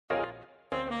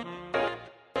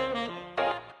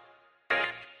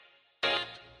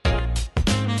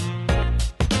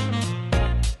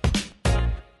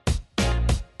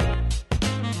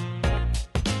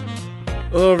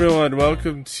Hello everyone,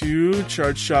 welcome to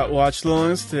Chart Shot Watch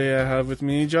Longs. Today I have with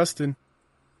me Justin.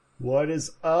 What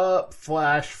is up,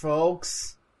 Flash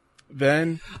folks?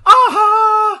 Ben.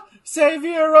 Aha!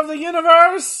 Savior of the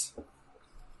universe!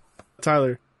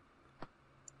 Tyler.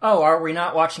 Oh, are we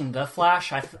not watching The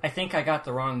Flash? I think I got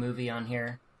the wrong movie on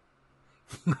here.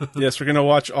 Yes, we're going to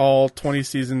watch all 20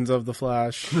 seasons of The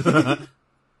Flash.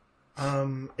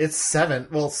 It's 7.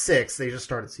 Well, 6. They just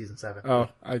started season 7. Oh,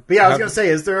 But yeah, I was gonna say,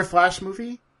 is there a Flash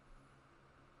movie?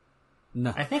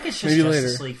 No. I think it's just Maybe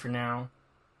Justice later. League for now.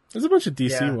 There's a bunch of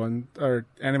DC Yeah. one or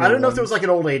animated. I don't know if ones. there was like an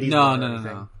old 80s No, one or no,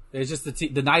 anything. no. It's just the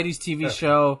 90s TV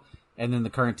show, and then the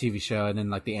current TV show, and then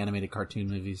like the animated cartoon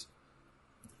movies.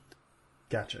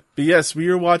 Gotcha. But yes, we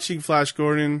are watching Flash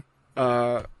Gordon.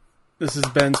 This is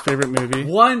Ben's favorite movie.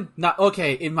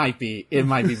 It might be,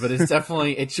 but it's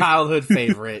definitely a childhood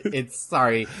favorite. It's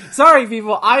sorry,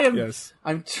 people. Yes.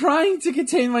 I'm trying to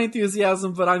contain my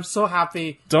enthusiasm, but I'm so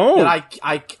happy Don't. that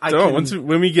I Don't. can.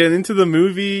 When we get into the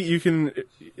movie, you can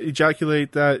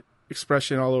ejaculate that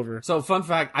expression all over. So, fun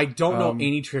fact, I don't know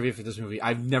any trivia for this movie.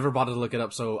 I've never bothered to look it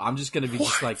up, so I'm just gonna be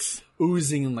just like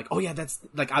oozing and like, oh yeah, that's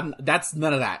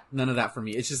none of that. None of that for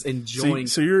me. It's just enjoying.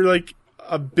 So you're like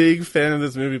a big fan of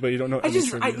this movie, but you don't know any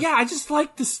trivia. I just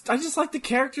like this. I just like the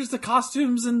characters, the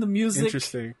costumes, and the music.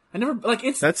 Interesting. I never like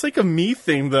it's. That's like a me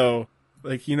thing, though.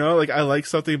 Like, you know, like I like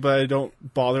something, but I don't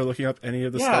bother looking up any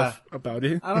of the stuff about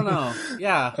it. I don't know.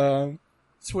 Yeah,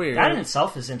 it's weird. That in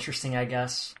itself is interesting, I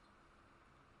guess.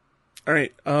 All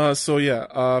right.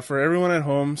 For everyone at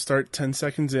home, start 10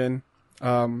 seconds in.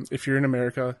 If you're in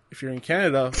America, if you're in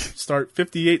Canada, start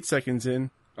 58 seconds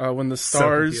in. When the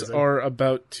stars confusing. are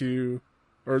about to,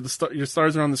 your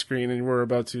stars are on the screen, and we're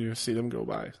about to see them go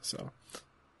by. So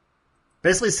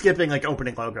Basically skipping like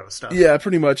opening logo stuff. yeah,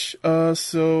 pretty much.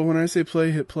 So when I say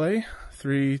play, hit play.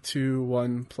 3, 2,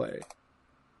 1, play.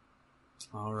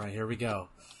 All right, here we go.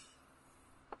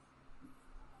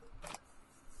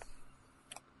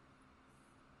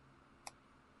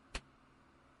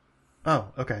 Oh,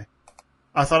 okay.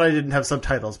 I thought I didn't have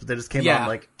subtitles, but they just came Yeah. on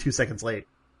like 2 seconds late.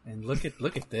 And look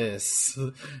at this.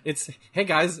 Hey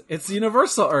guys, it's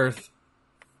Universal Earth.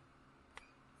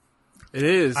 It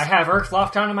is. I have Earth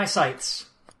locked onto my sights.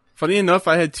 Funny enough,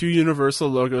 I had 2 Universal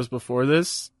logos before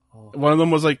this. One of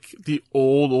them was like the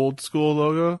old school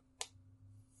logo.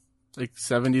 Like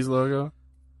 70s logo.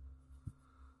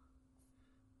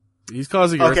 He's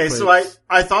causing Okay, earthquakes. so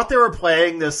I thought they were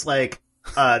playing this like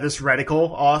this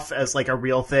reticle off as like a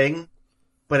real thing,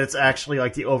 but it's actually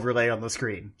like the overlay on the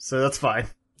screen. So that's fine.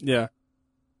 Yeah.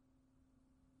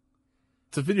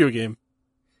 It's a video game.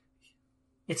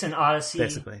 It's an Odyssey.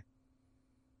 Basically.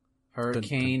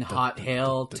 Hurricane, hot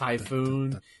hail,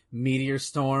 typhoon, meteor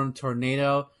storm,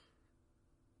 tornado.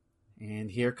 And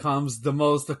here comes the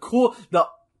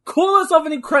coolest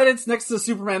opening credits next to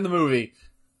Superman the movie.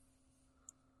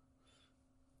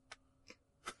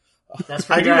 That's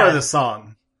I pretty do know rad. this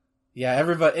song. Yeah,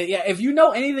 everybody. Yeah, if you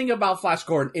know anything about Flash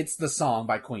Gordon, it's the song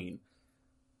by Queen.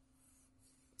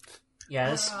 Yeah,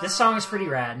 this song is pretty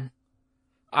rad.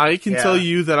 I can Yeah. tell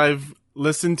you that I've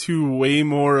listened to way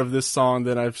more of this song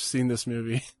than I've seen this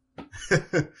movie. That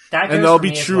goes And that'll for be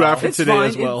me as true well. after It's today fine.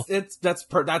 as well. That's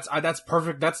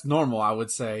perfect. That's normal, I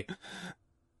would say.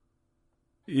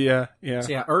 Yeah. So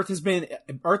yeah, Earth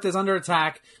is under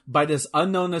attack by this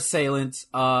unknown assailant,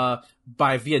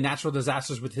 via natural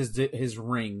disasters with his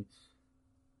ring.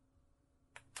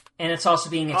 And it's also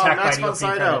being attacked by Max the von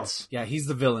opening Sydow. credits. Yeah, he's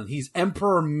the villain. He's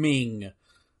Emperor Ming.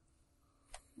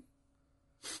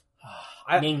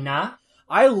 Ming Na?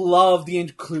 I love the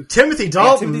include Timothy Yeah,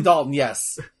 Dalton. Timothy Dalton.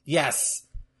 Yes.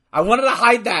 I wanted to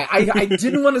hide that. I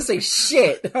didn't want to say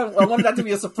shit. I wanted that to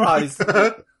be a surprise.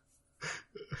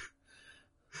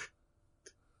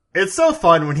 It's so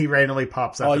fun when he randomly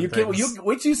pops up. Oh, in you can't. things. You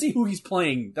wait till you see who he's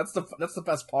playing. That's the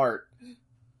best part.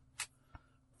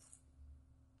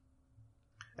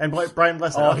 And Brian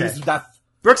Blessed. Oh, Okay. he's that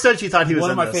Brooke said she thought he was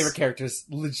one in of my this. favorite characters.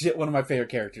 Legit one of my favorite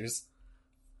characters.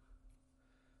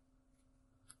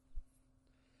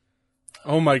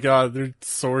 Oh my god, they're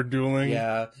sword dueling.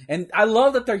 Yeah, and I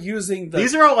love that they're using the.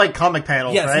 These are all like comic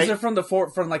panels, yes, right? these are from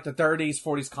like the 30s,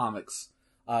 40s comics,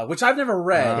 which I've never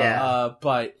read. Yeah.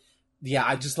 But yeah,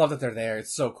 I just love that they're there.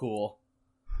 It's so cool.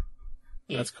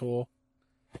 That's cool.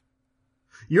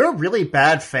 You're a really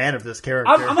bad fan of this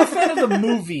character. I'm a fan of the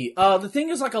movie. The thing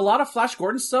is, like, a lot of Flash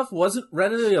Gordon stuff wasn't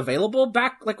readily available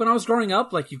back, like, when I was growing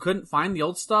up. Like, you couldn't find the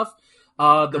old stuff.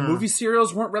 The movie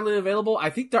serials weren't readily available. I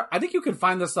think you can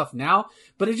find this stuff now,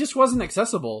 but it just wasn't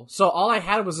accessible. So all I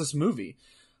had was this movie.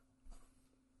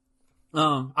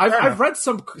 I've read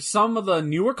some of the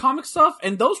newer comic stuff,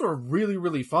 and those were really,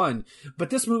 really fun. But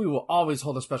this movie will always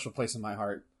hold a special place in my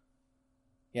heart.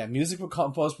 Yeah, music was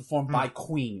composed, performed by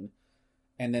Queen,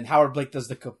 and then Howard Blake does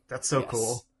the. That's so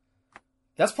cool.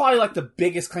 That's probably like the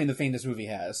biggest claim to fame this movie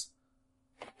has.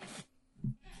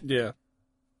 Yeah.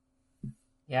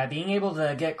 Yeah, being able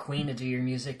to get Queen to do your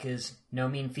music is no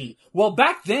mean feat. Well,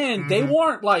 back then, they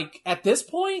weren't like, at this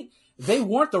point, they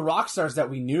weren't the rock stars that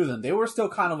we knew them. They were still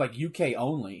kind of like UK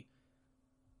only.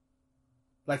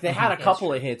 Like, they had a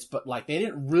couple of hits, but like, they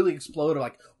didn't really explode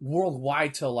like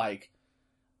worldwide till like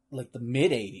the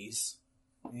mid-80s.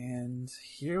 And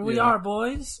here we are,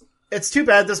 boys. It's too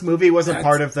bad this movie wasn't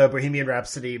part of the Bohemian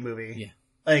Rhapsody movie. Yeah.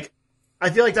 Like, I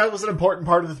feel like that was an important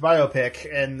part of this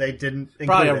biopic, and they didn't include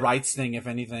Probably a it. rights thing, if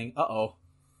anything. Uh-oh.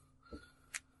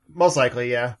 Most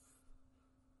likely, yeah.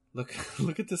 Look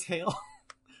at this hail.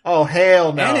 Oh,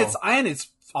 hail no. And it's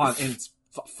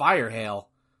fire hail.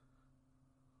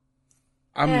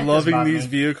 I'm loving these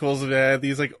vehicles, man.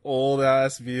 These like old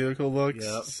ass vehicle looks.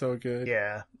 Yep. So good.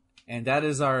 Yeah. And that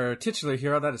is our titular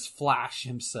hero. That is Flash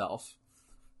himself.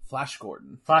 Flash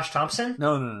Gordon. Flash Thompson?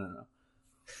 No.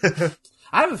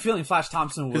 I have a feeling Flash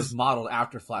Thompson was modeled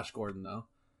after Flash Gordon, though.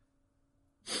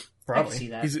 Probably. I can see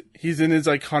that. He's in his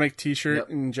iconic T-shirt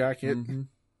and jacket. Mm-hmm.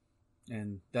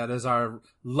 And that is our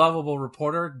lovable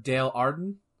reporter, Dale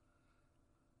Arden.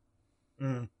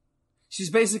 Mm. She's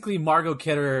basically Margot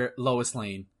Kidder, Lois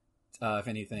Lane, if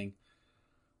anything.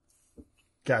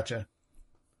 Gotcha.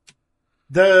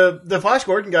 The Flash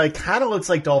Gordon guy kind of looks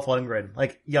like Dolph Lundgren,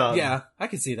 like young. Yeah, I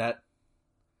can see that.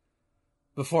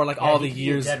 Before all the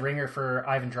years, dead ringer for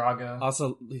Ivan Drago.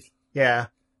 Also, yeah,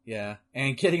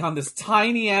 and getting on this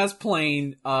tiny ass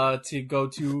plane to go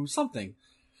to something.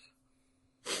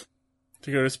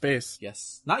 To go to space.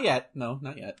 Yes, not yet. No,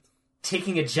 not yet.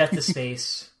 Taking a jet to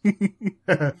space. It's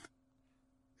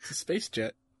a space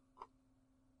jet.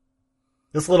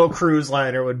 This little cruise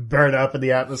liner would burn up in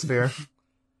the atmosphere.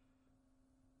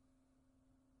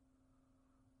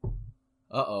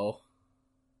 Uh-oh.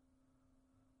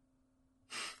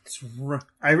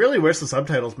 I really wish the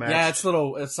subtitles matched. Yeah, it's a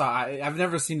little... I've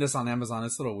never seen this on Amazon.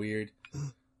 It's a little weird.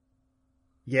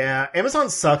 Yeah, Amazon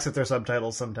sucks at their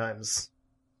subtitles sometimes.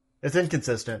 It's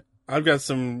inconsistent. I've got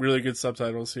some really good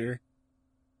subtitles here.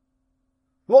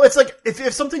 Well, it's like,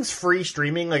 if something's free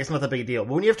streaming, like, it's not that big a deal.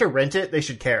 But when you have to rent it, they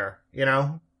should care, you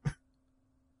know?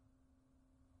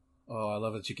 Oh, I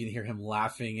love that you can hear him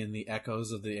laughing in the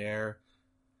echoes of the air.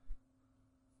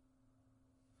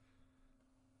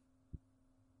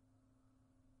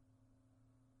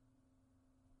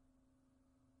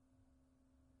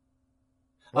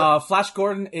 Flash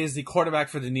Gordon is the quarterback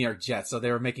for the New York Jets, so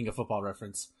they were making a football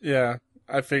reference. Yeah,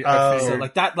 I figured. So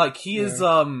like that, like he is.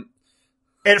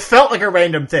 It felt like a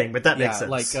random thing, but that makes sense.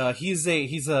 Like he's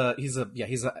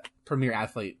a premier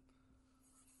athlete.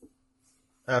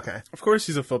 Okay, of course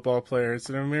he's a football player. It's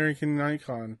an American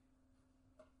icon.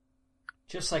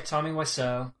 Just like Tommy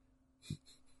Wiseau.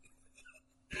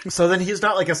 So then he's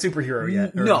not like a superhero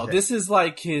yet. No, anything. this is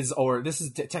like this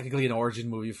is technically an origin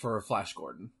movie for Flash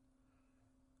Gordon.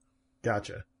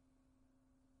 Gotcha.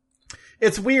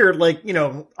 It's weird, like, you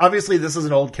know, obviously this is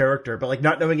an old character, but like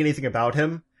not knowing anything about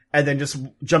him and then just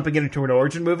jumping into an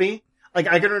origin movie, like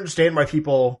I can understand why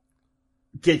people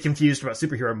get confused about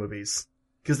superhero movies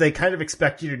because they kind of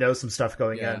expect you to know some stuff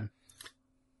going in.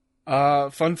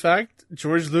 Fun fact,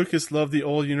 George Lucas loved the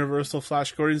old Universal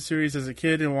Flash Gordon series as a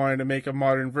kid and wanted to make a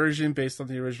modern version based on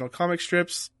the original comic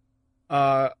strips.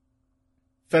 Federico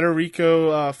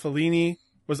Fellini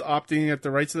was opting at the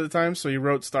rights at the time, so he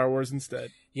wrote Star Wars instead.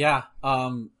 Yeah, a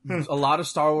lot of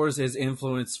Star Wars is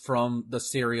influenced from the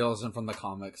serials and from the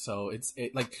comics, so it's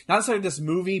like not necessarily this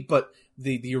movie, but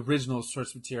the original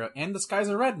source material. And the skies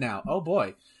are red now. Oh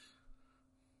boy!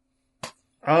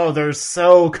 Oh, they're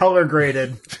so color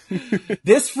graded.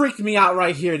 This freaked me out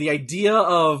right here. The idea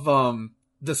of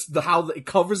how it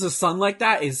covers the sun like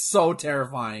that is so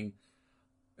terrifying.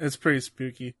 It's pretty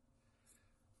spooky.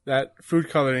 That food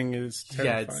coloring is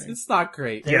terrifying. Yeah, it's not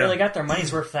great. They really got their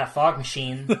money's worth for that fog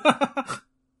machine.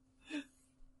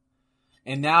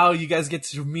 And now you guys get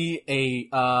to meet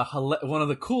one of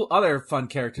the cool other fun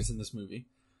characters in this movie.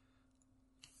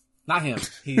 Not him.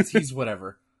 He's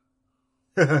whatever.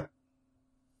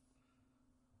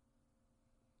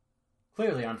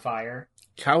 Clearly on fire.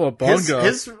 Cowabunga.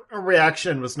 His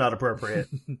reaction was not appropriate.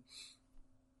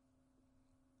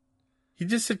 He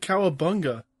just said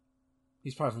cowabunga.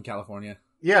 He's probably from California.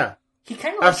 Yeah. He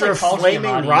kind of looks After like Paul a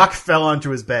flaming Giamatti. rock fell onto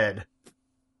his bed.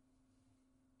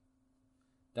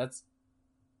 That's...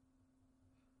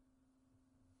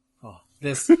 Oh.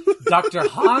 This Dr.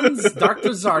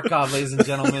 Zarkov, ladies and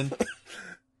gentlemen.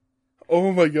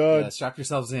 Oh my god. Yeah, strap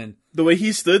yourselves in. The way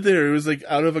he stood there, it was like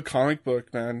out of a comic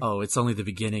book, man. Oh, it's only the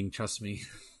beginning, trust me.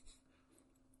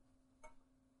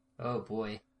 Oh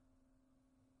boy.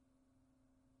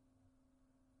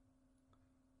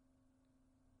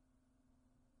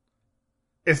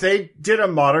 If they did a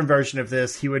modern version of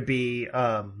this, he would be,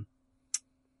 crap,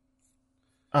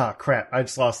 I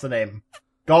just lost the name.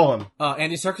 Gollum.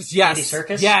 Andy Serkis? Yes. Andy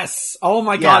Serkis? Yes. Oh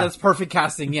my god, that's perfect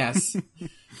casting, yes.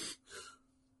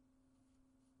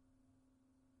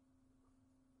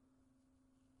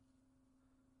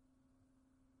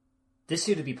 This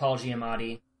dude would be Paul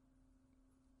Giamatti.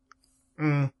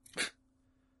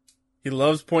 He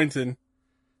loves pointing.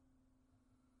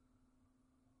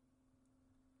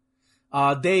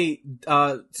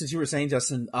 Since you were saying,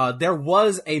 Justin, there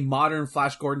was a modern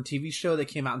Flash Gordon TV show that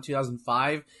came out in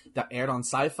 2005 that aired on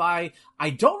Sci-Fi. I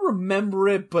don't remember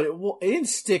it, but it didn't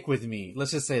stick with me.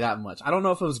 Let's just say that much. I don't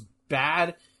know if it was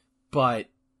bad, but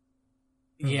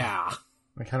yeah.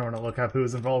 I kind of want to look up who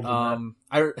was involved in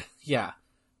that. Yeah.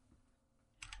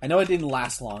 I know it didn't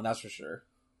last long, that's for sure.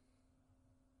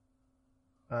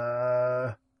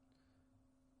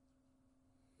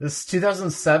 This is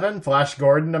 2007, Flash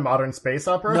Gordon, a modern space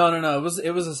opera? No.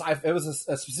 It was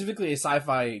specifically a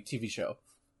sci-fi TV show.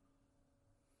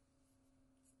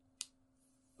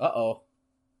 Uh-oh.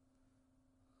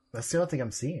 That's the only thing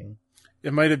I'm seeing.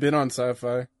 It might have been on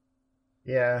Sci-Fi.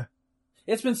 Yeah.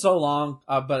 It's been so long,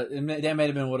 but that might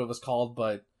have been what it was called,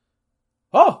 but...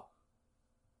 Oh!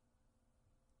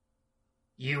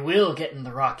 You will get in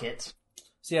the rocket.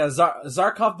 So yeah,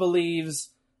 Zarkov believes,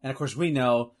 and of course we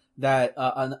know, that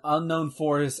an unknown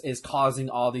force is causing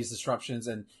all these disruptions,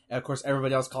 and of course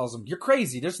everybody else calls him, "You're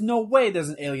crazy, there's no way there's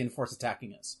an alien force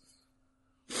attacking us."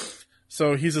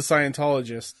 So he's a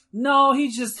Scientologist. No,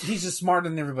 he's just smarter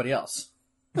than everybody else.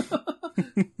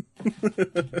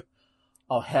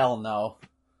 Oh, hell no.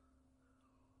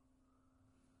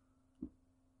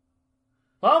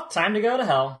 Well, time to go to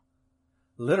hell.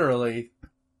 Literally.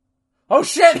 Oh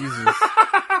shit! Jesus.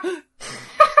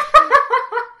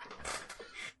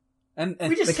 and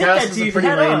We just The hit cast that is a dude pretty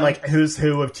head lame, on. like, who's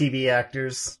who of TV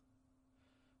actors.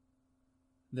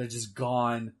 they're just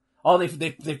gone. Oh, they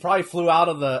probably flew out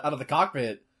of the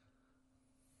cockpit.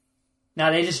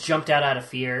 No, they just jumped out of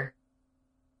fear.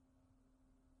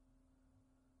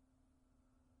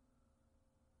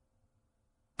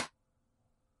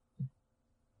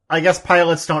 I guess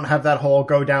pilots don't have that whole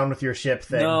go down with your ship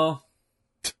thing. No.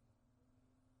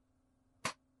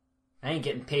 I ain't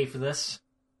getting paid for this.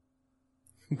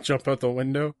 Jump out the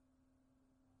window.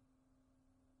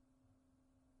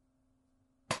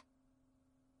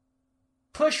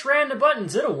 Push random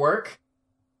buttons, it'll work.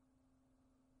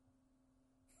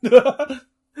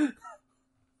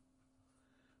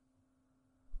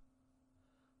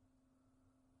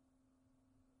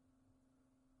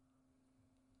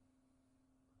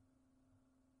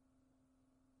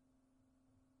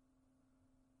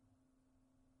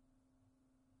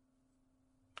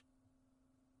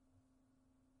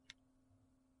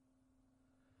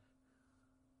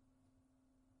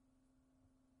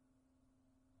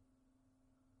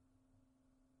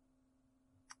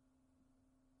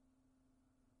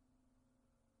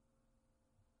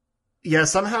 Yeah,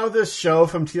 somehow this show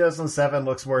from 2007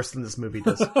 looks worse than this movie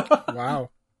does.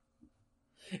 Wow.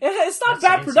 It's not That's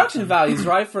bad saying production something. values,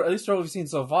 right? For at least for what we've seen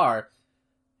so far.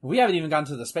 We haven't even gotten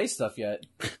to the space stuff yet.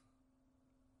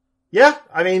 Yeah,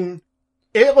 I mean,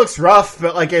 it looks rough,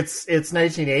 but like it's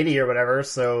 1980 or whatever,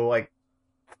 so like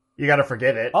you gotta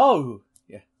forgive it. Oh,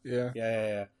 Yeah.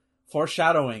 yeah.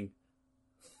 Foreshadowing.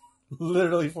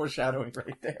 Literally foreshadowing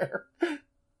right there.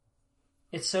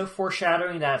 It's so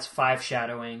foreshadowing that it's five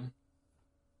shadowing.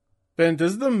 Ben,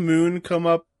 does the moon come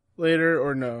up later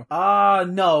or no?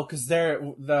 No, because they're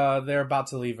about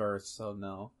to leave Earth, so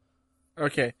no.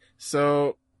 Okay,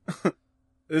 so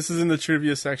this is in the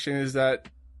trivia section, is that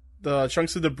the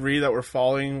chunks of debris that were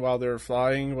falling while they were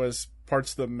flying was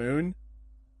parts of the moon.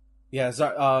 Yeah,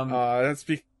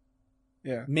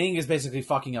 yeah. Ming is basically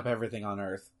fucking up everything on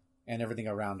Earth and everything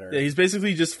around Earth. Yeah, he's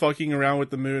basically just fucking around with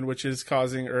the moon, which is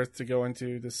causing Earth to go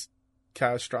into this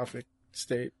catastrophic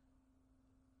state.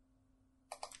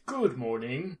 Good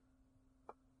morning.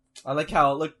 I like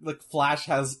how look Flash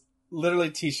has literally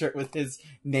a t-shirt with his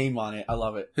name on it. I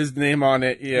love it. His name on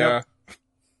it, yeah. Yep.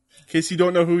 In case you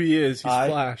don't know who he is, he's Hi.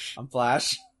 Flash. I'm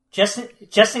Flash. Just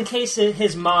in case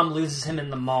his mom loses him in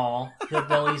the mall,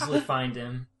 they'll easily find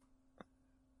him.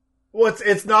 Well,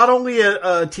 it's not only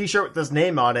a t-shirt with his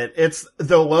name on it, it's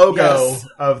the logo Yes.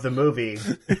 of the movie.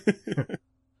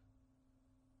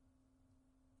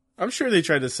 I'm sure they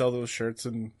tried to sell those shirts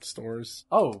in stores.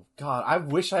 Oh God, I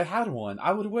wish I had one.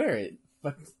 I would wear it,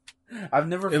 but I've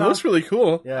never. It looks really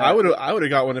cool. Yeah. I would have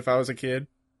got one if I was a kid.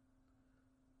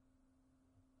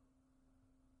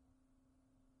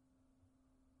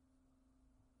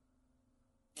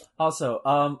 Also,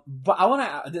 but I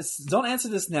want to this. Don't answer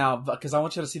this now, because I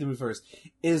want you to see the movie first.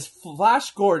 Is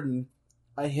Flash Gordon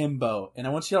a himbo? And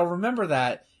I want you to remember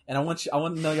that. And I want to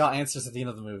know y'all answers at the end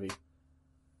of the movie.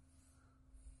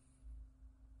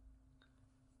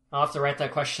 I'll have to write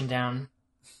that question down.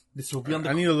 This will be on the.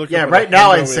 I need to look. Yeah, up what right a now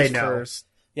himbo I'd say is no. first.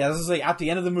 Yeah, this is like at the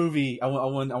end of the movie. I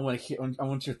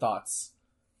want your thoughts.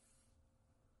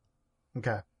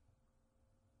 Okay.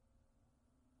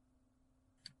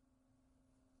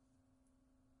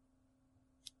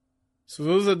 So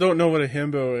those that don't know what a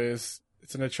himbo is,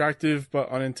 it's an attractive but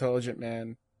unintelligent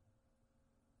man.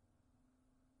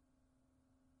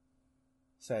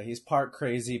 So he's part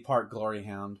crazy, part glory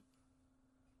hound.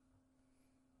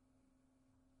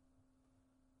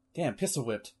 Damn, pistol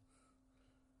whipped.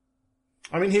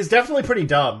 I mean, he's definitely pretty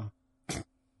dumb.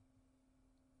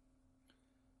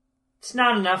 It's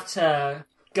not enough to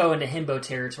go into himbo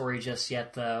territory just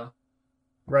yet, though.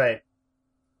 Right.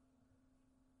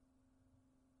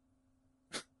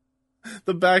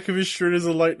 The back of his shirt is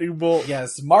a lightning bolt.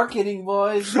 Yes, marketing,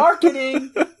 boys,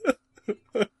 marketing.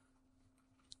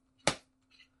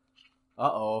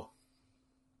 Uh-oh.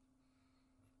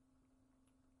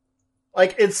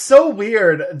 Like, it's so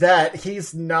weird that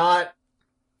he's not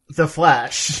the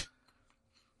Flash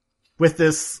with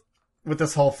this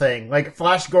whole thing. Like,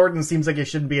 Flash Gordon seems like he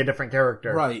shouldn't be a different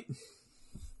character. Right.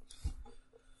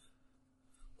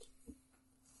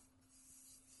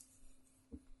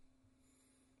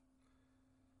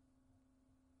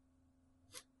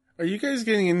 Are you guys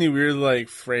getting any weird, like,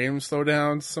 frame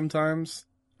slowdowns sometimes?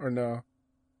 Or no?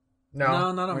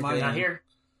 No. Not on Okay. my Not end. here.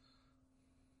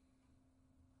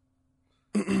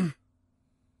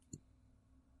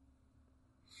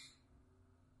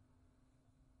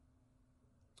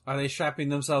 Are they strapping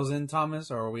themselves in, Thomas,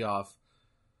 or are we off?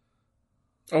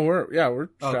 Oh, we're Okay.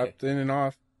 strapped in and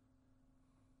off.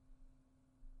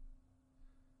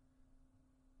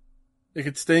 Like,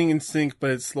 it's staying in sync,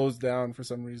 but it slows down for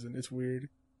some reason. It's weird.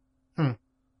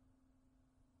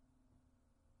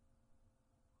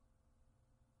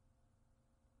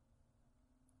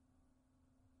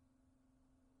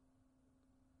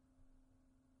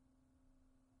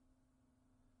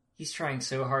 He's trying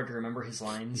so hard to remember his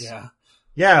lines. Yeah.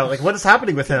 Yeah, like, what is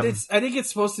happening with him? I think it's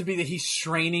supposed to be that he's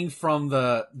straining from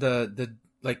the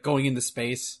like going into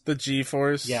space. The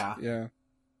G-force? Yeah. Yeah.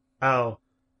 Oh.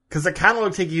 Because it kind of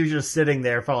looks like he was just sitting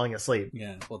there falling asleep.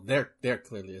 Yeah. Well, they're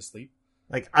clearly asleep.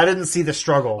 Like, I didn't see the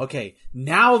struggle. Okay,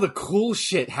 now the cool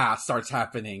shit starts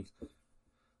happening.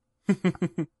 We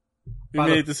By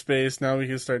made the- it to space, now we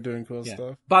can start doing cool Yeah.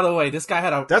 stuff. By the way, this guy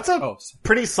had a That's a oh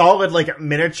pretty solid, like,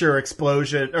 miniature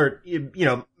explosion, or, you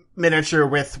know, miniature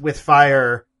with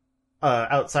fire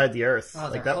outside the Earth. Oh,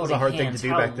 like, they're that was a holding hard hands.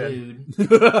 thing to do How back then.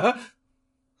 lewd.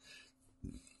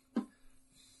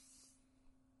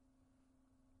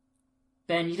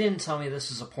 Ben, you didn't tell me this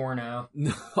was a porno.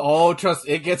 oh trust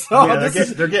it gets Yeah, this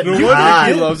they're getting No wonder hot.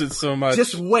 he loves it so much.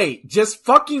 just wait, just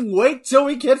fucking wait till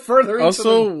we get further into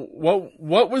Also, the...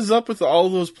 what was up with all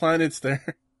those planets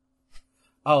there?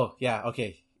 Oh yeah,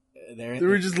 okay, They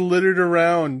were just littered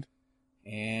around.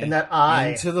 and And that eye.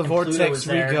 into the And Pluto vortex was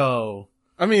we there. go.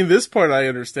 I mean, this part I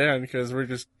understand, because we're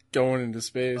just going into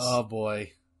space. Oh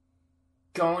boy.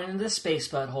 Going into the space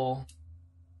butthole.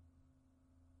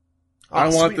 I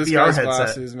Oh, want sweet this VR guy's headset.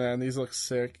 glasses, man. These look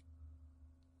sick.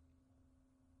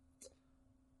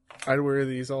 I'd wear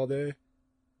these all day.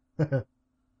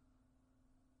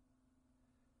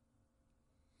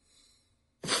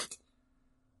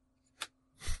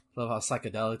 Love how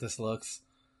psychedelic this looks.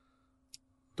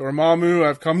 Dormammu,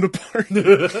 I've come to party.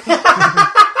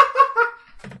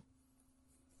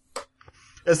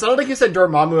 It sounded like you said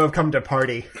Dormammu have come to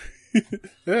party.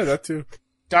 Yeah, that too.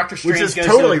 Doctor Strange is goes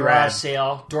totally to a garage rad.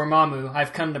 sale. Dormammu,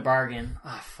 I've come to bargain.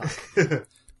 Ah, fuck.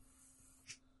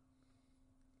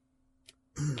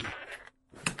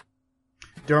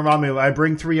 Dormammu, I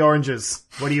bring 3 oranges.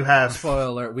 What do you have? Spoiler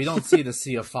alert, we don't see the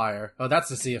Sea of Fire. Oh, that's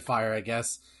the Sea of Fire, I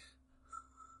guess.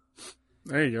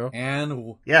 There you go.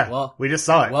 And Yeah, well, we just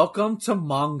saw it. welcome to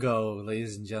Mongo,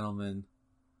 ladies and gentlemen.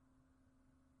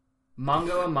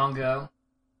 Mongo and Mongo.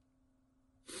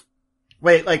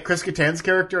 Wait, like Chris Kattan's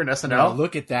character in SNL? Now,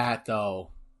 look at that,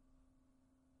 though.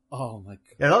 Oh my god.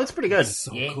 Yeah, that looks pretty good. That's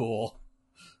so Yeah. cool.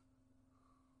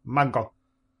 Mango.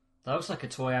 That looks like a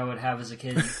toy I would have as a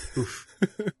kid.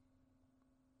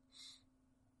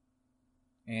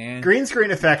 And Green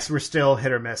screen effects were still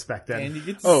hit or miss back then. and you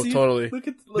get to see, totally.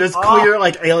 There's clear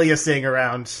like aliasing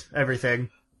around everything.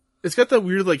 It's got that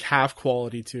weird like half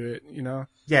quality to it, you know?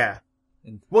 Yeah.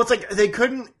 Well, it's like they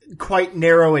couldn't quite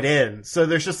narrow it in, so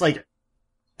there's just like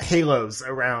halos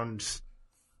around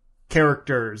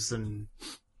characters and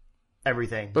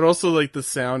everything. But also like the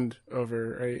sound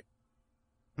over, right?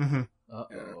 Mm-hmm.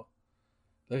 Uh-oh.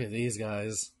 Look at these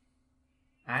guys.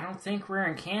 I don't think we're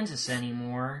in Kansas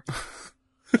anymore.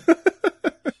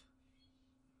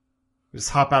 Just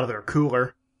hop out of their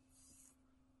cooler.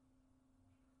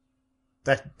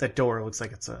 That door looks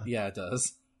like it's a... Yeah, it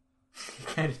does. It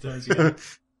kind of does, yeah.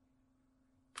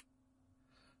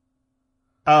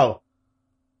 Oh.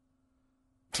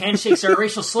 Handshakes are a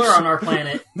racial slur on our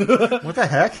planet. What the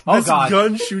heck? Oh, This God.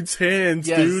 gun shoots hands,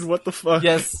 Yes. dude. What the fuck?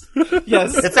 Yes.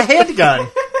 Yes. It's a handgun!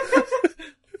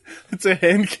 It's a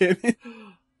hand cannon.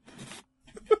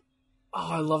 Oh,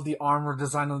 I love the armor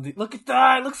design on the... Look at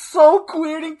that! It looks so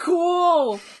weird and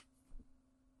cool!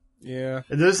 Yeah.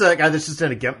 And there's that guy that's just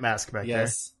in a GIMP mask back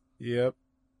Yes. Yep. there.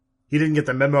 He didn't get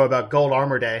the memo about Gold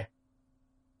Armor Day.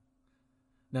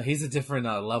 No, he's a different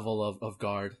level of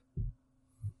guard.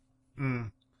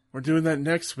 Mm. We're doing that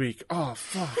next week. Oh,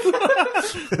 fuck.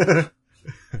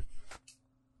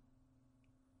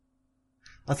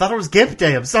 I thought it was GIMP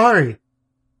Day, I'm sorry.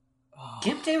 Oh,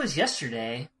 Gimp Day was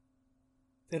yesterday.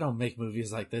 they don't make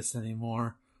movies like this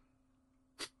anymore.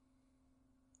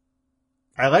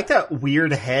 I like that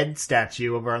weird head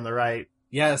statue over on the right.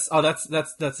 Yes. Oh, that's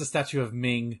the statue of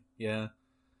Ming. Yeah.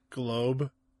 Globe.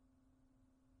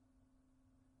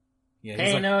 Yeah.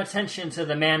 Pay no attention to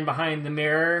the man behind the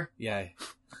mirror. Yeah.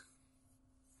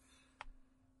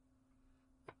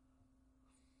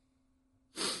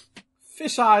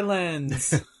 Fish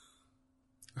Islands.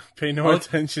 Pay no Look-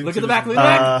 attention look to at the back, this look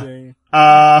at the back. thing.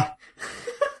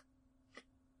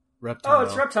 Reptile. Oh,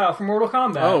 it's Reptile from Mortal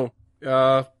Kombat.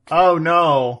 Oh. Oh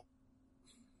no.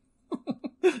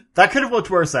 That could have looked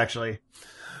worse, actually.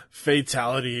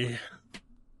 Fatality.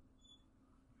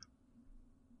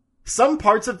 Some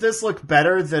parts of this look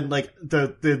better than, like,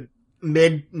 the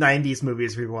mid-90s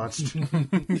movies we watched.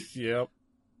 Yep.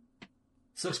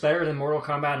 This looks better than Mortal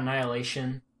Kombat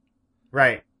Annihilation.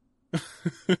 Right.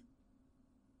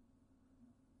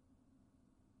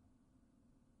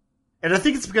 And I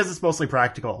think it's because it's mostly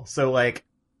practical. So, like,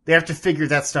 they have to figure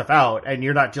that stuff out, and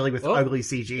you're not dealing with Oh, ugly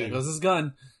There CG. goes his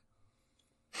gun.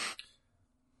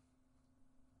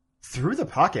 Through the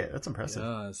pocket. That's impressive.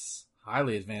 Yes.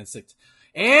 Highly advanced.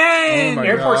 And Oh my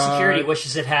Airport God. security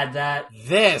wishes it had that.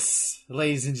 this,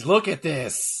 ladies and look at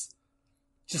this.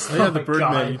 Just Oh, yeah, Oh the my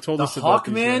Birdman. God. You told The us about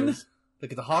these Hawkman? guys.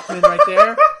 Look at the Hawkman right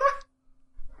there.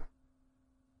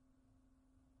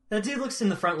 That dude looks in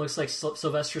the front looks like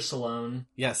Sylvester Stallone.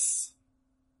 Yes.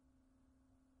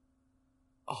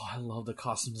 Oh, I love the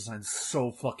costume design.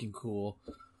 So fucking cool.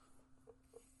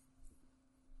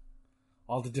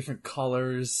 All the different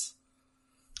colors.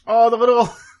 Oh, the little...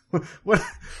 what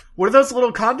are those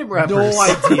little condom wrappers? No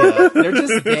idea. They're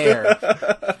just there.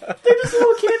 They're just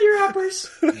little candy wrappers.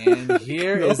 And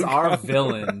here is our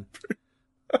villain.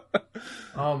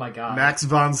 Oh my god. Max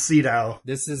von Sydow.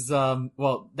 This is,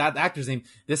 well, that actor's name.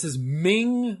 This is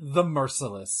Ming the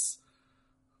Merciless.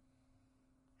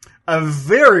 A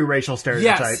very racial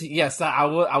stereotype. Yes, I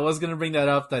was gonna bring that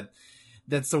up.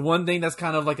 That's the one thing that's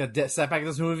kind of like a setback in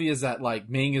this movie is that like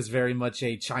Ming is very much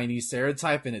a Chinese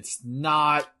stereotype, and it's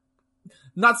not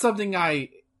something I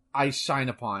shine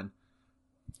upon.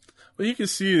 Well, you can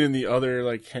see it in the other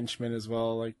like henchmen as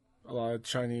well, like a lot of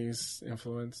Chinese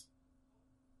influence.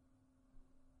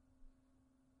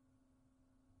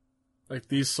 Like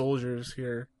these soldiers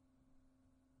here.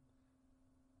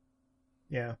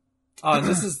 Yeah. Oh, and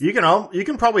this is You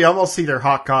can probably almost see their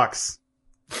hot cocks.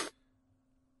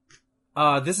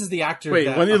 this is the actor. Wait,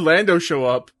 that, when did Lando show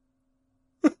up?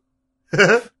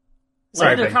 Sorry,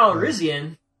 Lando Ben.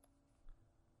 Calrissian.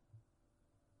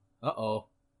 Uh-oh.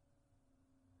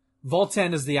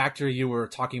 Volten is the actor you were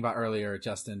talking about earlier,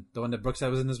 Justin. The one that Brooks said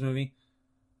was in this movie.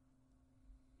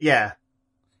 Yeah.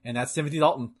 And that's Timothy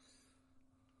Dalton.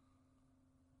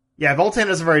 Yeah, Voltan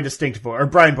has a very distinct voice. Or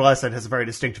Brian Blessed has a very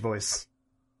distinct voice.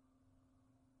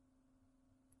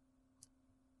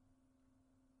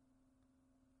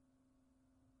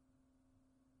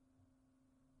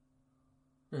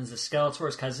 Is the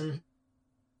Skeletor's cousin?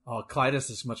 Oh, Clytus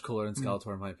is much cooler than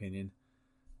Skeletor, in my opinion.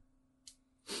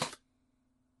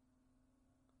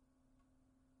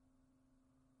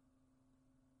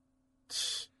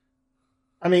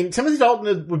 I mean, Timothy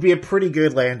Dalton would be a pretty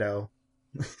good Lando.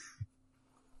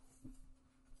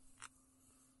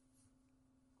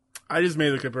 I just made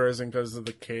the comparison because of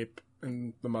the cape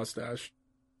and the mustache.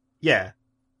 Yeah.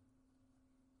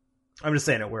 I'm just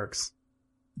saying it works.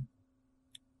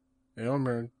 Yeah,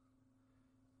 man.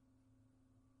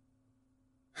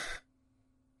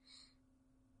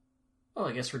 Well,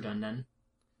 I guess we're done then.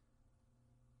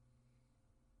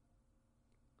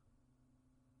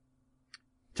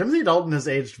 Timothy Dalton has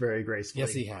aged very gracefully.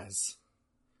 Yes, he has.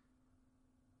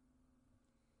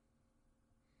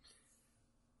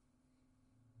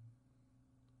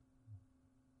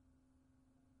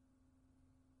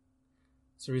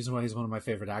 It's the reason why he's one of my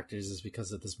favorite actors is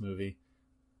because of this movie.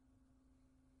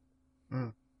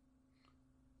 Mm.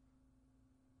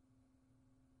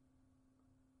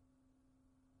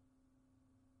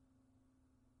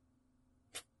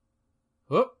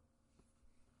 Whoop.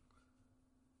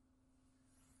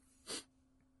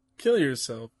 Kill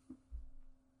yourself.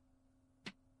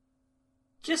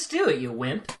 Just do it, you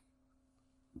wimp.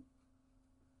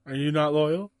 Are you not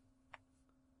loyal?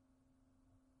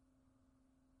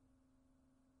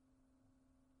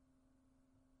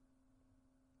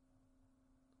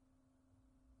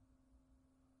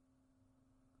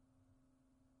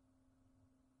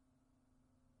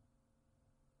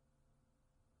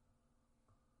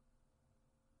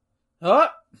 Oh!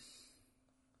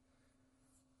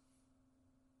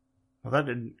 Well, that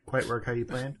didn't quite work how you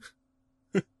planned.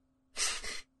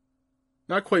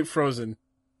 Not quite frozen.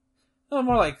 No,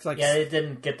 more like Yeah, they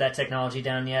didn't get that technology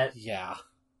down yet. yeah.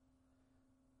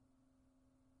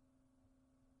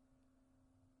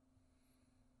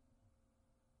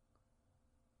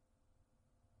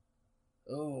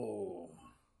 Oh.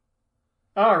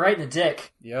 Oh, right in the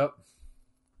dick. Yep.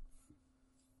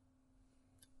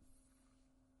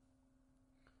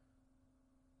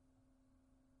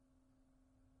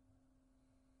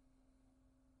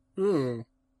 Ooh.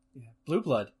 Yeah. Blue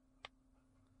blood.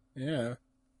 Yeah.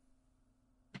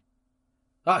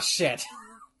 Oh shit.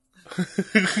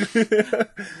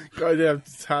 Goddamn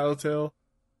tattletale.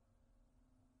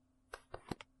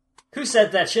 Who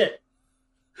said that shit?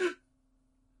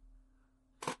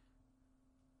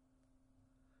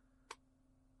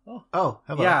 Oh,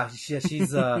 hello. Yeah,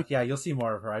 she's yeah, you'll see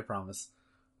more of her, I promise.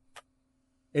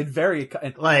 It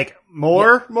Like,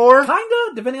 more? kinda,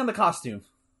 depending on the costume.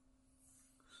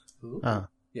 Oh.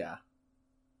 Yeah.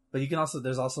 But you can also,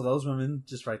 there's also those women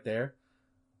just right there.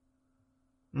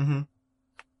 Mm-hmm.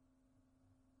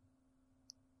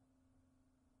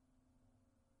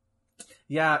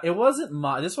 Yeah,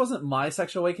 this wasn't my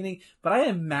sexual awakening, but I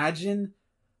imagine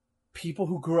people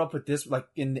who grew up with this, like,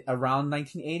 in around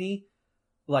 1980,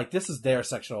 like, this is their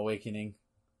sexual awakening.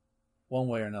 One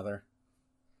way or another.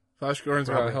 Flash Gordon's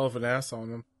got a Probably. hell of an ass on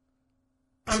him.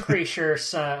 I'm pretty sure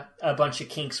a bunch of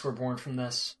kinks were born from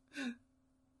this.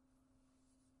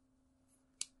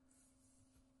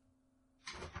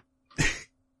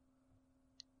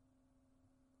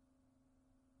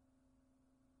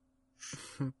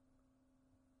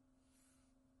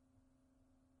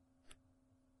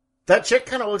 That chick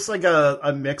kind of looks like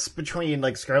a mix between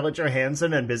like Scarlett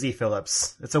Johansson and Busy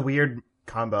Phillips. It's a weird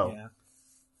combo. Yeah.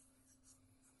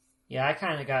 Yeah, I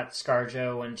kind of got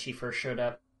ScarJo when she first showed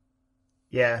up.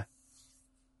 Yeah.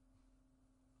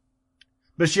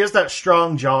 But she has that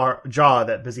strong jaw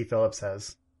that Busy Phillips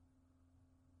has.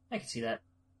 I can see that.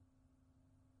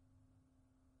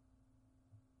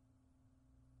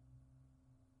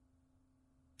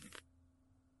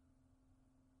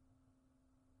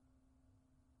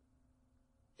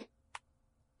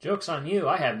 Joke's on you,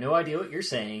 I have no idea what you're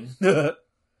saying.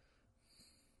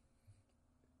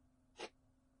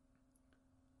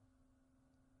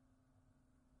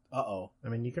 Uh-oh. I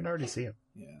mean, you can already see him.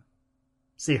 Yeah.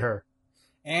 See her.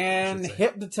 And Should say.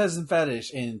 hypnotism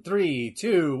fetish in 3,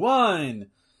 2, 1.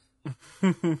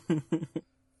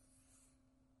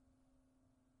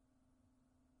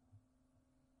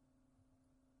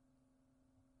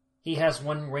 He has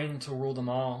one ring to rule them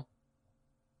all.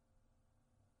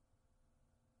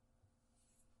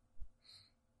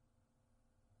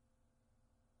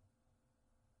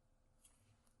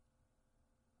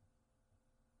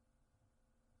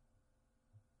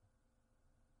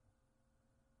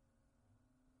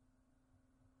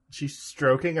 She's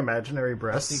stroking imaginary I think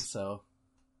breasts. so.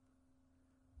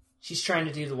 She's trying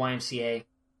to do the YMCA.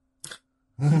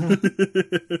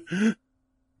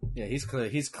 Yeah,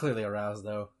 he's clearly aroused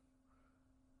though.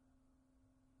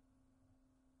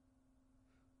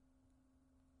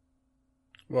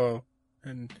 Whoa.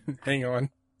 And hang on.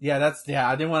 Yeah,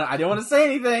 I didn't want to say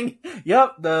anything.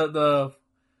 Yep, the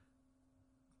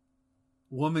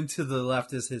woman to the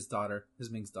left is his daughter, his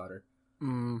Ming's daughter.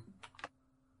 Mm.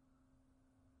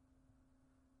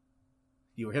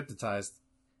 You were hypnotized.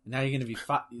 And now you're going to be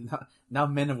now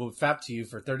men will fap to you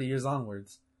for 30 years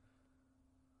onwards.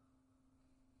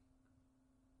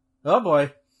 Oh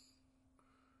boy.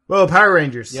 Whoa, Power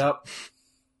Rangers. Yep.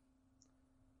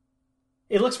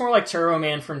 It looks more like Turbo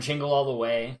Man from Jingle All the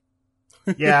Way.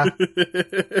 Yeah.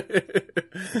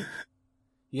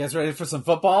 You guys ready for some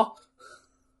football?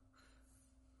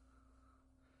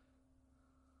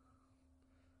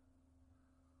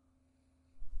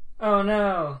 Oh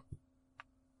no.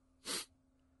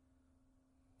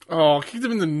 Oh, kicked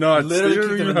him in the nuts. Literally They don't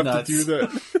kicked him even in the have to do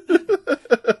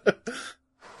that.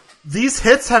 These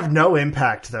hits have no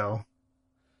impact, though.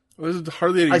 There's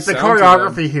hardly any Like, the sound to them.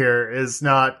 choreography here is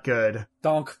not good.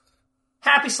 Donk.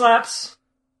 Happy slaps.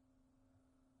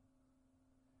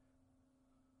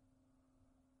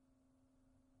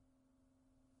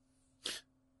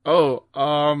 Oh,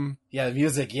 Yeah, the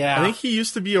music, yeah. I think he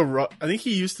used to be a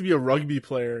rugby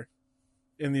player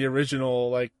in the original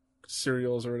like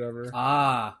serials or whatever.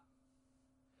 Ah.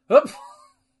 Oop.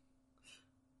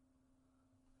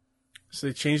 So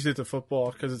they changed it to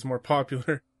football because it's more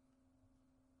popular.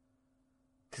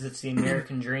 Because it's the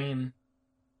American dream.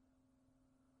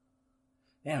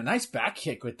 Damn, nice back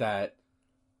kick with that.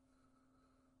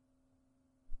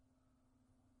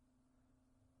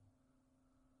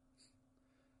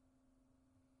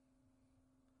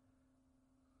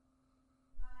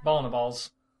 Ball in the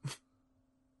balls.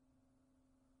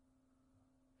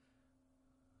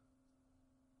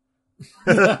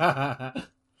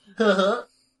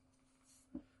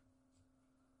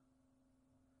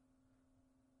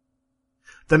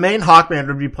 The main Hawkman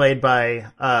would be played by,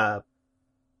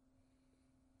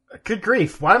 good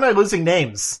grief, why am I losing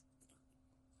names?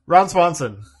 Ron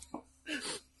Swanson.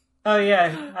 Oh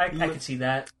yeah, I could see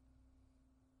that.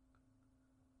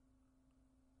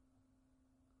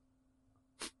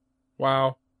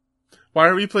 Wow. Why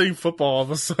are we playing football all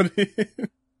of a sudden?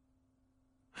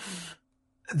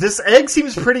 This egg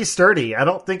seems pretty sturdy. I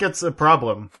don't think it's a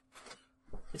problem.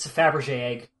 It's a Fabergé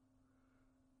egg.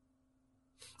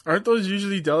 Aren't those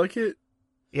usually delicate?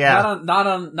 Yeah.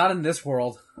 Not in this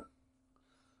world.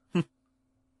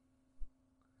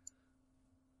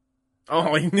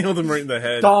 Oh, he nailed him right in the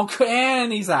head. Donk,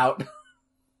 and he's out.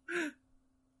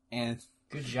 And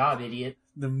Good job, idiot.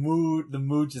 the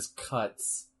mood just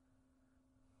cuts.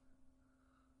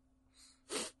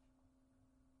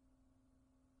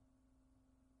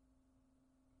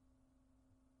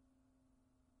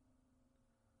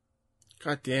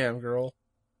 God damn, girl.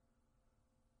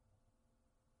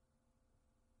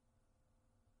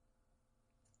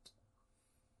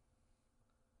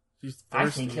 She's I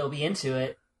thirsty. think he'll be into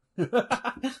it.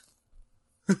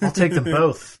 I'll take them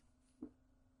both.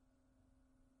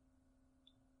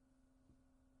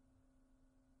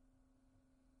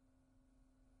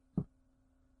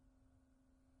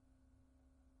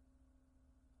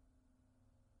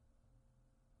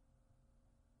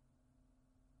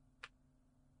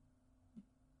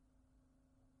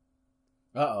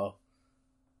 Uh-oh.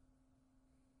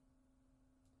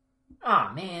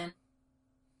 Aw, man.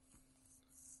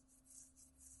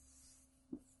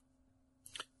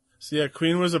 So yeah,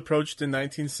 Queen was approached in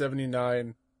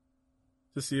 1979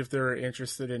 to see if they were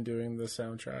interested in doing the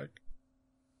soundtrack.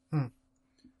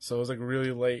 So it was like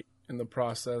really late in the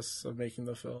process of making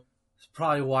the film. It's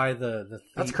probably why the theme,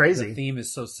 That's crazy. The theme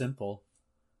is so simple.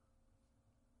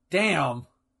 Damn.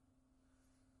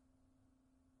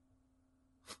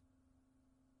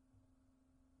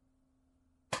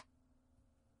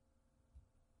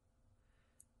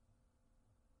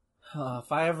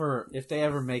 If they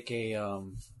ever make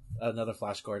another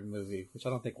Flash Gordon movie, which I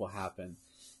don't think will happen,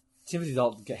 Timothy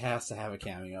Dalton has to have a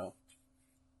cameo.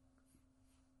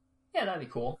 Yeah, that'd be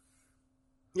cool.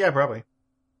 Yeah, probably.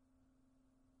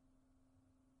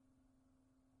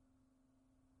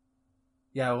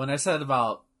 Yeah, when I said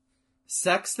about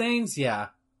sex things, yeah.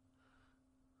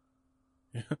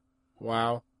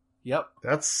 Wow. Yep.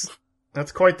 That's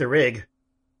quite the rig.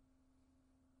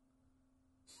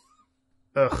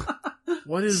 Ugh.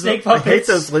 What is Snake I hate puppets.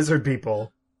 those lizard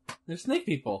people. They're snake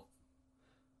people.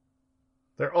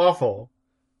 They're awful.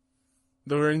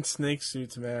 They're in snake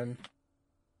suits, man.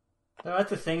 They're like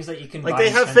the things that you can Like, buy they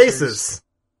in have Spencer's. faces.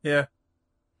 Yeah.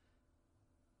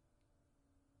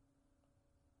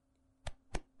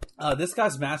 This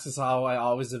guy's mask is how I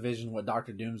always envisioned what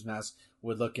Doctor Doom's mask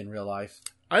would look in real life.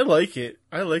 I like it.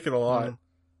 I like it a lot.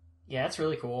 Yeah, it's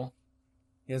really cool.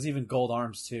 He has even gold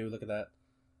arms too. Look at that.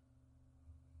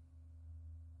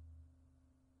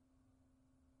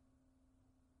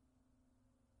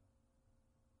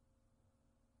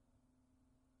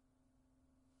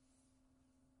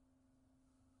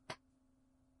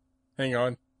 Hang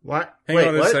on. What? Hang Wait,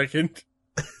 on a what? second.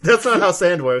 That's not how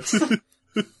sand works.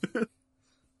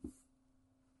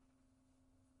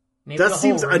 Maybe That the whole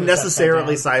seems room is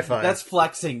unnecessarily upside down. sci-fi. That's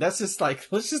flexing. That's just like,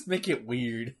 let's just make it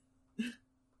weird.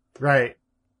 Right.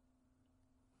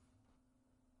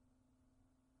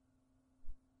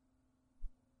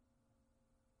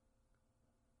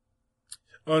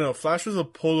 Oh no, Flash was a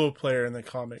polo player in the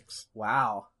comics.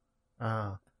 Wow.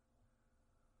 Uh,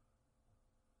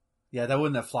 Yeah, that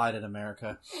wouldn't have flied in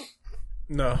America.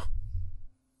 No.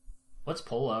 What's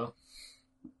polo?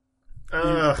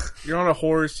 You're on a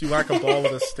horse, you whack a ball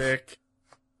with a stick.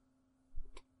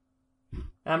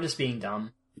 I'm just being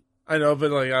dumb. I know,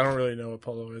 but like I don't really know what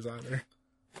polo is either.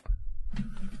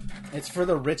 It's for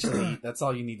the rich elite. That's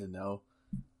all you need to know.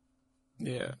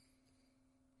 Yeah.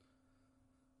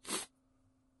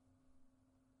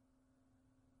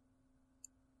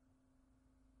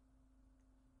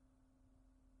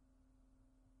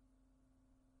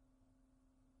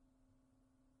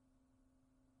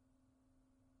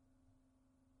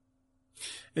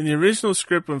 In the original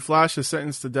script, when Flash is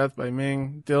sentenced to death by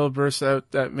Ming, Dale bursts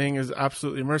out that Ming is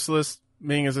absolutely merciless.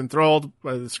 Ming is enthralled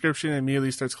by the description and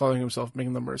immediately starts calling himself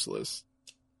Ming the Merciless.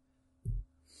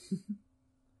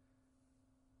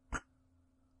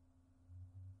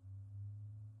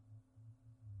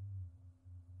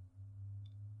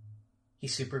 He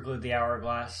superglued the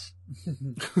hourglass.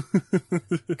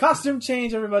 Costume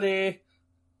change, everybody!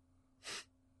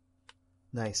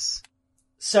 nice.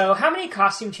 So, how many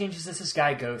costume changes does this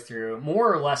guy go through?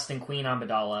 More or less than Queen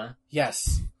Amidala?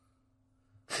 Yes.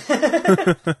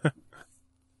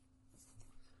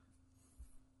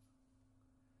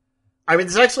 I mean,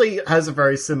 this actually has a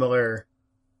very similar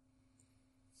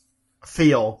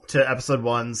feel to episode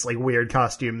 1's, like, weird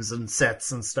costumes and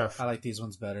sets and stuff. I like these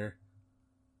ones better.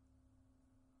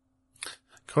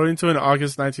 According to an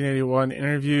August 1981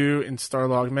 interview in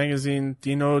Starlog magazine,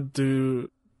 Dino De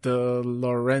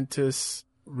Laurentiis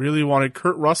really wanted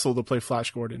Kurt Russell to play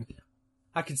Flash Gordon.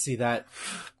 I can see that.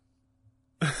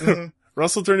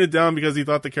 Russell turned it down because he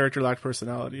thought the character lacked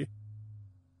personality.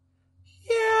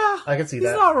 Yeah. I can see He's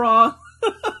that. not wrong.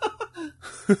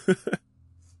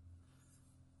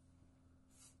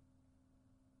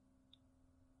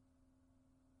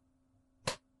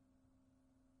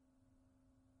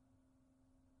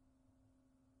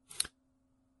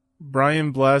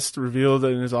 Brian Blessed revealed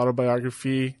in his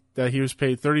autobiography that he was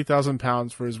paid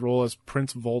 £30,000 for his role as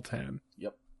Prince Voltan.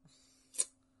 Yep.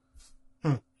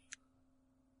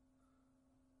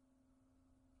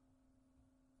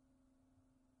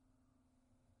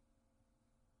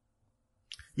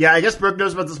 Yeah, I guess Brooke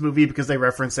knows about this movie because they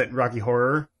reference it in Rocky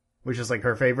Horror, which is, like,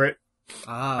 her favorite.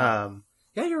 Yeah,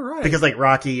 you're right. Because, like,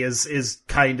 Rocky is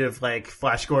kind of like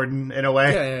Flash Gordon in a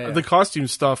way. Yeah. The costume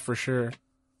stuff, for sure.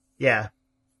 Yeah.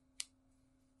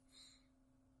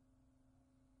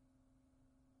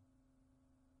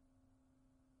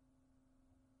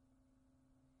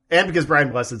 And because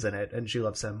Brian Blessed's in it, and she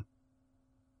loves him.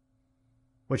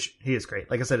 Which, he is great.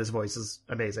 Like I said, his voice is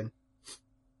amazing.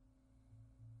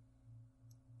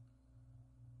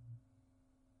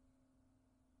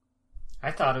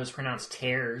 I thought it was pronounced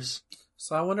tears.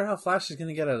 So I wonder how Flash is going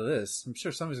to get out of this. I'm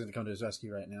sure somebody's going to come to his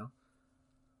rescue right now.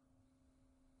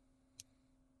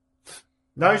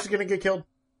 No, he's just gonna get killed.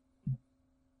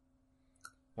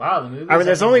 Wow, the movie. I mean,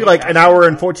 there's only like an hour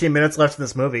and 14 minutes left in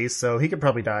this movie, so he could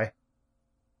probably die.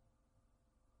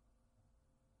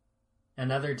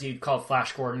 Another dude called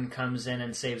Flash Gordon comes in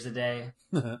and saves the day.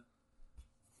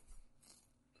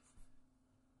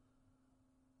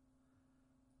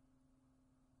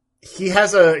 He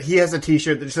has a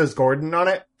t-shirt that says Gordon on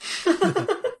it.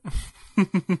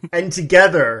 And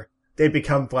together, they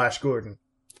become Flash Gordon.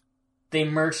 They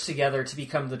merge together to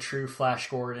become the true Flash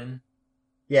Gordon.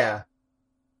 Yeah.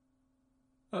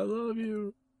 I love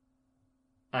you.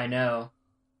 I know.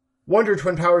 Wonder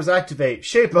Twin powers activate.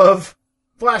 Shape of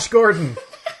Flash Gordon.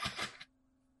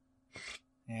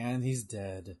 And he's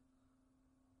dead.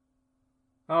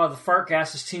 Oh, the fart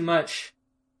gas is too much.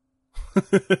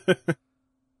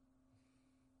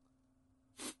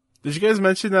 Did you guys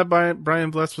mention that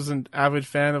Brian Bless was an avid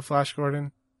fan of Flash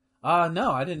Gordon?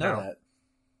 No, I didn't know No. that.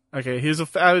 Okay, he was an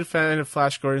avid fan of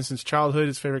Flash Gordon since childhood.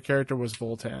 His favorite character was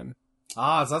Voltan.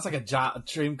 So that's like a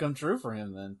dream come true for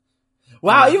him then.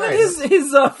 Wow, even nice.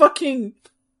 his fucking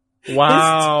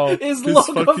Wow, his his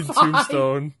logo fucking fine.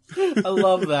 tombstone. I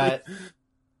love that.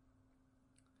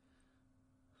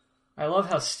 I love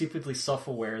how stupidly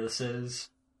self-aware this is.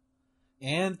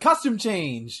 And costume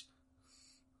change.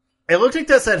 It looked like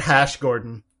that said Hash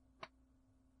Gordon.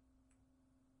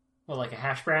 What, like a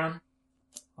hash brown?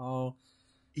 Oh,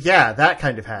 Yeah, that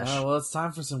kind of hash. well, it's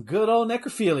time for some good old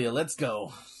necrophilia. Let's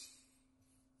go.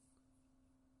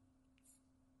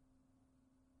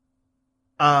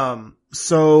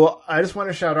 So I just want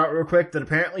to shout out real quick that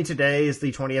apparently today is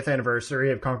the 20th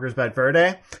anniversary of Conker's Bad Fur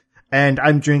Day, and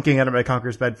I'm drinking out of my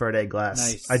Conker's Bad Fur Day glass.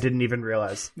 Nice. I didn't even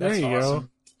realize. There you awesome.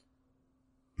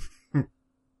 go.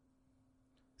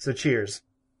 So cheers.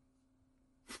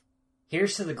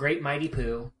 Here's to the great mighty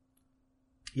Pooh.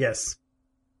 Yes.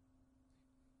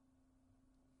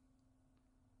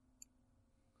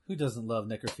 Who doesn't love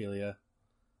necrophilia?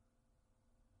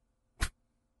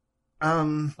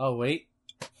 Oh, wait.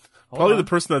 Probably the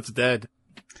person that's dead.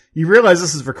 You realize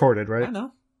this is recorded, right? I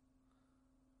know.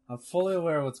 I'm fully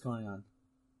aware of what's going on.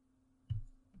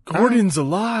 Gordon's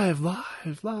alive,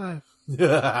 live.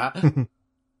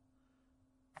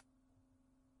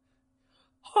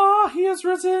 Oh, he has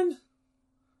risen.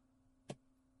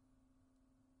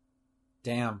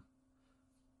 Damn.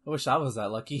 I wish I was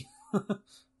that lucky. God,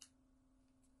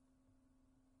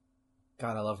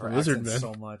 I love her Lizard accent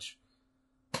man. so much.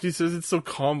 She says it so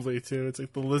calmly too. It's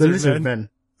like the The lizard, lizard men.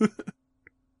 men.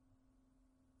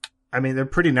 I mean, they're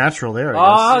pretty natural there,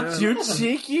 I Oh, guess. you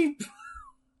cheeky.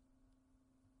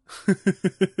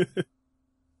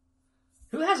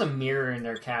 Who has a mirror in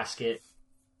their casket?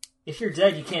 If you're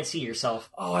dead, you can't see yourself.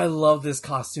 Oh, I love this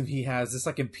costume he has. This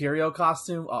like Imperial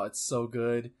costume. Oh, it's so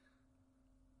good.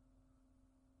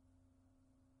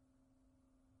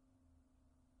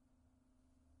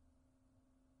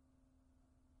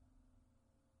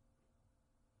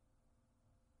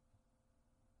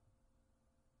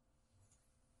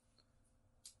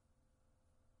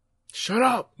 Shut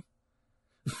up.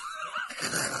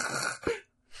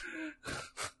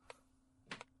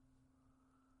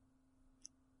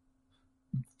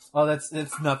 Oh, that's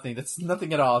nothing. That's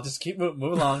nothing at all. Just keep move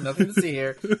along. Nothing to see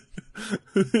here.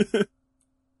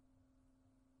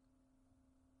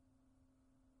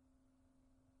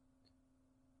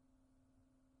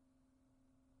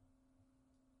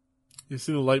 You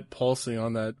see the light pulsing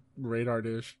on that radar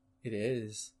dish. It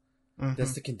is. Mhm.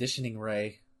 That's the conditioning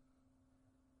ray.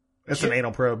 It's an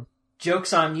anal probe.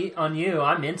 Joke's on you.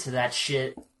 I'm into that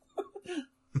shit.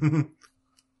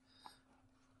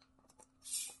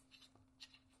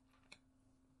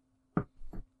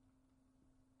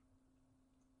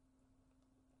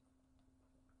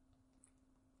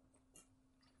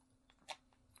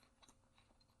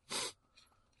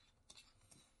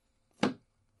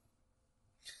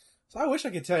 So I wish I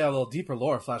could tell you a little deeper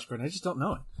lore of Flash Gordon. I just don't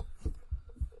know it.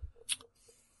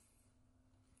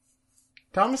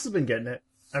 Thomas has been getting it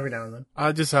every now and then.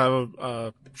 I just have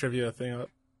a trivia thing up.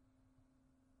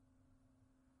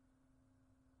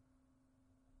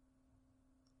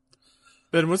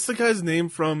 Ben, what's the guy's name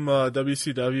from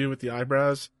WCW with the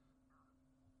eyebrows?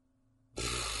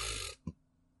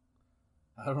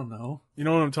 I don't know. You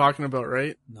know what I'm talking about,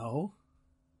 right? No.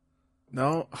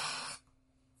 No?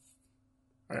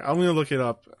 Alright, I'm gonna look it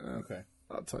up. Okay.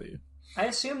 I'll tell you. I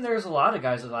assume there's a lot of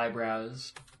guys with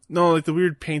eyebrows. No, like the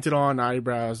weird painted on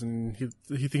eyebrows, and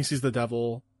he thinks he's the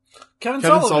devil. Kevin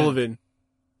Kevin Sullivan. Sullivan.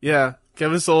 Yeah,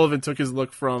 Kevin Sullivan took his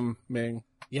look from Ming.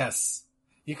 Yes.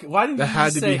 Why didn't That you had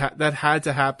just to say, be. That had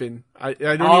to happen. I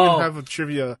don't Oh. even have a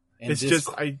trivia. And It's this- just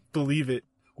I believe it.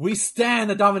 we stand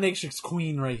the dominatrix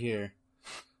queen right here.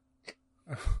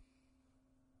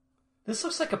 This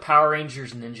looks like a Power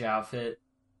Rangers ninja outfit.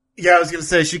 Yeah, I was gonna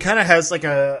say she kind of has like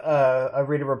a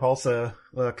Rita Repulsa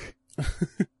look.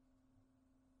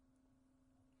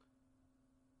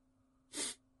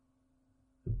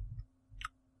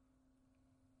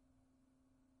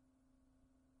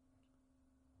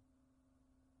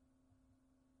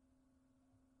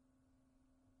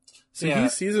 So Yeah. he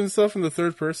sees himself in the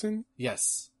third person.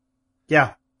 Yes.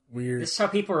 Yeah, Weird. This is how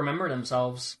people remember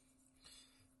themselves.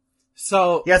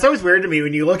 So yeah. It's always weird to me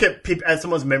when you look at at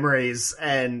someone's memories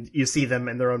and you see them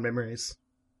in their own memories.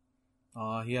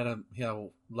 he had a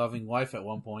loving wife at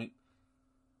one point.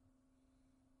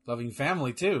 Loving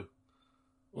family too.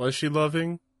 Was she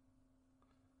loving?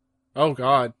 Oh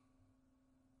God.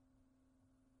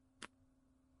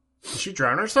 Did she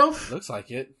drown herself? Looks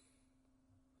like it.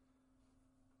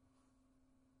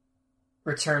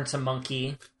 Return to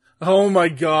Monkey. Oh my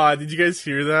God. Did you guys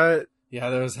hear that? Yeah,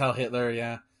 there was Hell Hitler,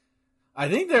 yeah. I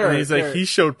think they're And he's like, he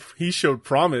showed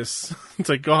promise. It's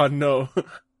like, God, no.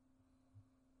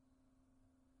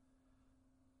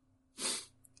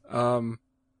 On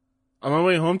my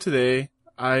way home today,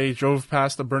 I drove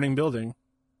past a burning building.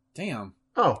 damn.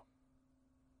 Oh,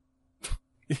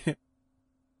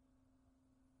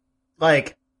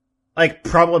 like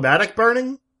problematic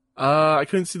burning. I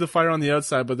couldn't see the fire on the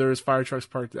outside, but there was fire trucks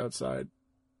parked outside.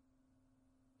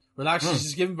 Relax, she's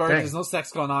just giving birth. Dang. There's no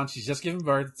sex going on. She's just giving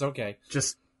birth. It's okay.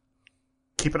 Just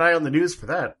keep an eye on the news for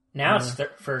that. Now it's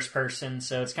first person,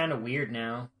 so it's kind of weird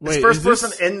now. It's first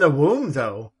person in the womb,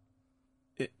 though.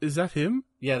 Is that him?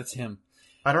 Yeah, that's him.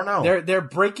 I don't know. They're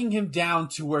breaking him down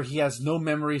to where he has no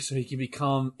memory, so he can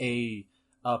become a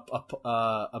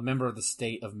member of the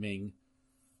state of Ming.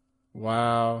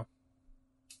 Wow.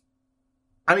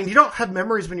 I mean, you don't have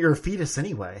memories when you're a fetus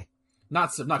anyway.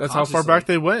 Not That's how far back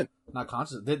they went. Not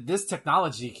consciously. This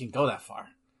technology can go that far.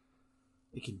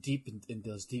 It can deep in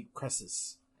those deep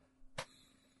crevices.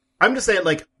 I'm just saying,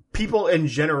 like, people in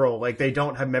general, like, they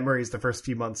don't have memories the first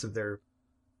few months of their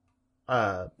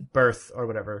birth or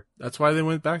whatever. That's why they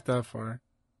went back that far.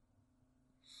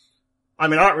 I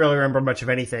mean, I don't really remember much of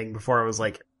anything before I was,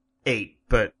 like, 8,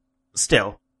 but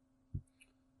still.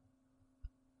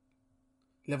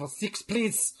 Level 6,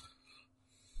 please.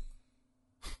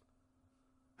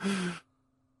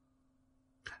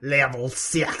 Level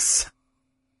 6.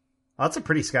 Oh, that's a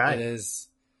pretty sky. It is.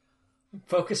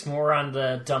 Focus more on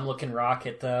the dumb-looking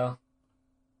rocket, though.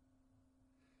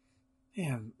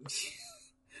 Damn.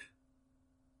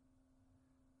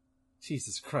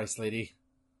 Jesus Christ, lady.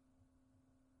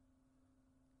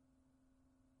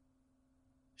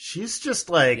 She's just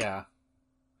like... Yeah.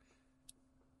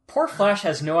 Poor Flash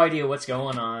has no idea what's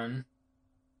going on.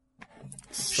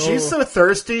 She's so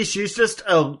thirsty, she's just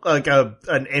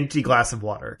an empty glass of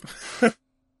water.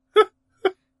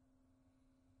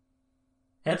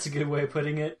 That's a good way of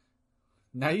putting it.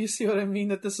 Now you see what I mean,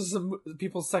 that this is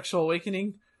people's sexual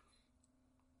awakening?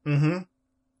 Mm-hmm.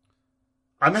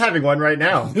 I'm having one right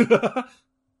now.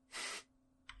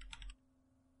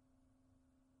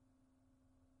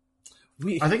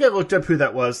 I think I looked up who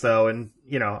that was, though, and,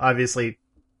 you know, obviously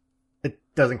it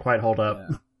doesn't quite hold up.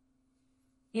 Yeah.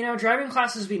 You know, driving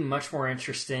classes would be much more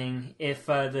interesting if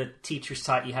the teachers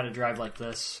taught you how to drive like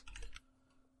this.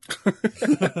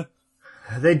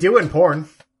 They do in porn.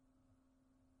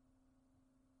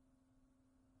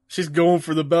 She's going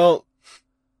for the belt.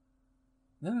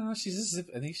 No, she's just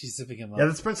I think she's zipping him up. Yeah,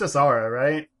 that's Princess Aura,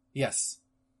 right? Yes.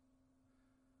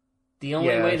 The only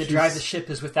way to drive the ship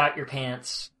is without your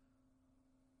pants.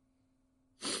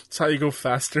 That's how you go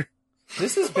faster.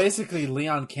 This is basically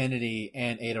Leon Kennedy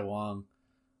and Ada Wong.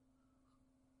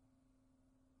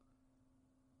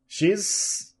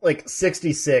 She's like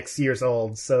 66 years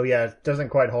old, so yeah, it doesn't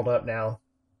quite hold up now.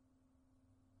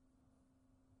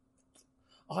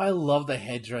 Oh, I love the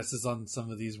headdresses on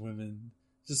some of these women.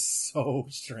 Just so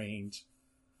strange.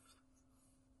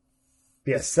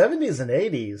 Yeah, 70s and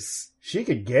 80s. She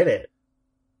could get it.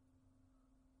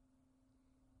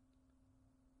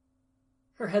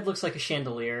 Her head looks like a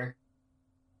chandelier.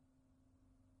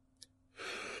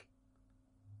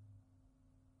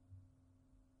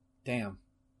 Damn.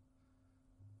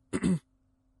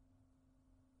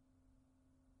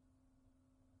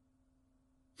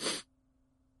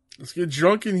 Let's get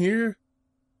drunk in here.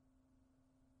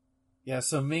 Yeah,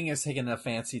 so Ming is taking a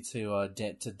fancy to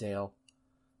Dale.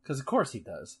 Because of course he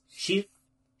does.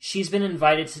 She's been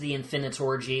invited to the Infinite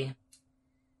Orgy.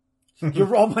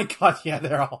 Oh my god, yeah,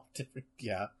 they're all different.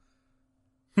 Yeah.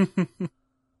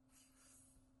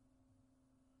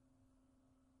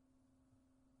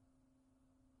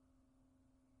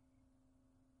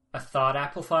 A thought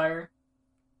amplifier?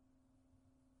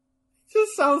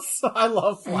 Just sounds so... I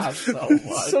love Flash so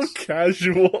much. So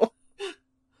casual.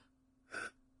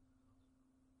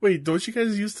 Wait, don't you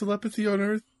guys use telepathy on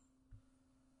Earth?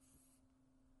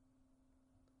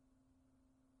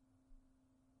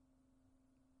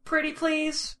 Pretty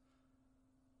please?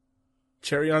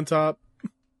 Cherry on top.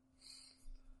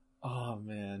 Oh,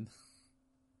 man.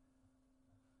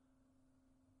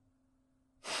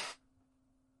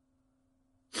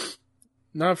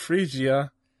 Not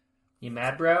Phrygia. You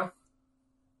mad, bro?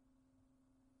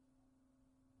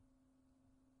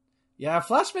 Yeah,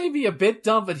 Flash may be a bit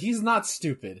dumb, but he's not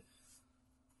stupid.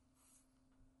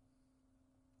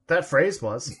 That phrase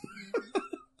was.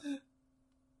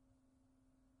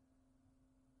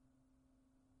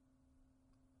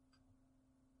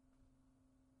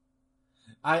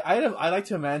 I like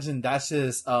to imagine that's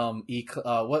his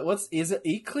is it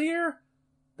Eclair?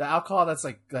 The alcohol that's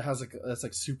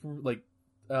super like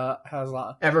has a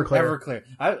lot Everclear.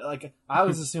 I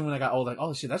was assuming when I got old, like,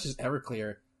 oh shit, that's just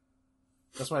Everclear.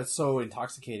 That's why it's so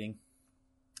intoxicating.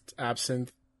 It's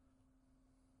absinthe.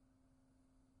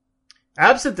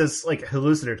 Absinthe is like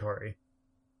hallucinatory.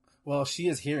 Well, she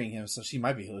is hearing him, so she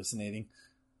might be hallucinating.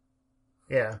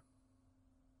 Yeah.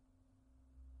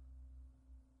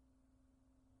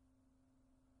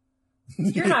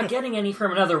 You're not getting any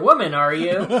from another woman, are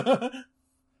you?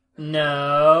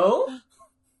 No.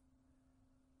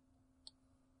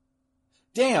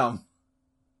 Damn.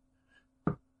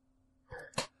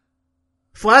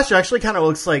 Flash actually kind of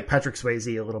looks like Patrick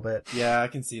Swayze a little bit. Yeah, I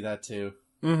can see that too.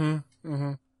 Mm-hmm.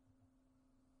 Mm-hmm.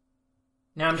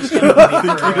 Now I'm just going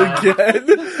to Again.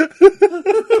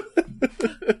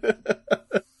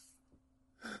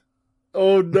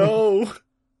 Oh no.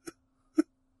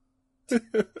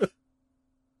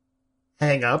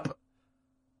 Hang up.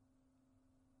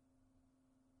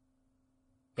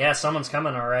 Yeah, someone's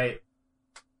coming, alright.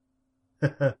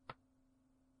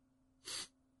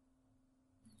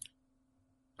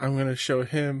 I'm gonna show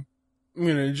him. I'm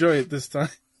gonna enjoy it this time.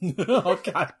 Oh,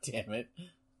 god damn it.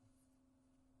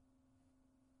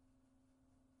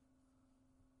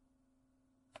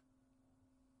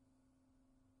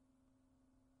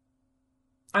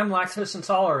 I'm lactose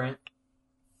intolerant.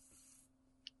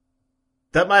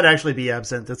 That might actually be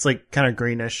absinthe. It's like kind of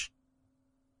greenish.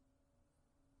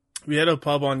 We had a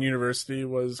pub on University,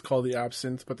 was called the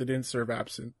Absinthe, but they didn't serve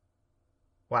absinthe.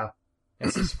 Wow.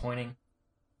 That's disappointing.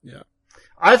 Yeah.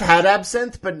 I've had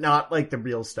absinthe, but not like the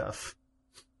real stuff.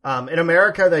 In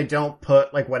America, they don't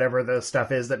put like whatever the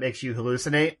stuff is that makes you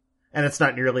hallucinate, and it's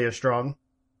not nearly as strong.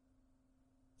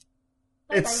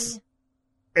 It's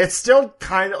still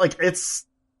kind of like it's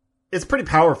pretty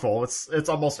powerful. It's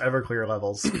almost Everclear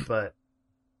levels, but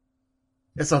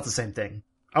it's not the same thing.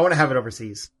 I want to have it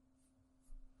overseas.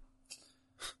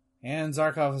 And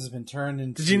Zarkov has been turned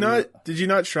into... Did you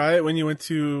not try it when you went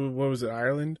to, what was it,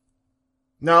 Ireland?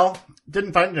 No,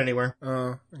 didn't find it anywhere.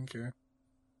 Oh, okay.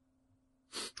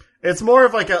 It's more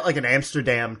of like an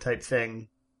Amsterdam type thing.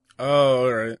 Oh,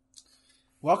 alright.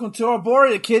 Welcome to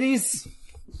Arborea, kiddies!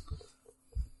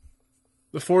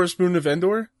 The Forest Moon of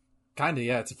Endor? Kinda,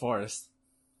 yeah, it's a forest.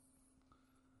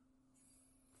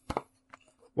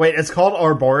 Wait, it's called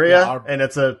Arborea, Yeah, and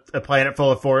it's a planet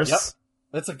full of forests? Yep.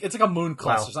 It's like a moon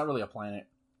cluster. Wow. It's not really a planet.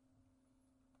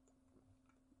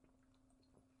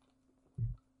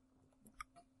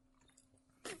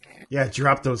 Yeah,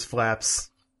 drop those flaps.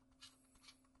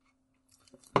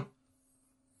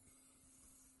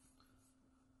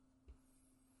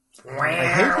 I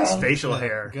hate his facial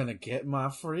hair. Gonna get my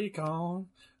freak on.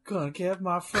 Gonna get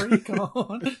my freak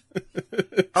on.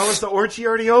 Oh, is the orgy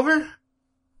already over?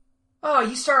 Oh,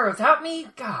 you started without me?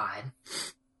 God.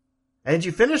 And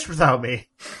you finished without me.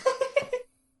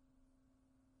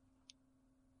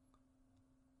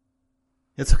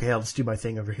 It's okay, I'll just do my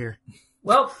thing over here.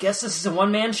 Well, guess this is a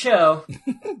one-man show.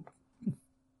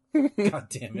 God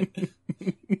damn it.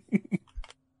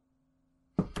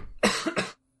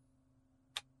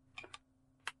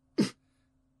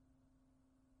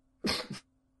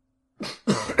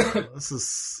 This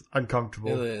is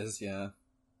uncomfortable. It is, yeah.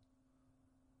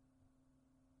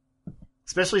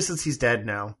 Especially since he's dead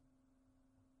now.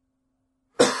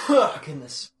 Oh,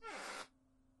 goodness.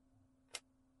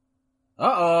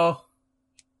 Uh-oh.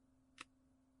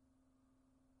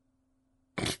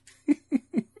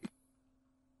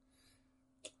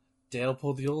 Dale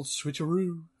pulled the old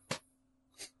switcheroo.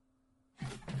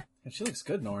 And she looks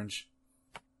good in orange.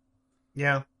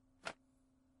 Yeah.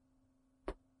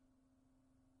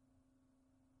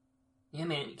 Yeah,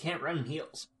 man, you can't run in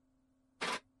heels.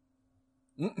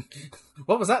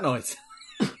 What was that noise?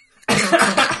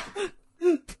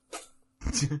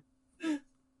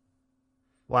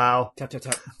 Wow. Tap, tap,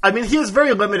 tap. I mean, he has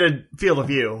very limited field of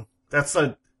view. That's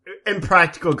a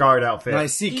impractical guard outfit.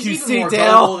 Nice He's even CQC, more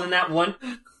Dale. gullible than that one.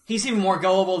 He's even more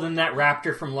gullible than that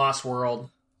raptor from Lost World.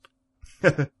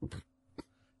 Dale,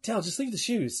 just leave the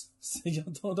shoes.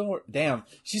 Don't worry. Damn,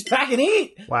 she's packing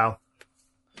heat. Wow.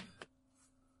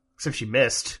 Except she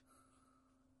missed.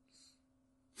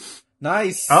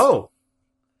 Nice. Oh.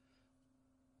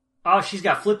 Oh, she's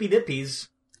got flippy dippies.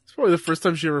 It's probably the first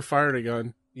time she ever fired a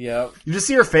gun. Yep. You just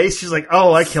see her face, she's like,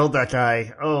 oh, I killed that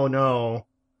guy. Oh, no.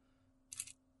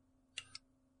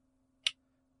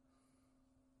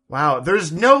 Wow,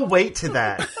 there's no weight to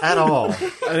that at all. I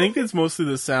think it's mostly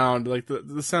the sound. Like,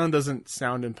 the sound doesn't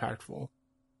sound impactful.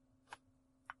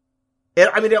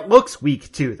 It looks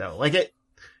weak, too, though. Like,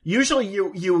 usually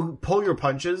you pull your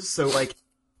punches, so, like,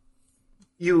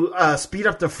 you speed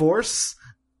up the force,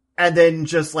 and then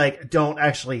just, like, don't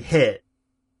actually hit.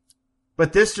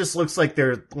 But this just looks like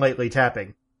they're lightly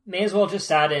tapping. May as well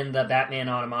just add in the Batman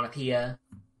onomatopoeia.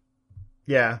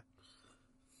 Yeah.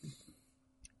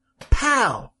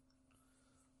 Pow!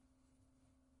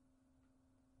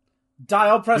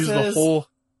 Dial presses.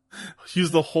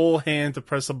 Use the whole hand to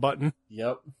press a button.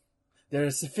 Yep. They're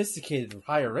a sophisticated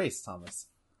higher race, Thomas.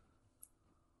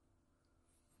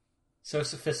 So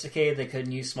sophisticated they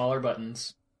couldn't use smaller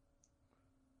buttons.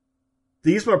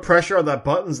 They use more pressure on that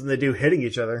buttons than they do hitting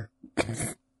each other.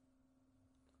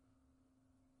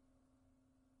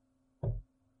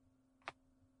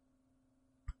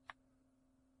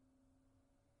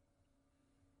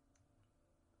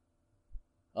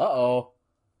 Uh-oh.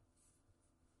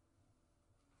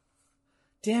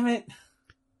 Damn it.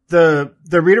 The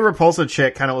Rita Repulsa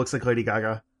chick kind of looks like Lady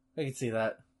Gaga. I can see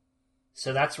that.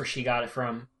 So that's where she got it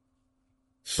from.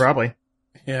 Probably.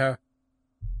 Yeah.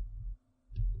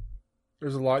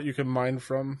 There's a lot you can mine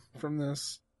from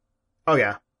this. Oh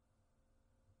yeah.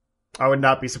 I would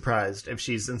not be surprised if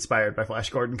she's inspired by Flash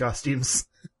Gordon costumes.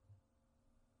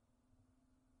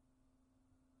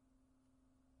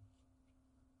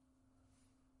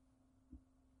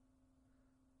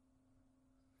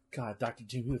 God, Dr.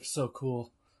 Doom, you look so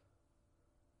cool.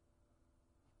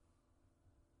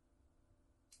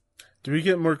 Do we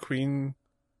get more Queen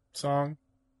song?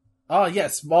 Oh,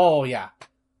 yes. Oh, yeah.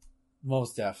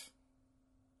 Most def.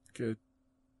 Good.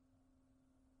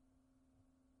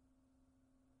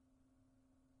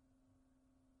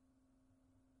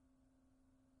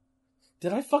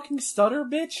 Did I fucking stutter,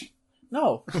 bitch?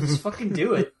 No. Just fucking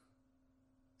do it.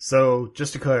 So,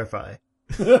 just to clarify.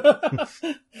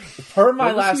 Per my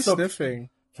What was last he sniffing?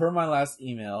 per my last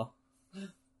email.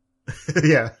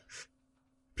 Yeah.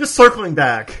 Just circling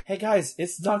back. Hey guys,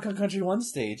 it's Donkey Kong Country 1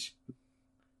 stage.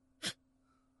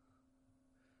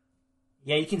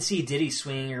 Yeah, you can see Diddy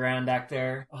swinging around back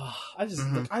there. Oh,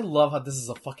 I love how this is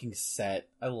a fucking set.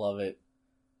 I love it.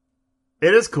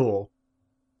 It is cool.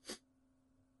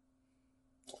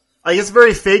 Like, it's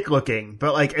very fake looking,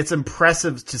 but like, it's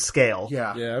impressive to scale.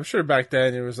 Yeah. Yeah, I'm sure back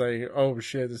then it was like, oh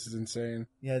shit, this is insane.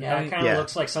 Yeah, Yeah, it kind of Yeah.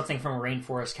 looks like something from a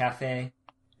Rainforest Cafe.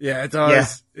 Yeah, it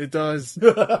does. It does.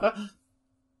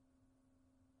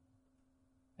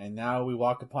 And now we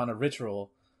walk upon a ritual.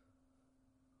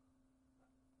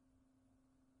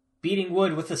 Beating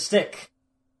wood with a stick.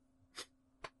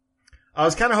 I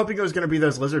was kind of hoping it was going to be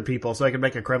those lizard people so I could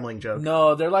make a Kremling joke.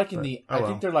 No, they're like in But- the... oh I well.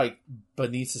 think they're like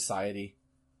beneath society.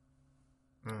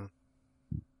 Mm.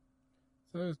 Is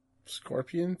that a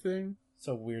scorpion thing? It's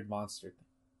a weird monster.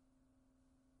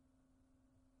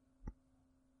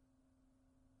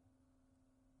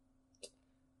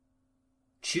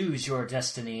 Choose your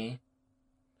destiny.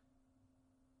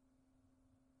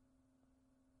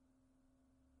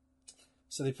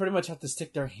 So they pretty much have to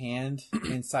stick their hand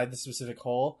inside the specific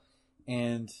hole,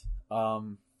 and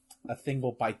a thing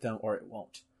will bite them or it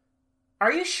won't.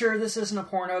 Are you sure this isn't a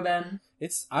porno, Ben?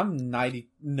 I'm 90...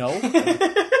 No.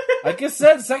 Like I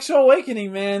said, sexual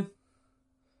awakening, man.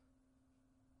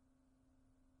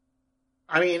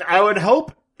 I mean, I would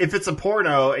hope if it's a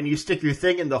porno and you stick your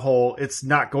thing in the hole, it's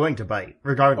not going to bite,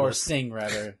 Or regardless. sing,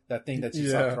 rather. That thing that you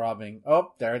Yeah. saw throbbing.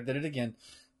 Oh, there, I did it again.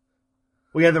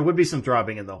 Well, yeah, there would be some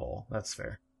throbbing in the hole. That's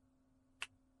fair.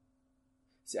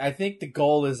 See, I think the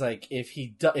goal is like if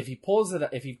he pulls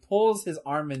his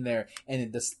arm in there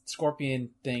and the scorpion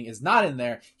thing is not in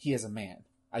there, he is a man.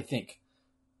 I think.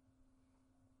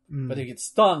 But if he gets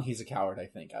stung, he's a coward. I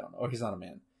think. I don't know, or he's not a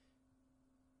man.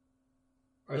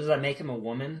 Or does that make him a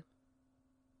woman?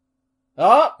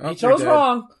 Oh, Oh, he chose you're dead.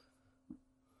 wrong.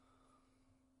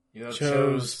 You have Chose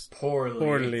chose poorly.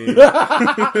 Poorly.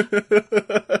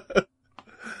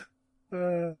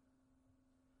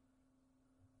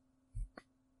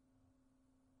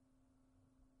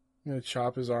 I'm gonna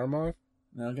chop his arm off?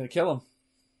 No, I'm gonna kill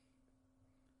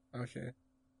him. Okay.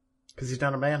 Because he's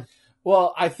not a man.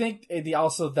 Well, I think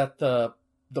also that the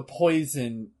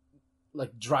poison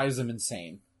like drives him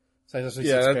insane. So I just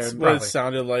Yeah, said that's spare, what it probably.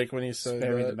 sounded like when he said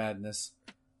spare me the that. madness.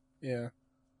 Yeah.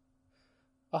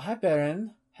 Oh, hi,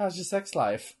 Baron. How's your sex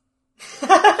life?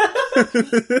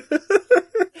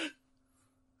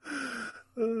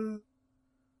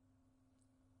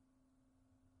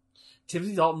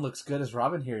 Timothy Dalton looks good as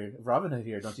Robin Hood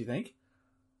here, don't you think?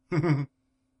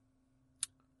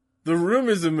 The Room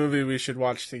is a movie we should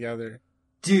watch together.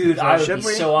 Dude, I would Should be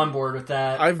we? so on board with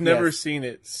that. I've never Yes. seen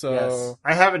it, so Yes.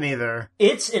 I haven't either.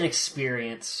 It's an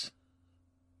experience.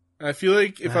 I feel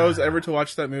like if I was ever to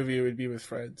watch that movie, it would be with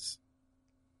friends.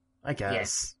 I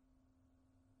guess.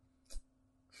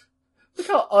 Look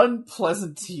how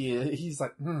unpleasant he is. He's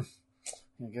like, I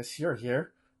guess you're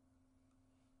here.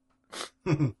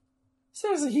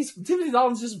 Seriously, Timothy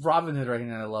Dalton's just Robin Hood right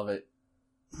here, and I love it.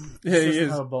 Yeah, he doesn't is.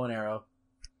 have a bow and arrow.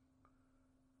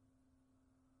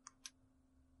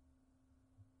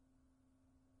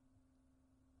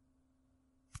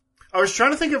 I was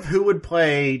trying to think of who would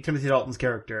play Timothy Dalton's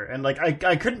character, and like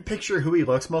I couldn't picture who he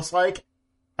looks most like.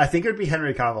 I think it would be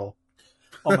Henry Cavill.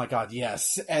 Oh my god,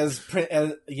 yes.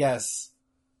 Yes.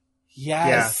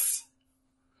 Yes.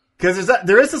 Because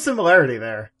there is a similarity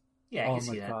there. Yeah, I Oh can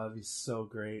my see that. god, he's so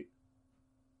great.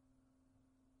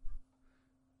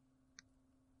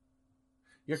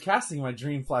 You're casting my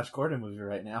dream Flash Gordon movie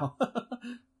right now.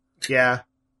 Yeah.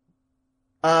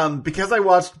 Because I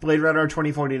watched Blade Runner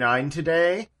 2049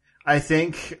 today, I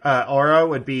think Aura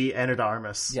would be Ana de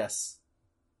Armas. Yes.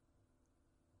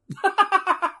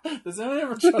 Does anyone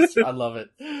ever trust her? I love it.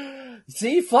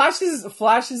 See, Flash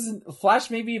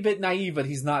may be a bit naive, but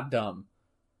he's not dumb.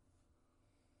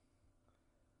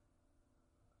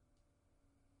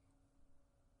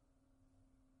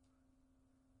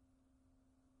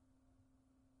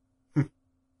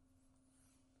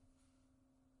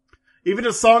 Even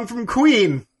a song from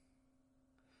Queen.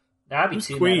 That'd be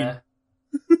too Queen?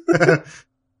 meta.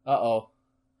 Uh-oh.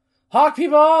 Hawk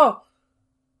people!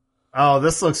 Oh,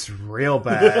 this looks real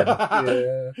bad.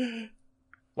 Yeah.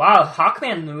 Wow,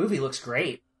 Hawkman in the movie looks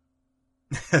great.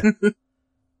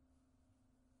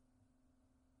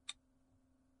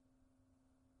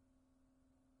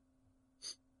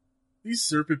 These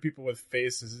serpent people with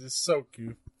faces is so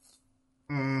cute.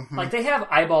 Mhm. Like, they have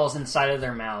eyeballs inside of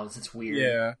their mouths. It's weird.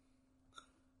 Yeah.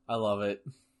 I love it.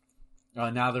 Oh,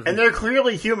 now they're... And they're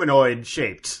clearly humanoid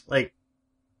shaped. Like,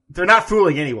 they're not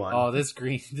fooling anyone. Oh, this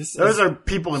green... Those are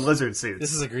people in lizard suits.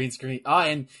 This is a green screen. Ah,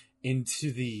 and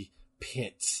into the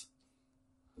pit.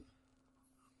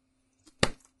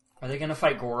 Are they gonna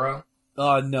fight Goro?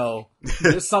 Oh, no.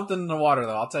 There's something in the water,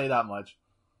 though. I'll tell you that much.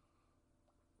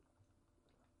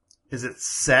 Is it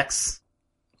sex?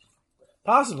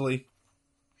 Possibly.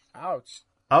 Ouch.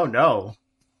 Oh no.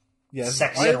 Yes.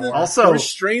 Sex Why in are the, water. Also- the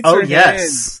restraints oh, are yes.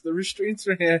 hands. The restraints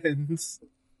are hands.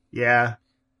 Yeah.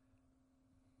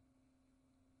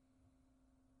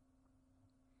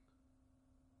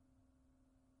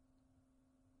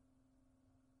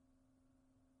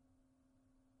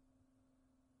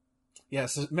 Yeah,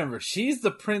 so remember, she's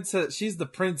the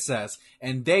princess,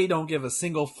 and they don't give a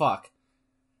single fuck.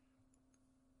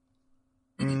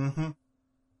 Mm-hmm.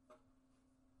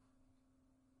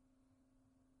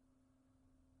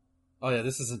 Oh yeah,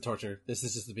 this isn't torture. This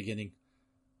is just the beginning.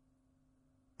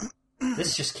 This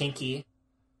is just kinky.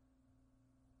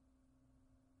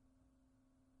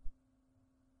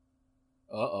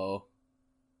 Uh-oh.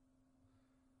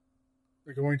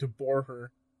 They're going to bore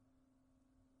her.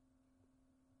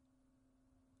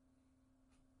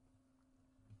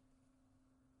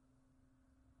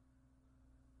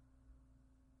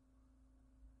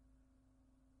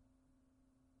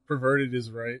 Perverted is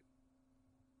right.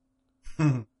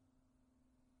 I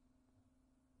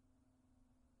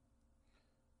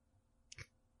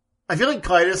feel like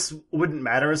Clytus wouldn't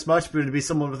matter as much, but it'd be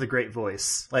someone with a great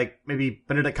voice. Like, maybe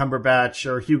Benedict Cumberbatch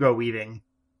or Hugo Weaving.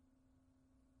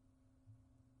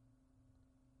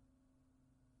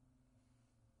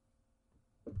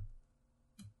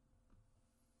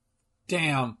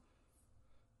 Damn.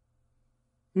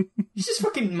 He's just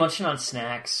fucking munching on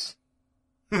snacks.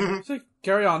 It's like,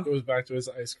 carry on. Goes back to his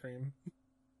ice cream.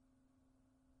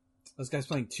 This guy's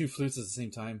playing two flutes at the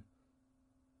same time.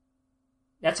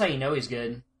 That's how you know he's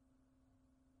good.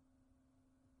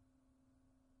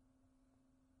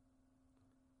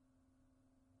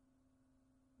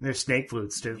 There's snake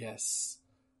flutes, too. Yes.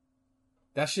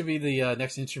 That should be the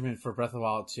next instrument for Breath of the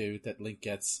Wild 2 that Link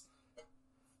gets.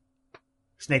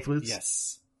 Snake flutes?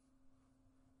 Yes.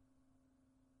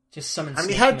 Just summon I mean,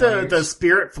 he snake had the familiars.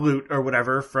 spirit flute or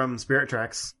whatever from Spirit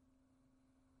Tracks.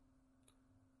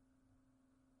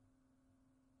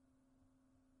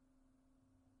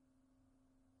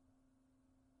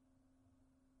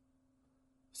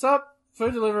 Sup?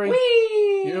 Food delivery.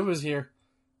 Whee! Your Uber's here.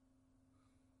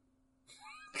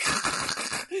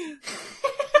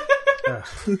 Ugh.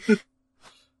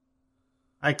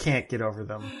 I can't get over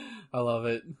them. I love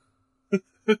it.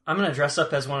 I'm gonna dress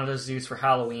up as one of those dudes for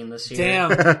Halloween this year.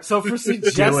 Damn. So for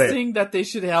suggesting that they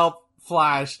should help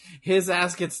Flash, his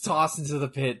ass gets tossed into the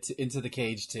pit, into the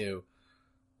cage too.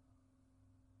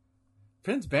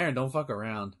 Prince Baron, don't fuck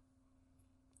around.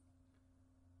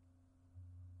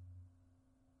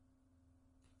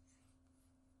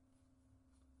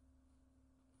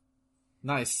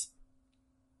 Nice.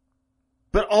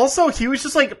 But also, he was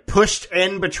just, like, pushed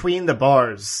in between the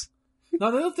bars.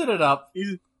 No, they lifted it up.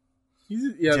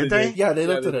 Yeah, Did they? Yeah, they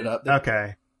lifted they it did. up.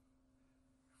 Okay.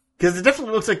 Because it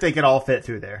definitely looks like they could all fit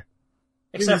through there.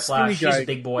 Except He's a skinny Flash, he's guy. a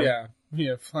big boy.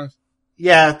 Yeah, Flash.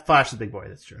 Yeah, Flash is a big boy,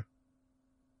 that's true.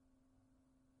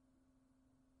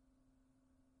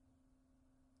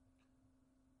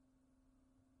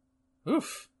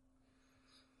 Oof.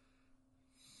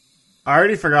 I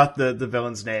already forgot the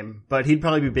villain's name, but he'd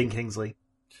probably be Ben Kingsley.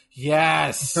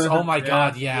 Yes. Oh my Yeah,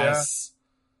 god, yes.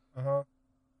 Uh-huh.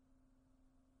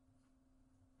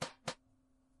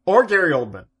 Or Gary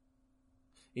Oldman.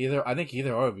 I think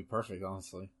either or would be perfect,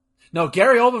 honestly. No,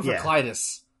 Gary Oldman for Yeah.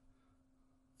 Clytus.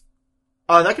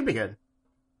 Oh, that could be good.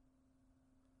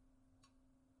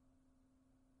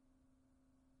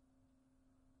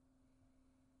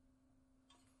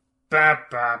 Ba,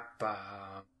 ba,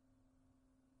 ba.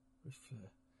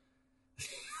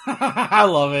 I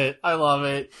love it. I love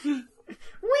it.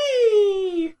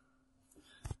 Whee!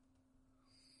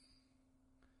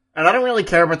 And I don't really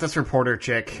care about this reporter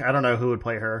chick. I don't know who would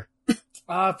play her.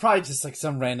 Probably just like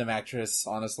some random actress,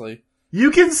 honestly.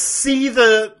 You can see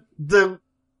the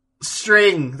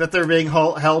string that they're being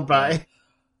held by.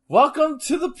 Welcome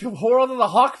to the world of the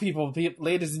Hawk people,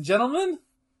 ladies and gentlemen.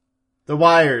 The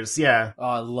wires, yeah. Oh,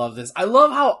 I love this. I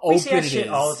love how We open see that it shit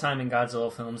is. all the time in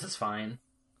Godzilla films. It's fine.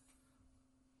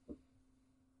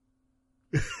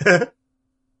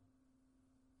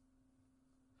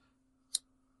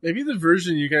 Maybe the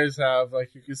version you guys have,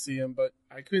 like, you could see them, but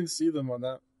I couldn't see them on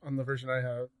the version I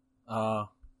have.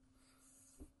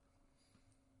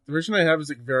 The version I have is,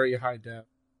 like, very high def.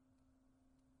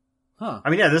 Huh.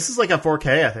 I mean, yeah, this is like a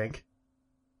 4K, I think.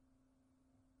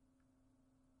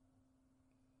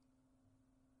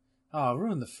 Oh,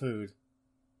 ruin the food.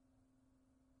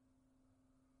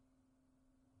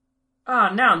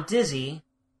 Ah, now I'm dizzy.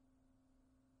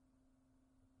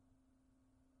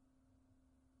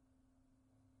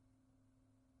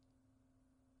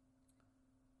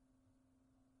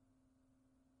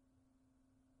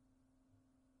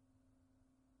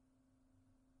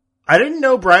 I didn't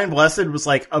know Brian Blessed was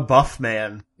like a buff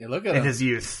man Yeah, look at in him. his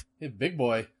youth. Hey, big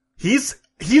boy. He's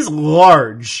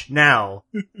large now.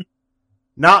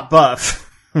 Not buff.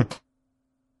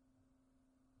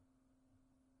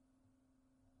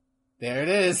 There it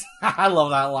is. I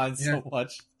love that line so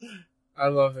much. I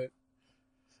love it.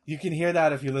 You can hear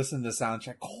that if you listen to the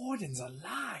soundtrack. Gordon's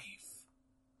alive.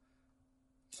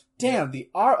 Damn, the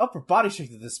upper body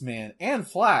strength of this man and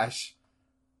Flash.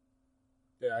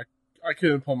 Yeah, I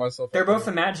couldn't pull myself They're up both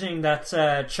there. imagining that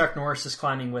Chuck Norris is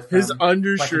climbing with them. His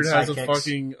undershirt like has a sidekicks.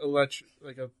 fucking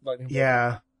like a lightning bolt.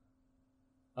 Yeah.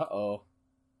 Uh-oh.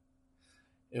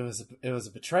 It was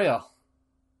a betrayal.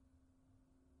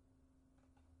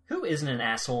 Who isn't an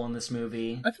asshole in this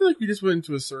movie? I feel like we just went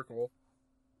into a circle.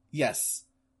 Yes.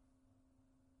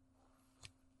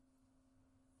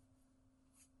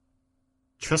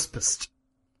 Trespassed.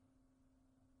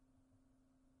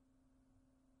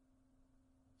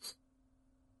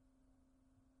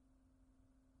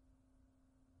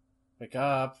 Wake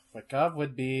up,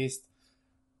 Wood Beast.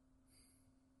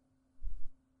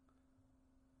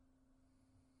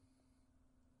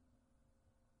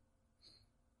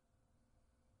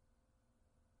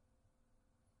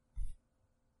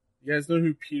 You guys know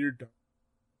who Peter Dunn?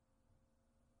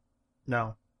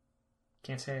 No.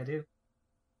 Can't say I do.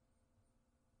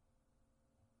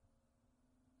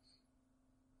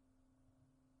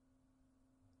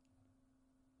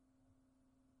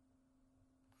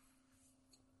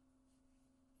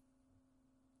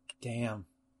 Damn.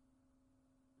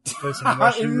 Play some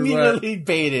Russian roulette. Immediately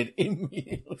baited.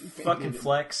 Immediately baited. Fucking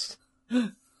flexed.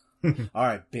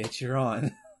 Alright, bitch, you're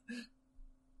on.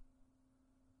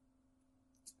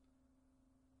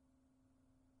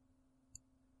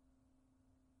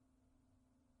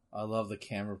 I love the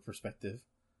camera perspective.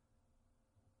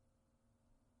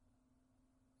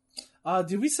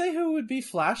 Did we say who would be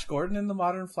Flash Gordon in the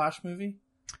modern Flash movie?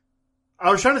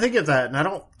 I was trying to think of that, and I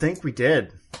don't think we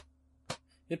did.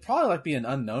 It'd probably like be an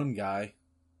unknown guy.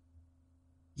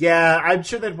 Yeah, I'm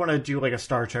sure they'd want to do like a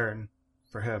star turn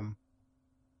for him.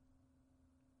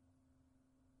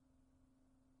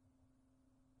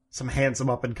 Some handsome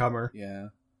up-and-comer. Yeah.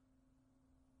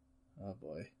 Oh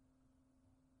boy.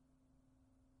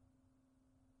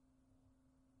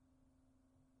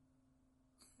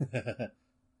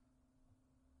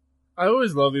 I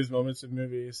always love these moments in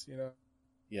movies, you know?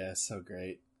 Yeah, so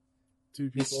great.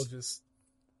 Two people just...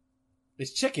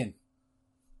 It's chicken.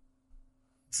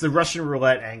 It's the Russian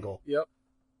roulette angle. Yep.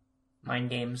 Mind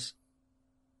games.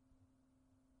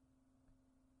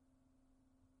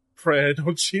 Pray I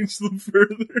don't change them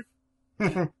further.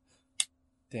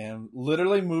 Damn.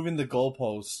 Literally moving the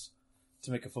goalposts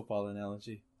to make a football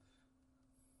analogy.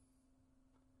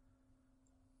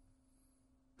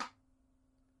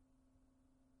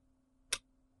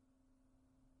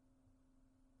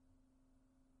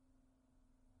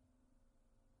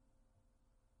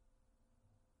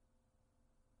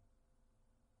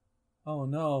 Oh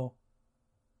no.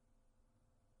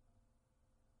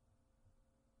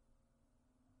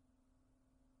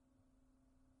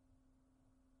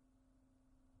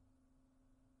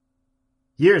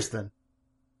 Years then.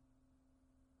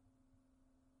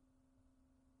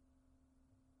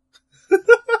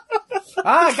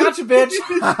 Ah, gotcha, bitch!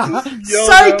 Yo,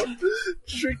 Psych! now,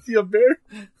 tricked you,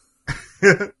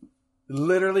 bear.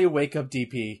 Literally wake up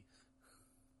DP.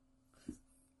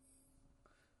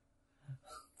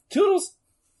 Toodles!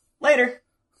 Later.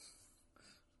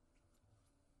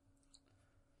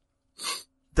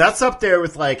 That's up there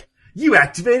with like, you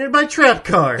activated my trap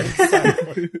card.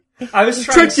 I was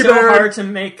trying so hard to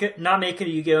not make it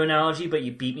a Yu-Gi-Oh analogy, but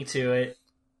you beat me to it.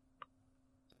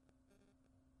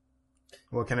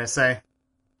 What can I say?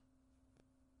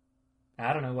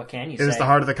 I don't know. What can you It say? is the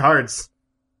heart of the cards.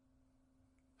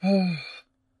 Yugi,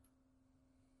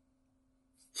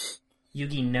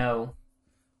 no.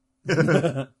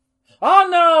 Oh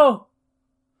no!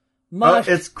 Mush.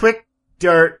 Oh, it's quick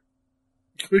dirt.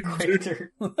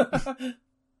 Quicker.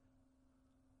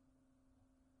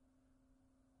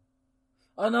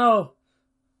 Oh no!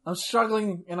 I'm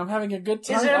struggling and I'm having a good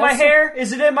time. Is it in my hair?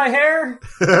 Is it in my hair?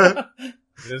 It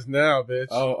is now, bitch.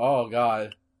 Oh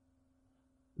god.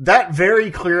 That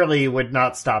very clearly would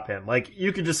not stop him. Like,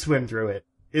 you could just swim through it.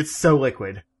 It's so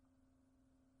liquid.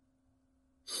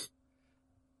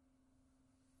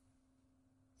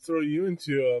 Throw you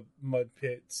into a mud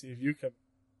pit, see if you can.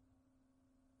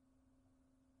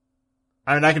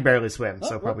 I mean, I can barely swim,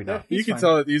 so probably not. You can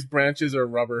tell that these branches are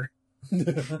rubber.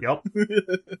 Yup.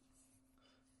 They're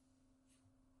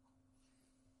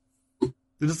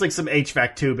just like some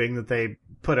HVAC tubing that they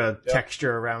put a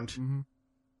texture around. Mm-hmm.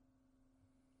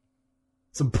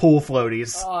 Some pool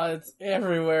floaties. Oh, it's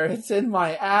everywhere. It's in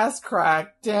my ass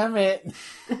crack. Damn it.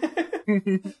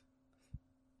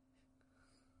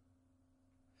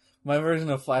 My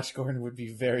version of Flash Gordon would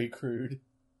be very crude.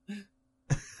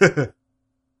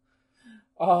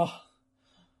 Oh.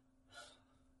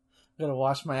 I'm gonna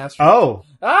wash my ass. Oh.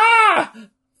 Ah!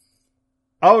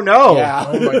 Oh no. Yeah.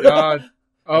 Oh my god. I've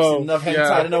Oh, seen enough hentai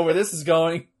yeah. to know where this is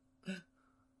going.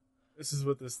 This is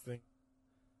what this thing.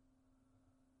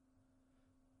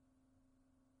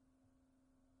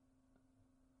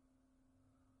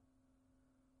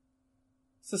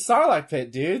 It's a Sarlacc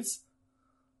pit, dudes.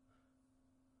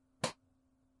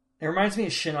 It reminds me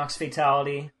of Shinnok's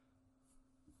Fatality.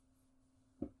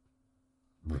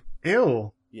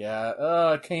 Ew.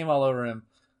 Yeah, it came all over him.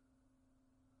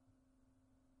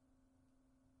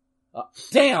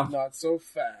 Damn! Not so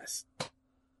fast.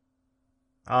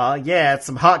 Yeah, it's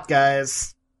some hot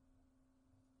guys.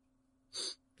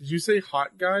 Did you say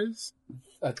hot guys?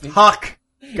 I think Hawk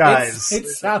guys. it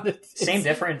sounded... Same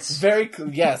difference. Very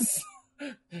cool, yes.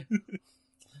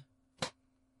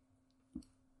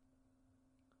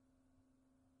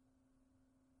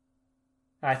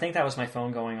 I think that was my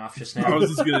phone going off just I now.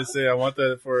 was just gonna say I want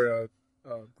that for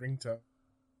ringtone.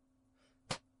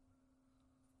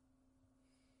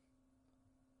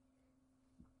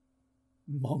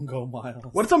 Mongo Miles.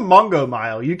 What's a Mongo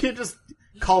Mile? You can't just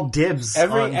call dibs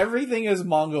on... Everything is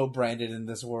Mongo branded in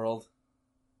this world.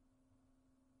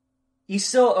 You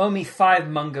still owe me 5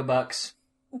 manga bucks.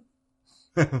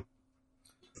 You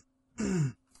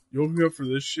open me up for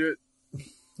this shit?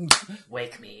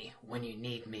 Wake me when you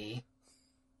need me.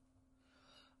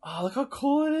 Oh, look how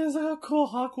cool it is. Look how cool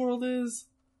Hawk World is.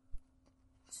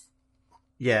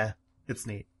 Yeah, it's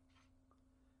neat.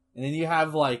 And then you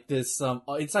have like this,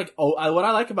 it's like, what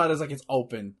I like about it is like it's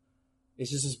open. It's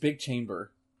just this big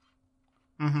chamber.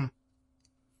 Mm-hmm.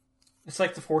 It's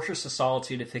like the Fortress of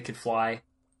Solitude if it could fly.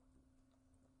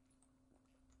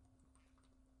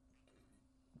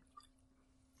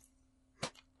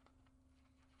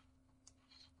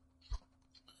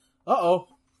 Uh-oh.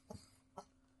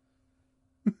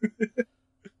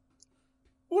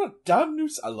 What a damn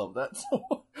noose. I love that.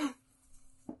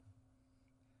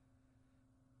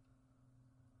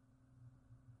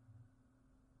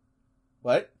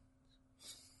 What?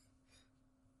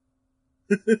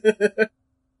 It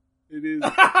is.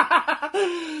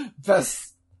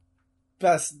 Best.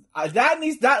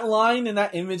 That line and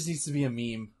that image needs to be a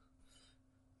meme.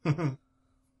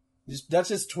 That's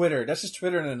just Twitter. That's just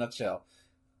Twitter in a nutshell.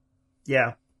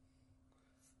 Yeah.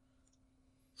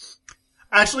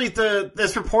 Actually,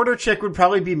 this reporter chick would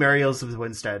probably be Mary Elizabeth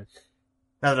Winstead.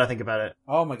 Now that I think about it.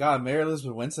 Oh my god, Mary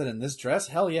Elizabeth Winstead in this dress?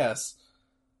 Hell yes.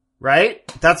 Right?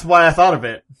 That's why I thought of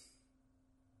it.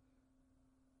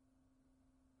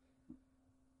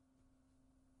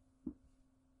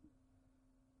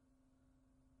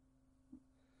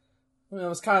 I mean, I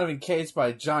was kind of encased by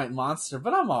a giant monster,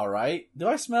 but I'm alright. Do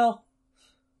I smell?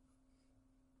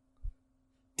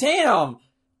 Damn!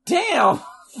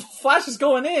 Flash is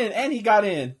going in, and he got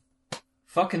in.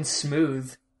 Fucking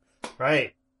smooth.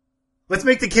 Right. Let's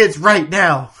make the kids right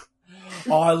now.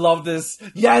 Oh, I love this.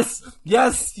 Yes!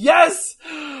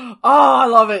 Oh, I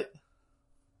love it.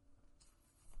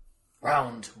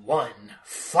 Round 1,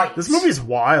 fight. This movie's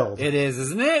wild. It is,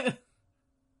 isn't it?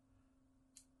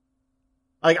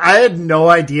 Like, I had no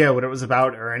idea what it was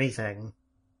about or anything.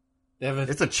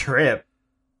 It's a trip.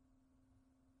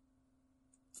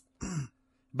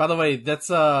 By the way, that's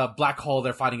a black hole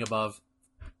they're fighting above.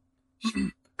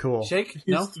 Cool. Shake? He's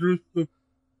No? through the...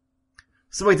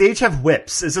 So wait, they each have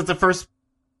whips. Is it the first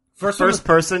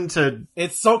person to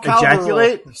It's Soul Calibur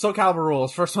ejaculate? rules. Soul Calibur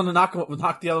rules. First one to knock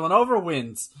the other one over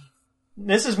wins.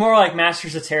 This is more like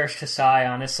Masters of Terrace Kasai,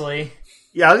 honestly.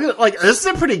 Yeah, like this is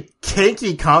a pretty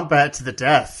kinky combat to the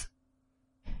death.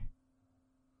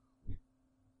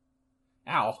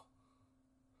 Ow.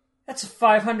 That's a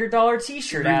 $500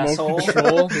 t-shirt, remote asshole.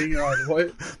 control. Hang on,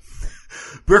 what?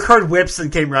 Burkhardt whips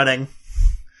and came running.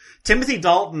 Timothy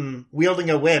Dalton wielding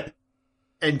a whip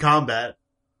in combat.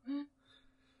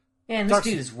 Man, this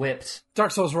dude is whipped.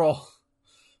 Dark Souls roll.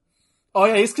 Oh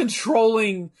yeah, he's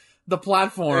controlling the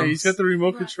platform. Hey, he's got the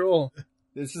remote control.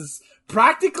 This is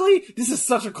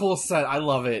such a cool set. I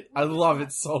love it. I love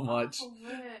it so much.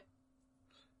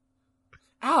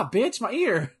 Ah, bitch, my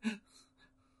ear.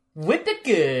 Whip it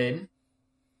good.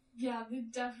 Yeah, they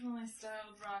definitely styled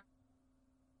rock.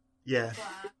 Yeah.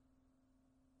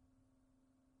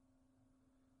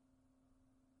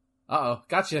 Uh-oh,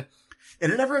 gotcha.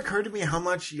 And it never occurred to me how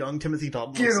much young Timothy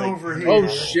Dalton Get looks like. over here. Oh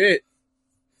shit!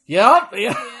 Yep,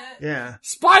 yeah. Yeah.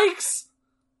 Spikes!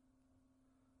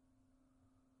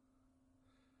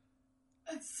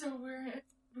 It's so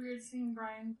weird seeing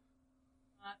Brian.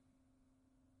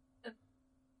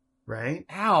 Right?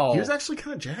 Ow. He was actually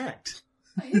kind of jacked.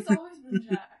 He's always been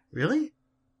jacked. Really?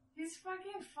 He's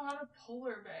fucking fought a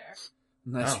polar bear.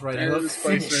 That's Oh, right. And he the looks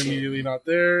spikes are finish it. immediately not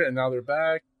there, and now they're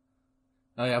back.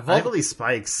 Oh yeah, I believe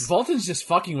spikes. Volton's just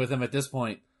fucking with him at this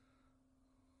point.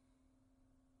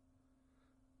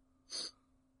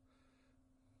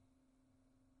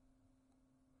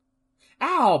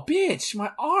 Ow, bitch!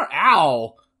 My arm!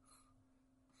 Ow!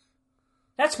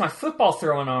 That's my football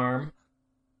throwing arm.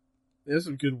 There's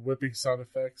some good whipping sound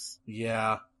effects.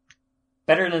 Yeah.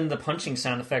 Better than the punching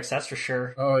sound effects, that's for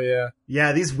sure. Oh yeah.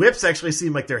 Yeah, these whips actually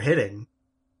seem like they're hitting.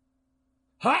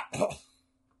 Ha!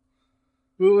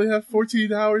 We only have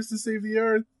 14 hours to save the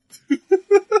Earth.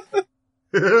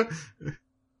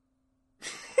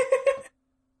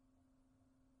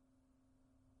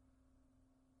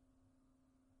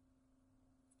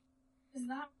 Is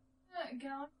that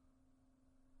galaxy?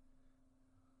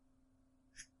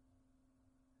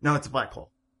 No, it's a black hole.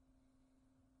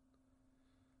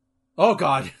 Oh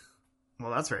god.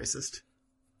 Well, that's racist.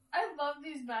 I love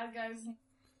these bad guys.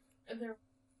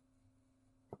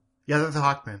 Yeah, they're the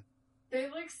Hawkmen. They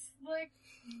look like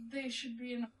they should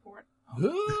be in a port.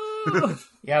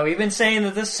 Yeah, we've been saying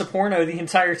that this is a porno the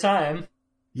entire time.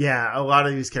 Yeah, a lot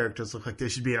of these characters look like they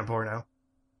should be in a porno.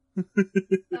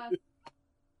 That's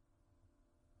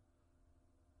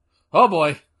Oh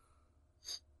boy.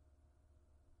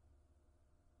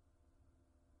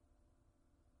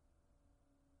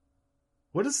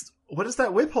 What is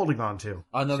that whip holding on to?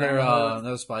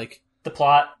 Another spike. The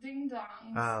plot. ding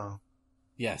dong. Oh.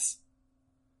 Yes.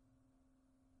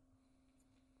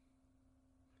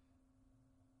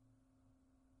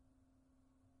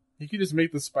 He could just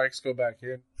make the spikes go back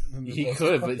in. and then He there's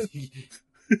could, no but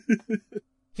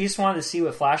He just wanted to see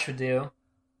what Flash would do.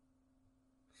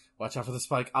 watch out for the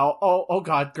spike. Oh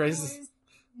god, Grace is...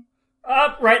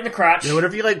 Up, right in the crotch. Yeah, what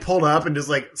if he like pulled up and just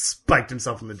like spiked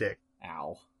himself in the dick?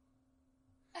 Ow.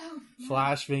 Oh, no,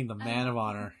 Flash being the man of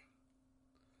honor.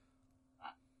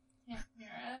 can't hear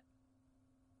it.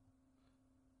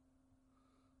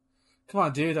 Come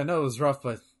on, dude. I know it was rough,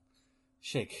 but...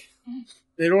 Shake.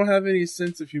 They don't have any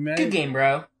sense of humanity. Good game,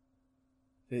 bro.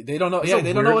 They don't know... That's Yeah, a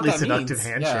they don't know what weirdly that seductive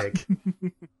means. Yeah.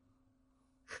 handshake.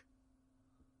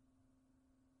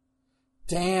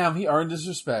 Damn, he earned his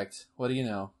respect. What do you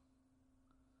know?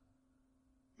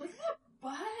 Look at that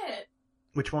butt.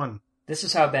 Which one? This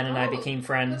is how Ben and I Oh, became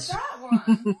friends. That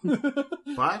one.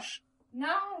 Flash?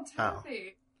 No,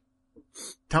 Timothy.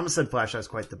 Thomas said Flash has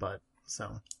quite the butt,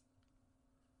 so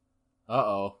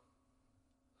Uh-oh.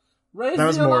 Raise that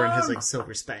was the more in alarm! his like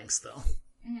silver spanks though.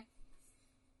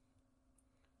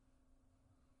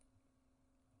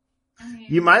 I mean,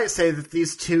 You might say that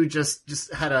these two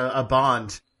just had a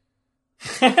bond.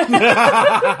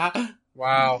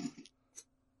 Wow.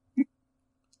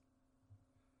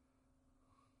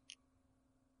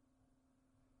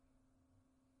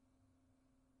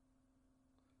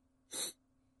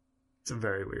 It's a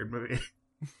very weird movie.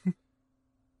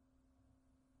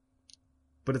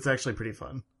 But it's actually pretty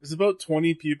fun. There's about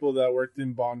 20 people that worked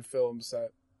in Bond films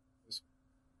that...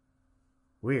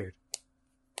 Weird.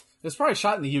 It was probably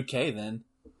shot in the UK then.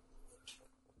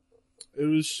 It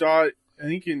was shot, I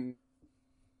think, in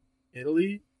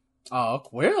Italy. Oh,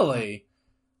 really?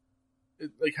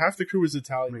 Like, half the crew was We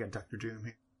Italian. got Dr. Doom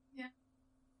here.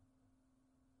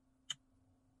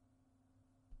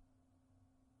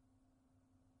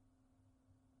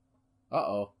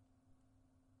 Uh-oh.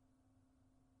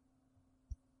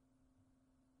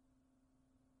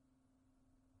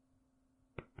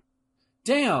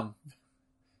 Damn.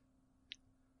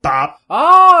 Bop.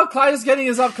 Oh, Clyde is getting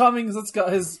his upcomings. Let's go.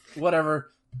 His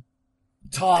whatever.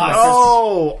 Toss.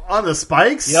 Oh, on the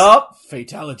spikes? Yup.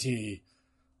 Fatality.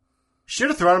 Should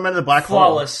have thrown him into the black hole.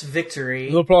 Flawless victory.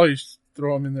 They'll probably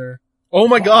throw him in there. Oh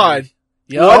my god!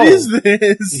 Yo. What is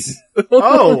this?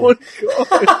 Oh. my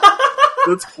god!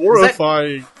 That's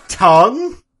horrifying.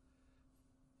 Tongue?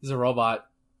 He's a robot.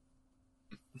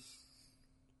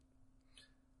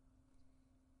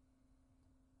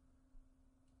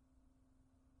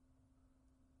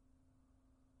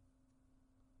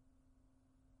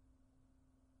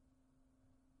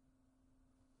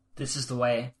 This is the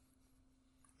way.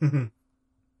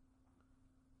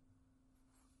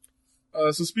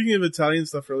 So speaking of Italian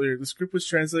stuff earlier, the script was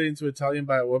translated into Italian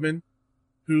by a woman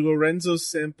who Lorenzo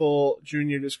Sample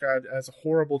Jr. described as a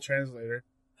horrible translator.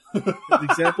 The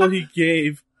example he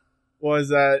gave was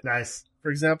that, Nice. for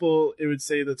example, it would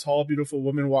say the tall, beautiful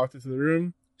woman walked into the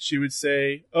room. She would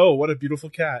say, "Oh, what a beautiful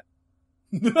cat."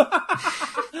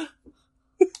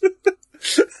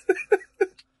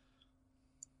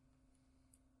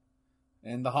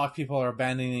 And the Hawk people are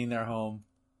abandoning their home.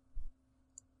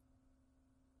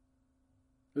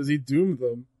 Because he doomed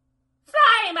them.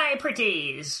 Fly, my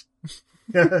pretties!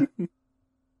 I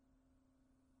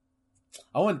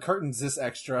want curtains this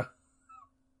extra.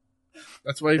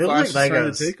 That's why he They look Flash like is trying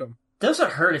Legos. to take them. Those would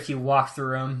hurt if you walk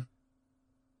through them.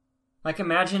 Like,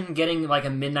 imagine getting, like, a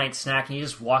midnight snack and you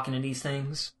just walk into these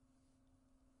things.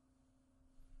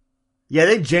 Yeah,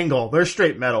 they jingle. They're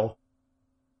straight metal.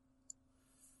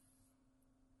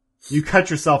 You cut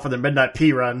yourself in the midnight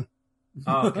pee run.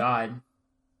 Oh, God.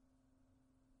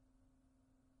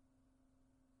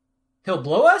 He'll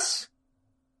blow us?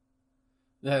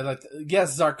 Yeah, like,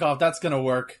 yes, Zarkov, that's gonna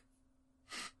work.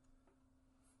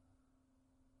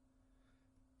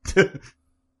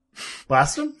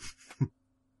 Blast him?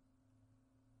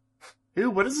 Ew,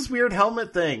 what is this weird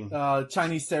helmet thing?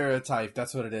 Chinese stereotype,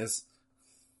 that's what it is.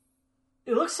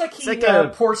 It looks like he It's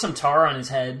like poured some tar on his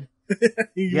head.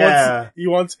 he Yeah.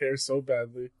 wants hair so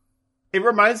badly. It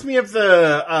reminds me of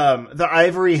the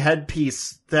ivory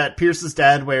headpiece that Pierce's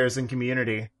dad wears in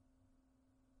Community.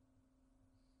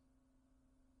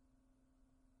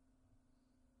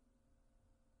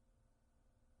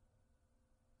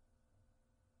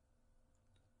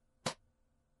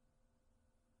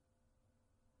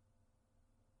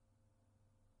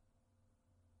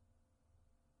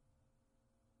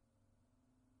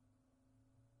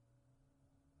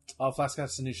 Oh, Flash got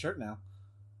us a new shirt now.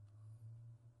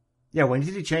 Yeah, when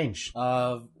did he change?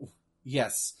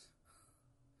 Yes.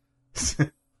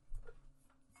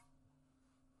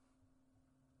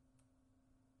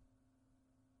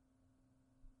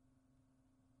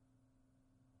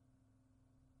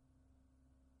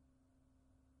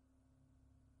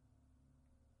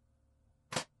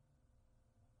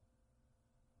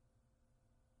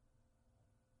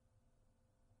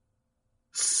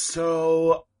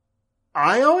 So,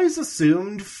 I always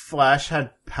assumed Flash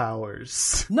had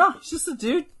powers. No, he's just a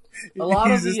dude. A lot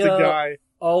He's of just a guy.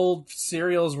 old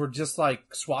serials were just like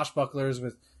swashbucklers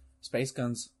with space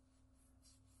guns.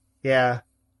 Yeah.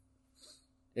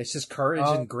 It's just courage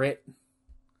and grit.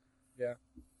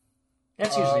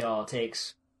 That's usually all it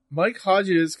takes. Mike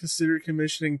Hodges considered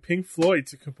commissioning Pink Floyd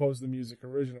to compose the music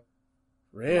original.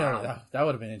 Really? Wow. That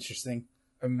would have been interesting.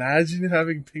 Imagine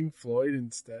having Pink Floyd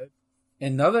instead.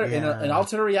 Another Yeah. an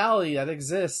alternate reality that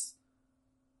exists.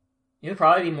 It would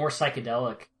probably be more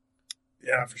psychedelic.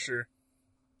 Yeah, for sure.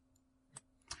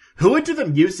 Who would do the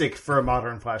music for a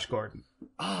modern Flash Gordon?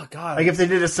 Oh God! Like if they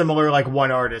did a similar like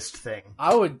one artist thing.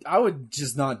 I would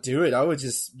just not do it. I would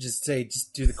just say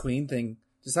just do the Queen thing.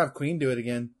 Just have Queen do it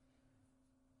again.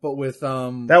 But with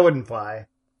That wouldn't fly.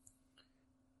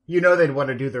 You know they'd want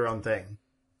to do their own thing.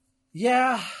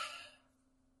 yeah.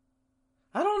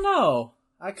 I don't know.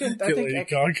 I Get think Lady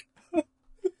Gog.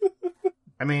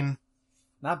 I mean,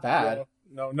 not bad.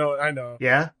 No, I know.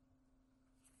 yeah.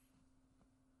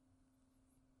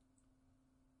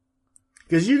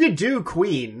 Because you could do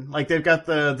Queen, like they've got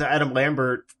the Adam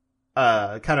Lambert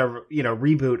kind of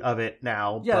reboot of it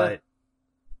now, Yeah. but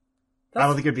I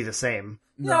don't think it'd be the same.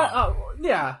 Yeah,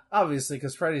 yeah, obviously,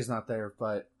 because Freddy's not there,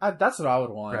 but that's what I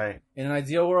would want. Right. In an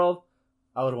ideal world,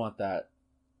 I would want that.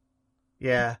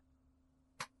 Yeah.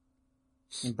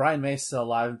 And Brian May's still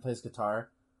alive and plays guitar.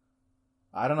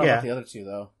 I don't know Yeah. about the other two,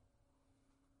 though.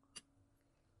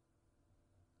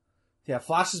 Yeah,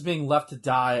 Flash is being left to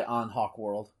die on Hawk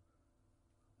World.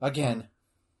 Again.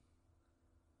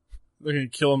 They're gonna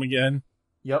kill him again.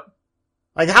 Yep.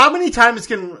 Like how many times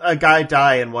can a guy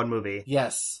die in one movie?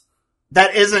 Yes.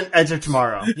 That isn't Edge of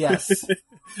Tomorrow. Yes.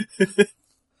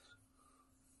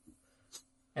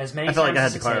 As many I felt like times I had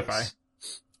as to it clarify. takes.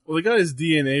 Well, they got his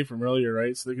DNA from earlier,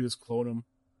 right? So they could just clone him.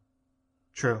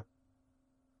 True.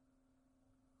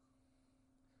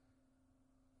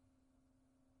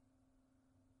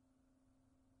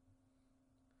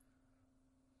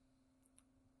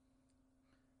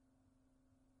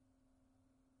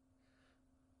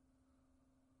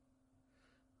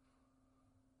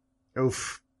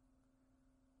 Oof.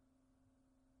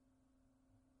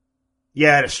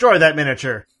 Yeah, destroy that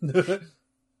miniature.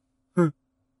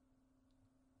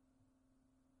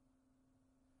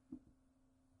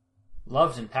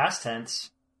 Loved in past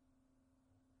tense.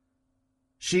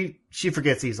 She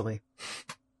forgets easily.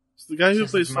 So the guy who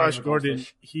Just plays like Marty Flash Gordon,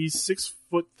 McGoldfish. he's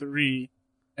 6'3",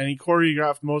 and he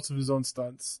choreographed most of his own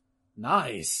stunts.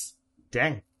 Nice.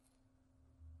 Dang.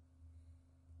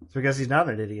 So I guess he's not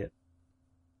an idiot.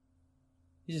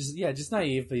 He's just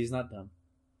naive, but he's not dumb.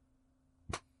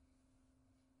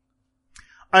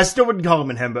 I still wouldn't call him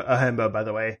a hembo, by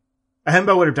the way. A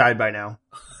hembo would have died by now.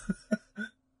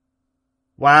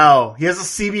 Wow, he has a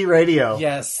CB radio.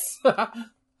 Yes.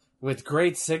 With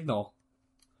great signal.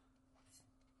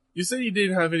 You said he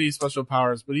didn't have any special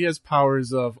powers, but he has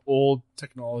powers of old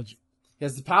technology. He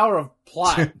has the power of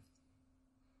plot.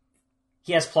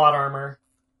 He has plot armor.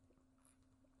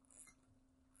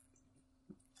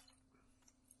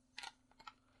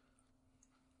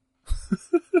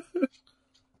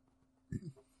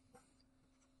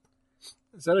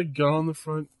 Is that a gun on the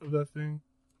front of that thing?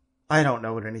 I don't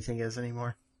know what anything is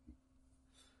anymore.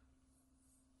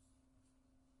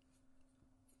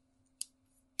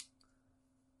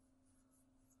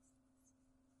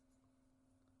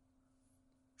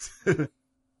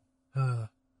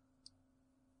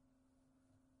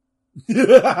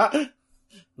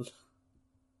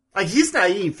 Like, he's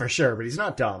naive for sure, but he's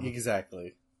not dumb.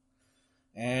 Exactly.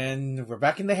 And we're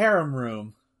back in the harem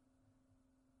room.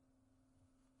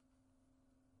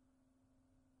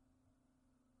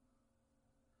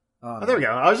 Oh, there we go.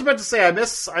 I was about to say, I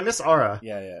miss Aura.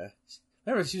 Yeah.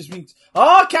 Remember, she was being...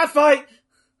 Oh, catfight!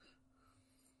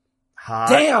 Hot.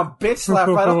 Damn, bitch slap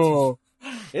right off.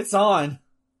 It's on.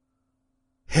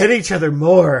 Hit each other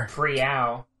more.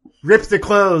 Pre-ow. Rip the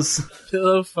clothes.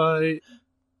 Pillow fight.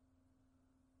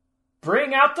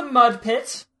 Bring out the mud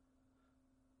pit.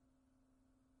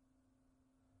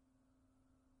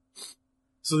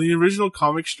 So the original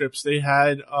comic strips, they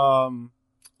had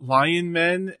Lion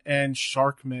Men and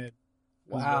Shark Men.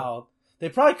 Wow. They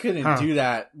probably couldn't Huh. do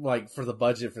that, like, for the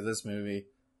budget for this movie.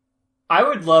 I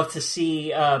would love to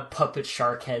see puppet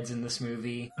shark heads in this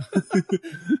movie.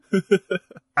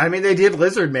 I mean, they did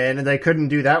Lizard Man, and they couldn't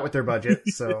do that with their budget,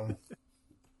 so...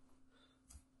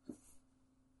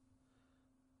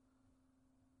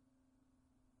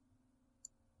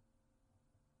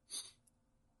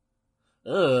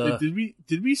 Ugh.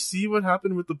 Did we see what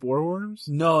happened with the boar worms?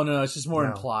 No, it's just more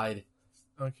No. implied.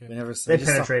 Okay. We never They just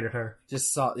saw- penetrated her.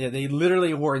 Just saw, yeah, they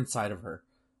literally were inside of her.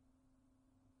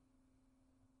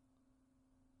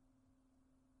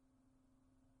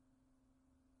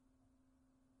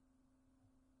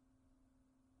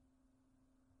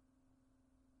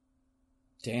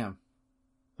 Damn.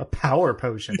 A power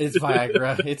potion. It's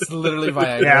Viagra. It's literally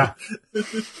Viagra. Yeah.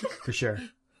 For sure.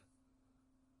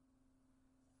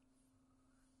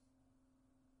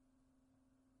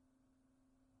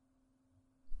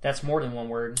 That's more than one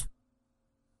word.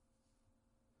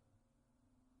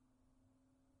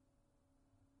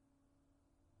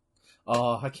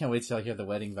 Oh, I can't wait till I hear the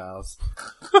wedding vows.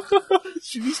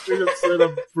 She just straight up said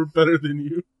we're better than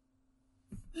you.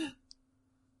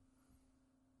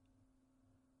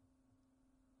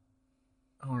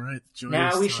 Alright,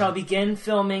 Now we shall begin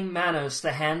filming Manos,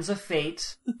 the Hands of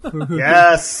Fate.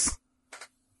 Yes!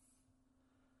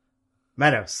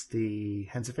 Manos, the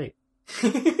Hands of Fate.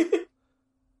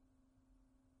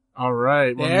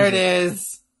 Alright. There it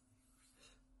is.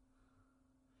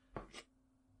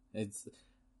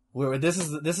 This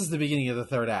is the beginning of the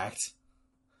third act.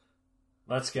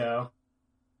 Let's go.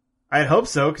 I'd hope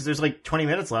so, because there's like 20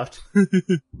 minutes left.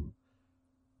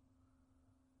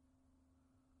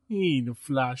 The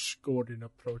Flash Gordon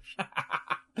approach.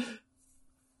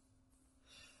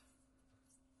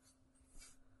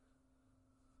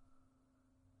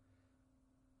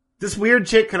 This weird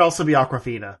chick could also be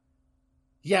Aquafina.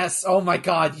 Yes. Oh my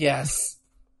God. Yes.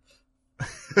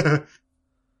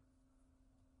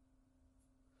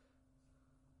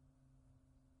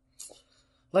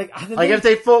 Like if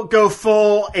they go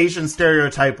full Asian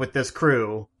stereotype with this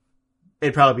crew,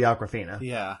 it'd probably be Aquafina.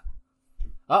 Yeah.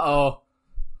 Uh-oh.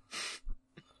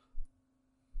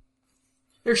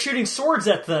 They're shooting swords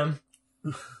at them.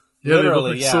 Yeah, Literally, they look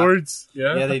like yeah. swords.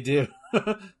 Yeah. Yeah, they do.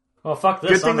 Well, fuck this.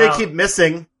 Good thing I'm they out. keep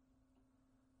missing.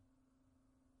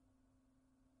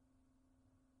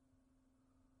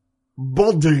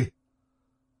 Baldy.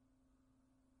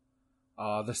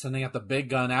 Oh, they're sending out the big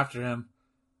gun after him.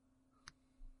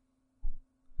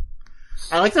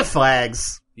 I like the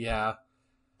flags. Yeah.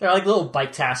 They're like little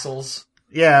bike tassels.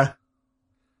 Yeah.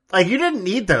 Like, you didn't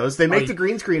need those. They make you- the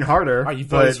green screen harder. Are you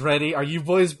but- boys ready? Are you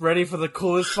boys ready for the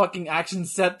coolest fucking action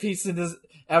set piece in this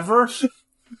ever?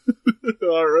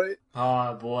 All right.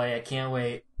 Oh boy, I can't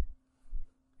wait.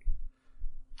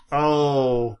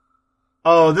 Oh.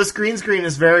 Oh, this green screen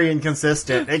is very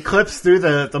inconsistent. It clips through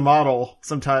the model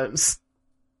sometimes.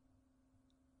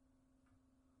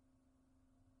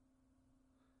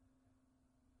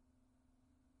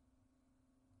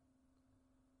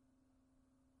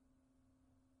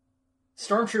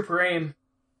 Stormtrooper aim.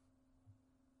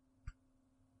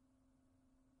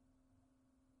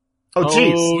 Oh,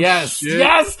 jeez. Oh, Yes, shit.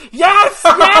 yes, yes,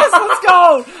 yes, let's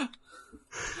go!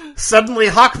 Suddenly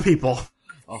hawk people.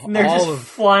 Oh, And they're all just of,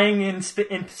 flying in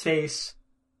space.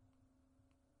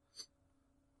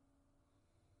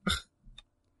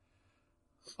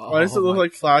 Why does it look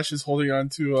like Flash is holding on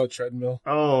to a treadmill?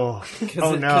 Oh. Because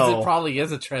Oh, it no. probably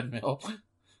is a treadmill.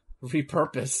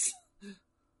 Repurposed.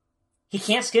 He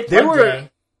can't skip They leg were- day.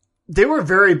 They were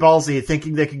very ballsy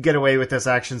thinking they could get away with this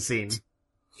action scene.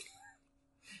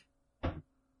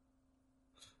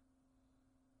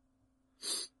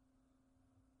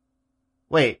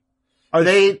 Wait. Are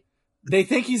they They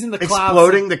think he's in the clouds.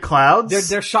 exploding the clouds?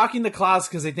 They're shocking the clouds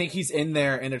because they think he's in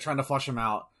there and they're trying to flush him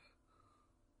out.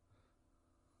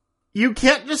 You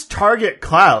can't just target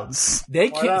clouds. They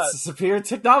Why can't. not? It's superior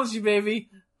technology, baby.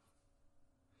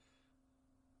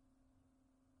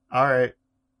 Alright.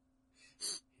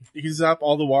 You can zap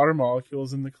all the water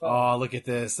molecules in the cloud. Oh, look at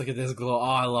this! Look at this glow! Oh,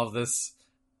 I love this.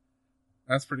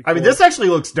 That's pretty cool. I mean, this actually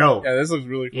looks dope. Yeah, this looks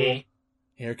really cool. Yeah.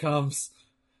 Here it comes.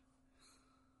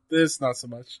 This, not so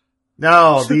much.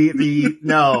 No,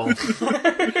 no.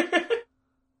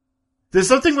 There's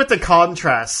something with the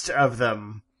contrast of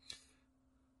them.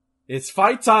 It's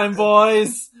fight time,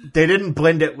 boys! They didn't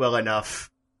blend it well enough.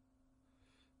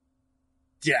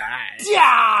 Yeah.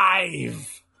 Dive!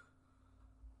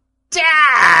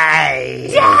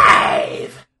 Dive!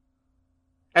 Dive!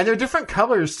 And they're different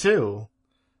colors, too.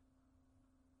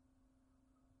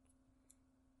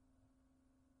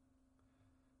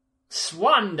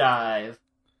 Swan dive.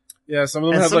 Yeah, some of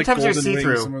them And have like sometimes they're golden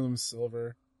see-through. wings, some of them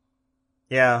silver.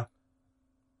 Yeah.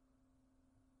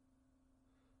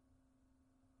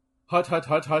 Hut, hut,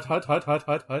 hut, hut, hut, hut, hut,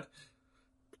 hut, hut.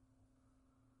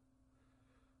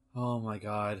 Oh my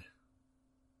god.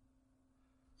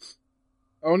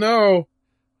 Oh no!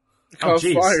 It Oh, caught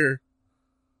jeez. fire.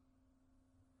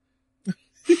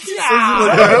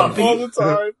 Yeah! All the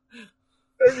time.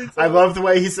 Every time. I love the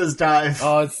way he says dive.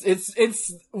 Oh,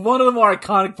 it's one of the more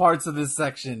iconic parts of this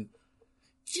section.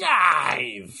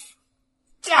 Dive!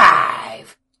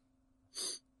 Dive!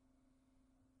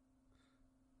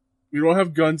 We don't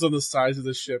have guns on the sides of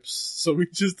the ships, so we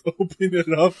just open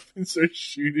it up and start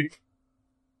shooting.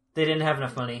 They didn't have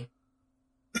enough money.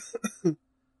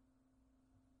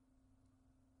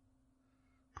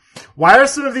 Why are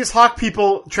some of these hawk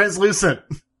people translucent?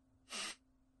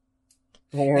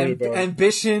 Don't worry about it.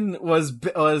 Ambition was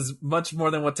much more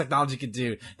than what technology could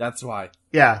do. That's why.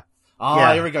 Yeah. Oh,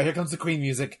 Yeah. here we go. Here comes the Queen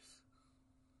music.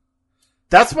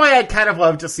 That's why I'd kind of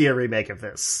love to see a remake of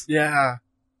this. Yeah.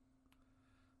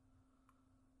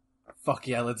 Fuck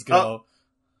yeah, let's go.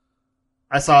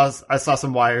 I saw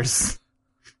some wires.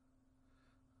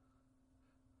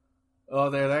 Oh,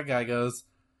 there that guy goes.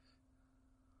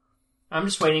 I'm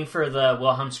just waiting for the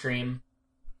Wilhelm scream.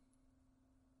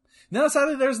 No,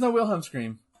 sadly, there's no Wilhelm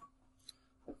scream.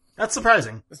 That's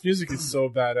surprising. This music is so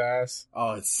badass.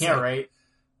 Oh, it's Yeah, sick. right.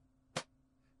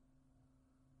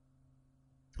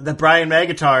 The Brian May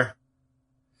guitar.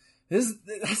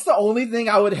 That's the only thing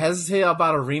I would hesitate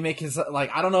about a remake is like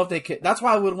I don't know if they could. That's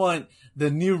why I would want the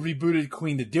new rebooted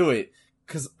Queen to do it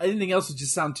because anything else would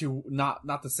just sound too not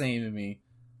the same to me.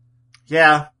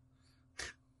 Yeah.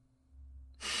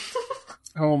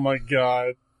 Oh my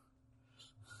god.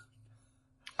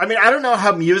 I mean, I don't know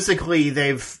how musically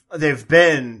they've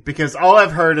been because all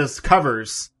I've heard is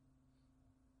covers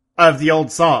of the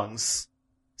old songs.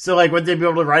 So like, would they be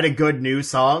able to write a good new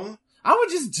song? I would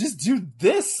just do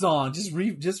this song, just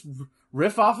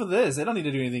riff off of this. They don't need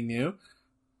to do anything new.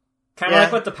 Kind of Yeah.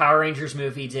 like what the Power Rangers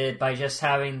movie did by just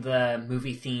having the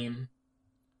movie theme.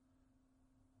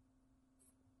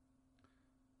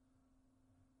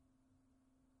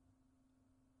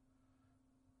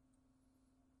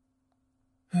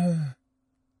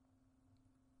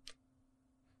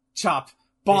 Chop,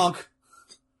 Bonk.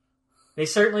 They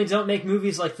certainly don't make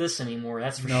movies like this anymore,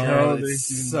 that's for No, sure. they it's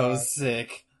do so not.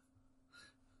 sick.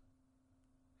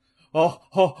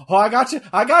 Oh, I got you.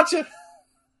 I got you.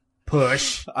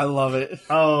 Push. I love it.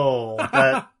 Oh,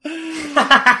 that.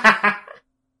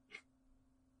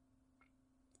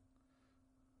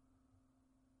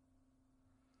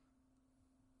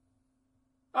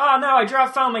 Oh no, I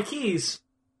found my keys.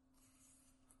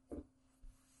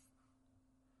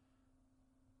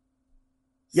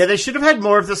 Yeah, they should have had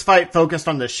more of this fight focused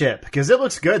on the ship, because it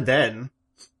looks good then.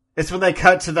 It's when they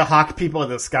cut to the hawk people in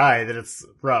the sky that it's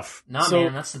rough. Nah, So-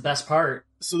 man, that's the best part.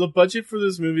 So the budget for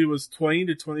this movie was $20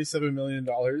 to $27 million,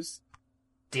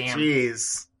 Damn.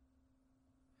 Jeez.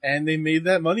 and they made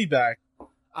that money back.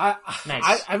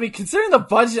 Nice. I mean, considering the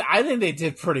budget, I think they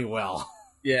did pretty well.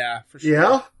 Yeah, for sure.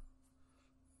 Yeah?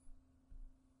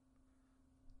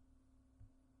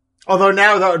 Although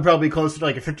now that would probably be closer to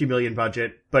like a 50 million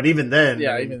budget, but even then.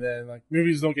 Yeah, I mean, even then, like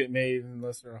movies don't get made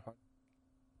unless they're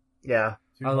Yeah.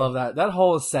 I love that. That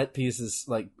whole set piece is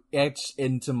like etched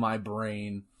into my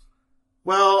brain.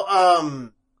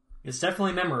 Well, It's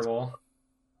definitely memorable.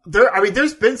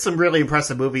 there's been some really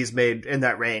impressive movies made in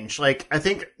that range. Like, I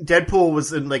think Deadpool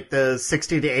was in like the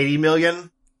 60 to 80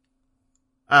 million.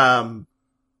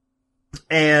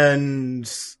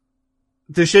 And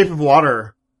The Shape of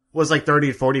Water was like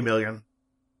 30 to 40 million.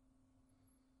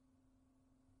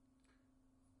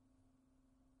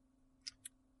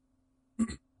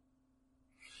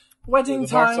 Wedding The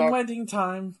box time, off- wedding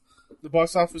time. The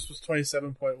box office was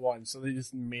 27.1, so they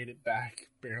just made it back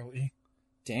barely.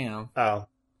 Damn. Oh.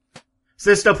 So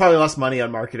they still probably lost money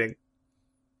on marketing.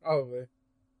 Probably.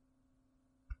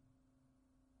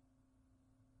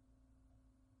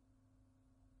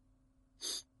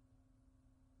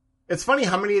 It's funny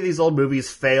how many of these old movies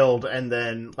failed and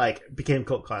then, like, became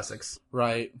cult classics.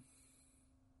 Right.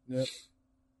 Yep.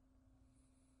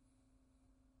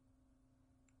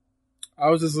 I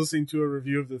was just listening to a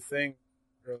review of The Thing.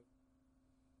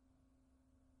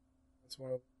 That's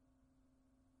one of.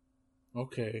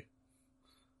 Okay.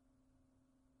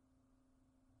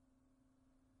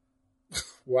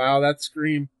 Wow, that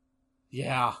scream.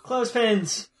 Yeah.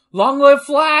 Clothespins! Long live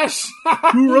Flash!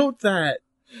 Who wrote that?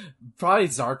 Probably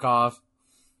Zarkov.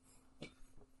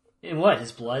 In what,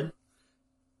 his blood?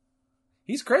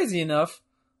 He's crazy enough.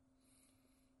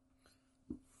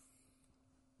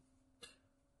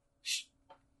 Shh.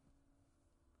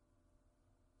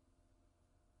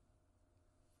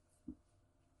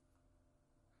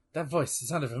 That voice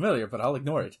sounded familiar, but I'll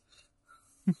ignore it.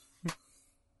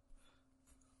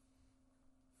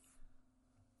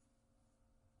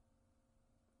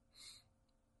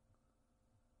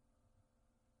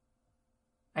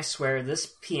 I swear,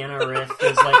 this piano riff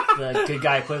is like the good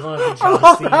guy equivalent of the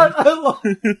Jaws theme. I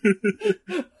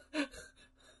love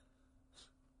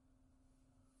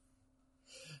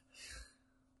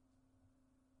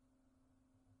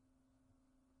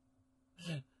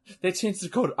They changed the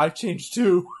code. I've changed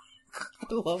too.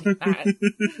 I love that.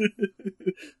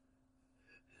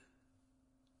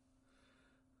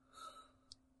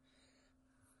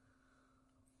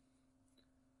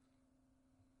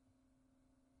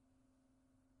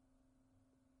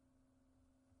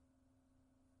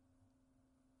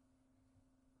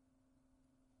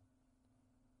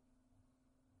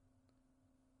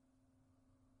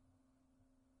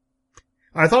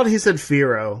 I thought he said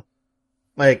Firo.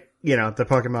 Like, you know, the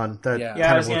Pokemon that Yeah. Yeah, I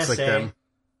kind was of looks gonna like say. them.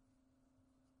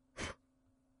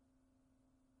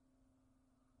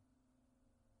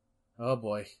 Oh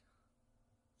boy.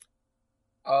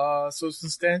 So a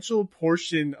substantial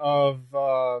portion of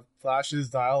Flash's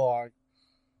dialogue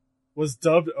was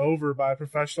dubbed over by a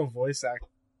professional voice actor,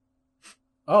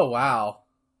 Oh wow.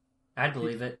 I'd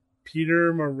believe it.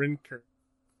 Peter Marinker.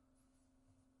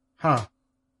 Huh.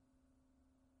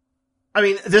 I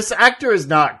mean, this actor is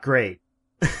not great.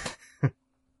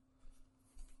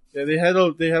 Yeah, they had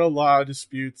a lot of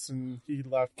disputes, and he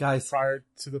left Guys. prior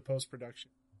to the post production.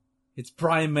 It's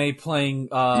Brian May playing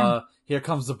Here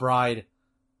Comes the Bride.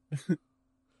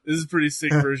 This is a pretty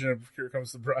sick version of Here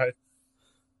Comes the Bride.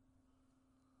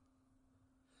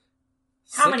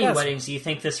 How Sick many ass- weddings do you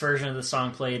think this version of the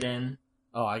song played in?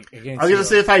 Oh, I I was gonna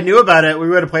say, if I knew about it, we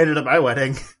would have played it at my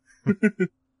wedding.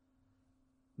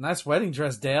 Nice wedding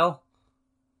dress, Dale.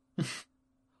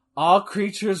 All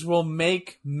creatures will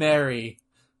make merry.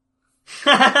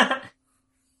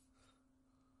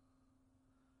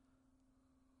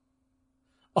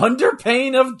 Under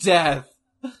pain of death.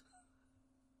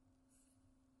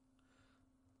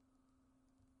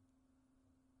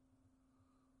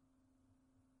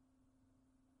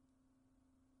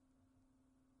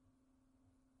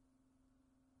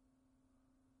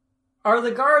 Are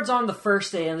the guards on the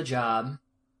first day of the job?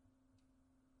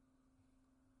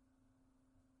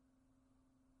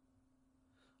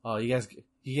 Oh, you guys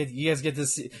get to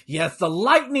see. Yes, the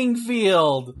lightning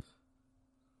field.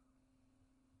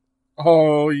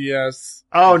 Oh, yes.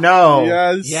 Oh no!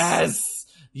 Yes.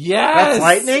 Yes. That's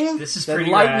lightning. This is The pretty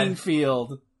lightning rad.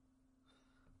 field.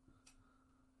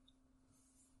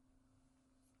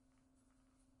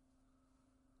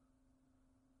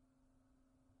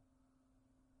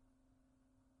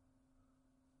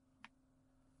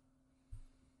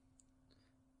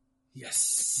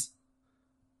 Yes.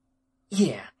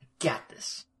 Yeah, got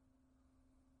this.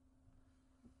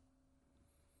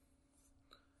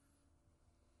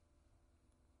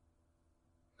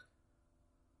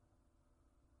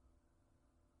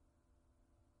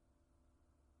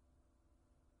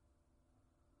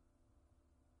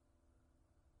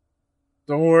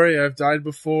 Don't worry, I've died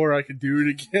before. I could do it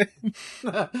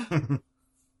again.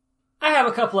 I have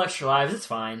a couple extra lives. It's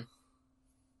fine.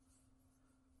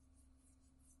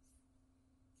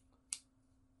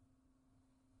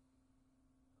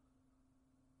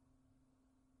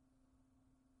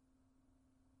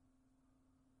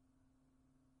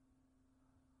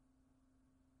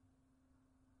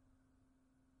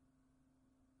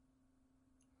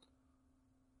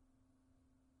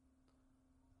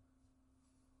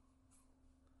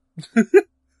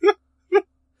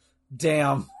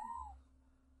 Damn.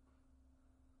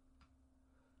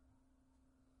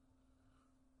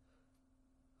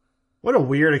 What a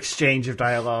weird exchange of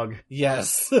dialogue.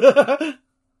 Yes.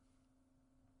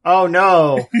 Oh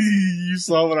no! You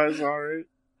saw what I saw, right?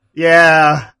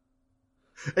 Yeah,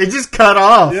 it just cut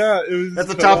off. Yeah, it was At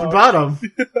the cut top off. and bottom.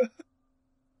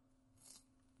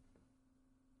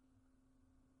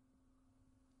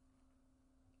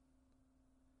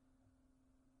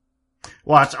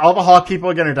 Watch, all the Hawk people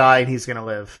are gonna die and he's gonna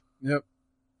live. Yep.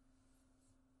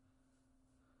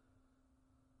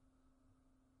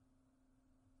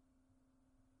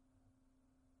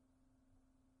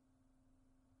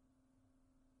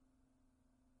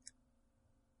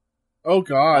 Oh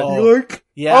god. Oh. York?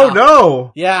 Yeah. Oh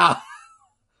no! Yeah.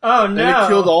 Oh And no! it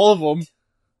killed all of them.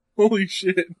 Holy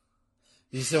shit.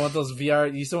 You still want those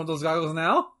VR? You still want those goggles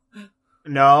now?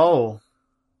 No.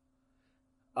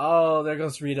 Oh, there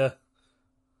goes Rita.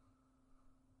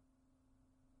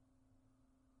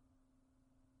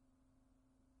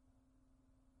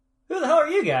 Who the hell are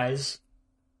you guys?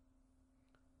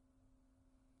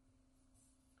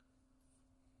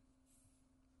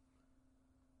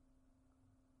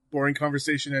 Boring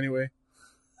conversation anyway.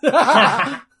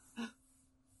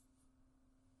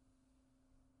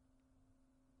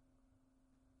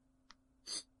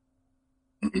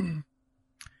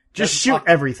 Just That's shoot odd-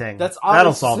 everything. That's That'll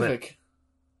oddly solve it. specific.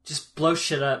 Just blow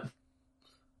shit up.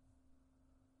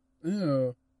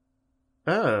 Ew.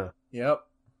 Yep.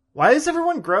 Why is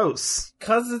everyone gross?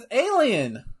 'Cause it's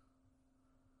alien.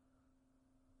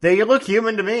 They look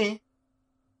human to me.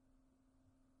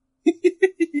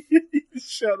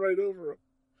 Shot right over him.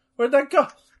 Where'd that go?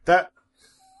 That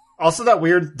also that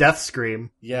weird death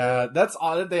scream. Yeah, that's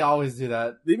odd. They always do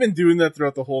that. They've been doing that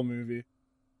throughout the whole movie.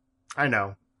 I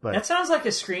know, but That sounds like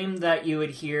a scream that you would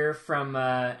hear from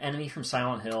Enemy from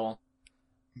Silent Hill.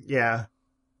 yeah.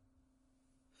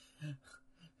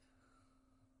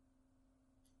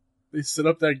 They set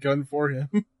up that gun for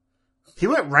him. He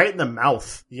went right in the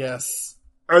mouth. Yes.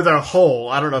 Or the hole.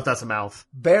 I don't know if that's a mouth.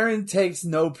 Baron takes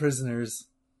no prisoners.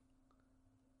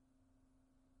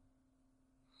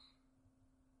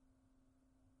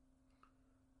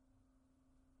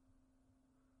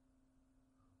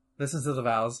 Listen to the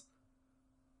vows.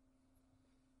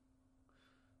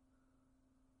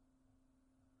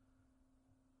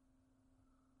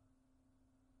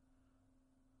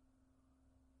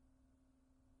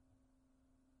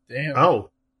 Damn. Oh.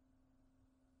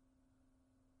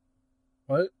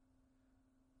 What?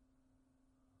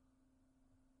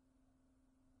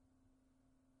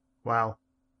 Wow.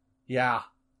 Yeah.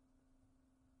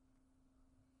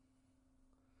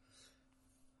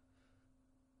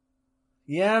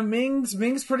 Yeah,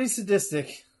 Ming's pretty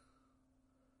sadistic.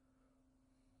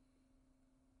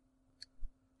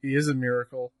 He is a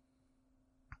miracle.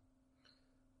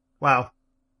 Wow.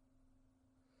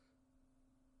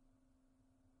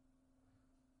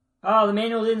 Oh, the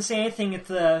manual didn't say anything if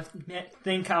the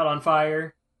thing caught on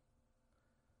fire.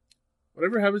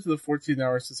 Whatever happened to the 14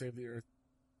 hours to save the Earth?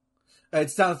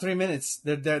 It's down to 3 minutes.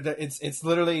 It's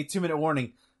literally a 2-minute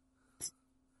warning.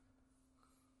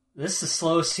 This is the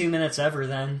slowest 2 minutes ever,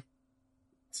 then.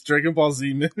 It's Dragon Ball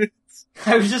Z minutes.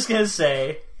 I was just gonna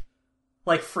say,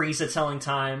 like Frieza telling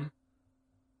time.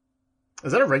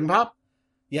 Is that a ring pop?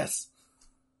 Yes.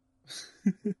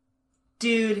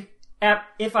 Dude,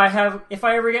 if I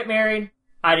ever get married,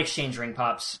 I'd exchange ring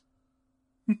pops.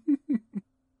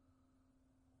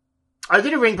 I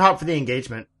did a ring pop for the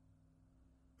engagement.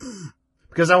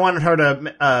 Because I wanted her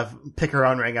to pick her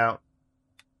own ring out.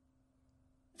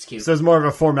 It's cute. So it's more of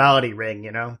a formality ring,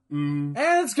 you know? Mm.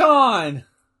 And it's gone!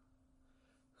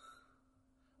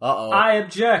 Uh-oh. I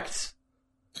object.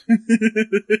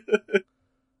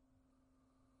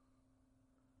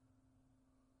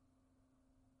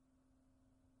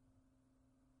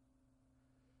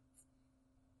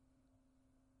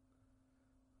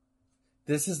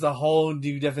 This is the whole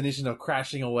new definition of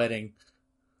crashing a wedding.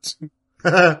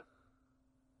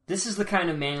 This is the kind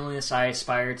of manliness I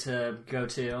aspire to go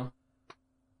to.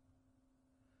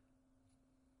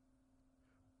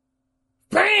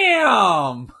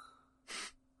 BAM!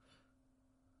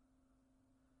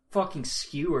 Fucking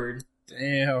skewered.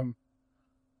 Damn.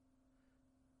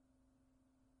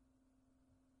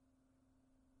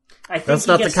 I think That's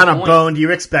he not the gets kind of point. bone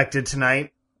you expected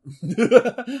tonight.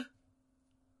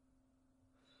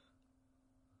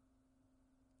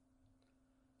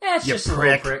 It's You just a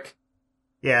prick. little prick.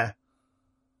 Yeah.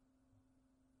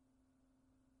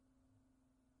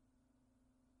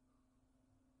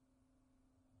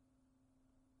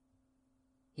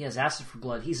 He has acid for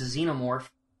blood. He's a xenomorph.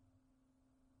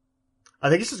 I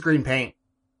think it's just green paint.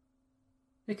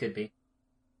 It could be.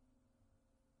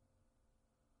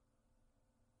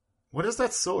 What is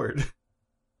that sword?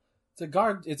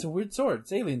 It's a weird sword.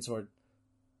 It's an alien sword.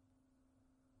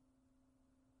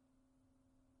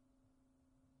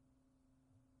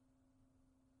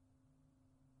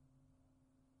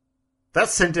 That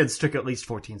sentence took at least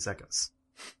 14 seconds.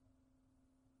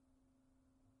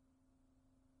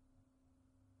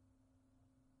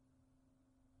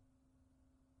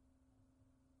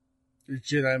 Your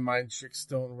Jedi mind tricks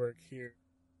don't work here.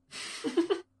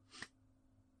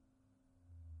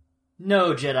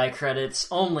 No Jedi credits,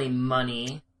 only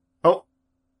money. Oh,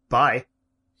 bye.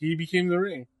 He became the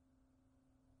ring.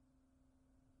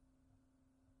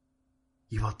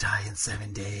 You will die in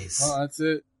 7 days. Oh, that's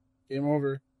it. Game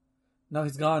over. No,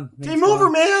 he's gone. Game He's over,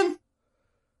 gone. man!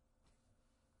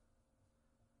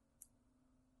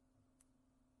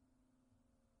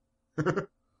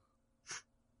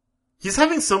 He's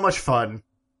having so much fun.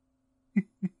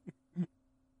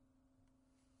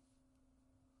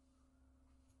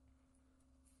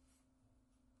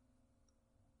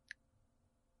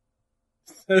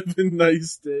 7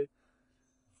 nice day.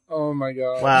 Oh my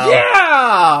god. Wow.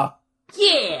 Yeah!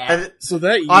 Yeah! So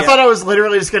that I thought I was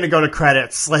literally just going to go to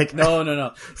credits. Like,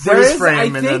 No. Freeze frame, I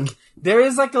and think then- there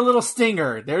is like a little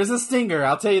stinger. There is a stinger,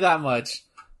 I'll tell you that much.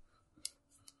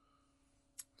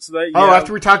 so that oh,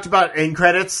 after we talked about end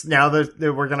credits, now that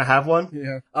we're going to have one?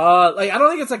 yeah. Like I don't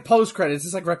think it's like post credits,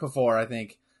 it's like right before, I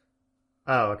think.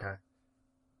 Oh, okay.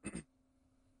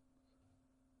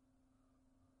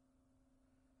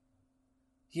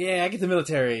 Yeah, I get the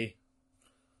military.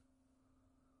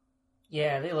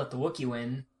 Yeah, they let the Wookiee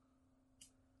win.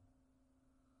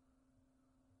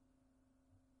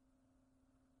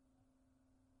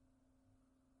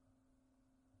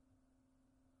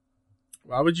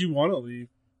 Why would you want to leave?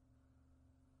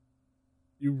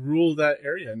 You rule that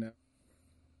area now.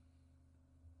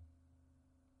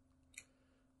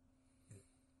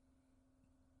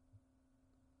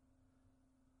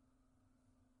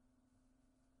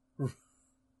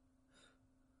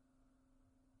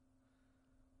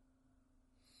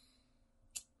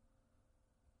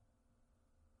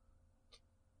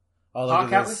 Oh, look Cock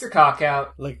at out this. with your cock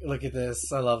out. Look at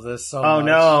this. I love this so Oh, much.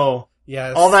 no.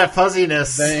 Yes. All that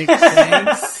fuzziness.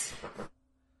 Thanks.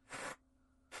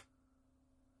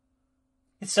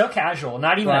 It's so casual.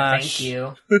 Not even Flash. a thank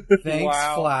you. Thanks,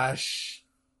 Wow. Flash.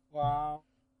 Wow.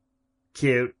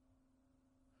 Cute.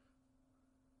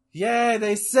 Yay,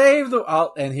 they saved the...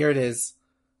 Oh, and here it is.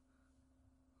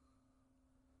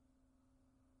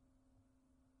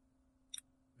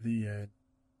 The end.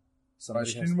 Somebody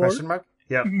Question has- mark? Question mark?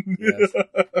 Yep. Yes.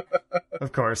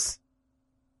 Of course.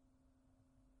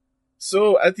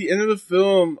 So at the end of the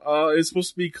film, it's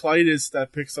supposed to be Clytus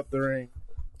that picks up the ring.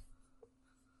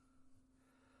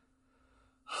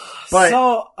 But-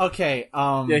 So, okay,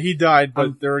 Yeah, he died,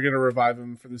 but they were gonna revive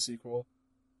him for the sequel.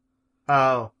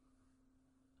 Oh.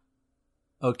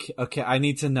 Okay, I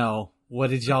need to know. What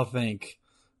did y'all think?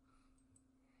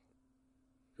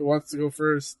 Who wants to go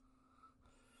first?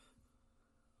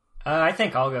 I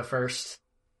think I'll go first.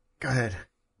 Go ahead.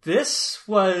 This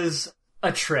was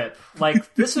a trip.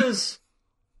 Like, this was...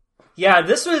 Yeah,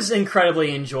 this was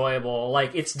incredibly enjoyable.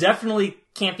 Like, it's definitely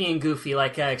campy and goofy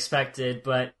like I expected,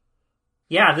 but...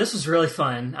 Yeah, this was really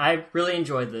fun. I really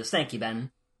enjoyed this. Thank you, Ben.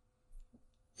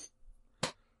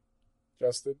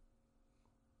 Justin?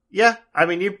 Yeah, I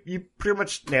mean, you pretty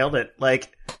much nailed it.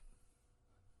 Like,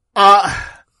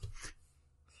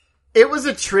 it was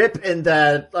a trip in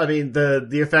that, I mean, the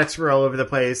effects were all over the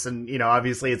place, and, you know,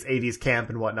 obviously it's 80s camp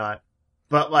and whatnot.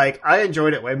 But, like, I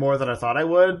enjoyed it way more than I thought I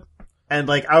would, and,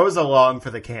 like, I was along for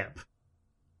the camp.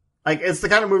 Like, it's the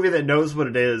kind of movie that knows what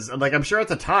it is, and, like, I'm sure at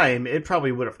the time, it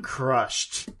probably would have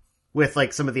crushed with,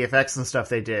 like, some of the effects and stuff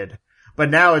they did. But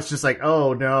now it's just like,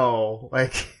 oh no,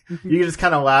 like, you can just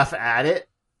kind of laugh at it,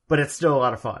 but it's still a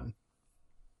lot of fun.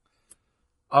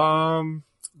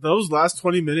 Those last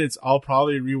 20 minutes, I'll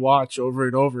probably rewatch over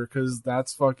and over because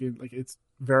that's fucking, like, it's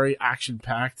very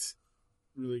action-packed.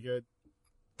 Really good.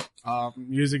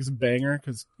 Music's a banger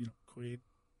because, you know, Queen.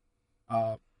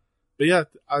 But yeah,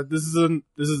 I didn't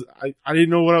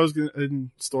know what I was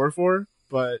in store for,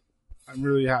 but I'm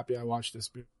really happy I watched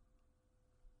this movie.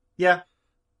 Yeah.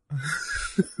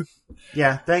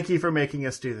 Yeah, thank you for making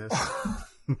us do this.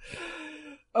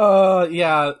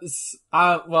 Yeah.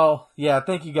 Well, yeah,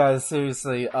 thank you guys,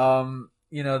 seriously.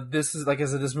 You know, this is, like I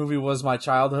said, this movie was my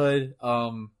childhood.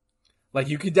 Like,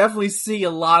 you could definitely see a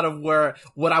lot of where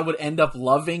what I would end up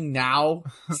loving now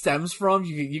stems from.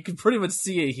 You can pretty much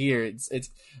see it here. It's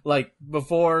like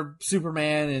before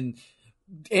Superman and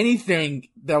anything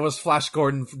that was Flash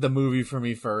Gordon, the movie for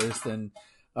me first. And,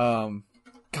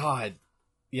 God,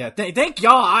 yeah, thank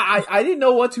y'all. I didn't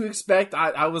know what to expect.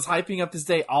 I was hyping up this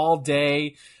day all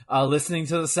day, listening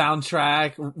to the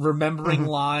soundtrack, remembering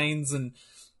lines, and,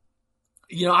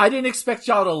 you know, I didn't expect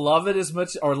y'all to love it as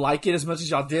much or like it as much as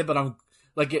y'all did, but I'm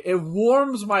like, it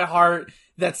warms my heart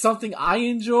that something I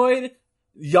enjoyed,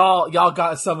 y'all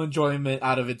got some enjoyment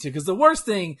out of it too. Because the worst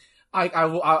thing I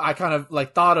kind of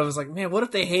like thought of was like, man, what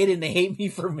if they hate it and they hate me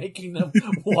for making them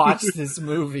watch this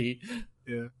movie?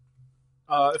 Yeah.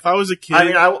 If I was a kid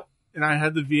and I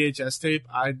had the VHS tape,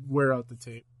 I'd wear out the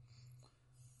tape.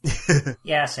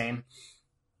 Yeah, same.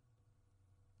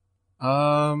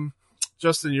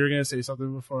 Justin, you were gonna say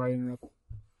something before I interrupt.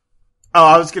 Oh,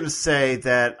 I was gonna say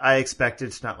that I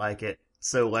expected to not like it.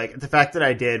 So, like, the fact that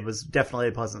I did was definitely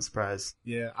a pleasant surprise.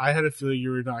 Yeah, I had a feeling you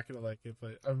were not gonna like it,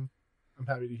 but I'm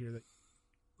happy to hear that.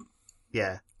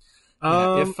 Yeah.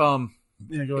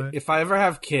 Yeah, go ahead. If I ever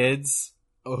have kids,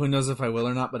 who knows if I will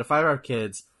or not, but if I ever have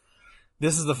kids,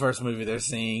 this is the first movie they're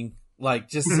seeing. Like,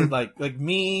 just like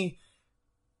me,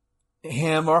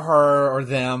 him or her or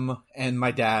them, and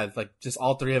my dad. Like, just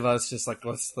all three of us. Just like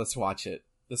let's watch it.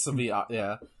 This will be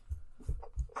yeah.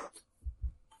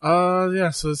 Yeah.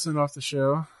 So this is off the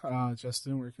show.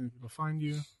 Justin, where can people find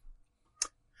you?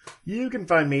 You can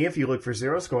find me if you look for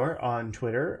Zero Score on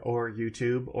Twitter or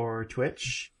YouTube or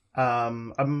Twitch.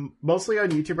 I'm mostly on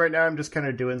YouTube right now. I'm just kind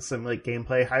of doing some like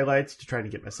gameplay highlights to try to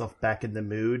get myself back in the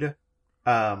mood.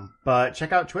 But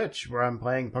check out Twitch where I'm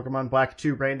playing Pokemon Black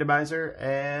 2 Randomizer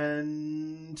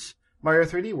and Mario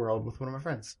 3D World with one of my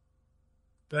friends.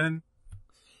 Ben?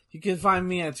 You can find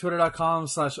me at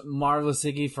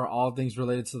twitter.com/MarvelousIggy for all things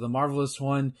related to the Marvelous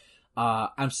One.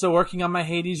 I'm still working on my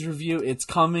Hades review. It's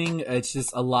coming. It's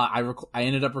just a lot. I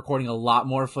ended up recording a lot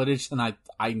more footage than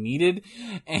I needed.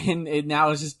 And now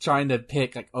it's just trying to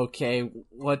pick, like, okay,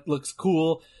 what looks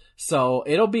cool. So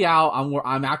it'll be out.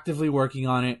 I'm actively working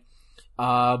on it.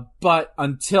 But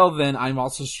until then, I'm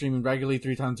also streaming regularly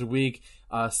 3 times a week.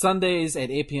 Sundays at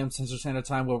 8 p.m. Central Standard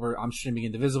Time where I'm streaming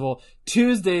Indivisible.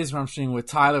 Tuesdays where I'm streaming with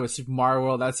Tyler with Super Mario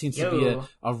World. That seems to be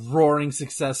a roaring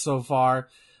success so far.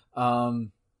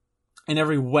 And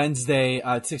every Wednesday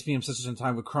at 6 p.m. Central Standard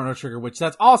Time with Chrono Trigger, which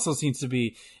that also seems to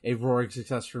be a roaring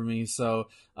success for me. So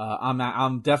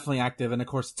I'm definitely active. And of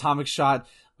course, Atomic Shot.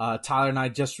 Tyler and I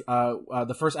just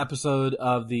the first episode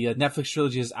of the Netflix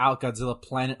trilogy is out. Godzilla: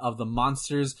 Planet of the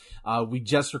Monsters. We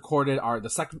just recorded the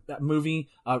second movie,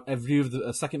 a review of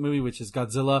the second movie, which is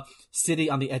Godzilla: City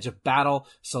on the Edge of Battle.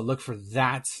 So look for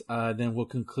that. Then we'll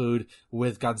conclude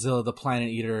with Godzilla: The Planet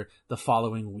Eater the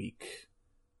following week.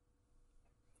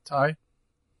 Ty?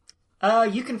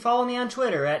 You can follow me on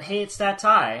Twitter at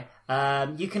HeyIt'sThatTy.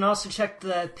 You can also check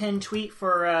the pinned tweet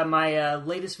for my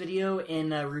latest video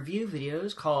in review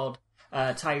videos called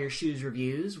Tie Your Shoes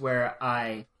Reviews, where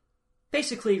I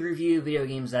basically review video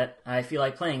games that I feel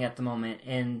like playing at the moment.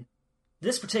 And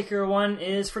this particular one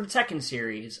is for the Tekken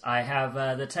series. I have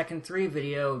the Tekken 3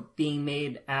 video being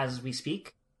made as we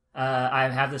speak. I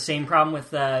have the same problem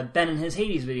with Ben and his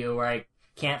Hades video where I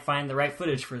can't find the right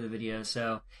footage for the video,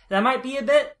 so that might be a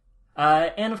bit.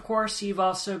 And of course, you've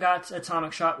also got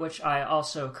Atomic Shot, which I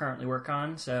also currently work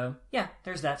on. So yeah,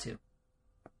 there's that too.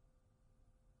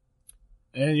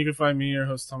 And you can find me, your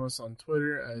host Thomas, on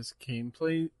Twitter as Kane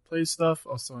Plays Stuff.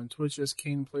 Also on Twitch as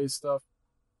Kane Plays Stuff.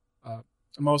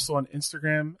 I'm also on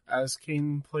Instagram as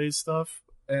Kane Plays Stuff,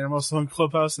 and I'm also on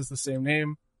Clubhouse. It's the same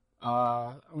name.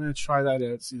 I'm gonna try that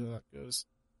out, see how that goes.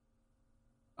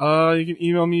 You can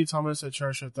email me,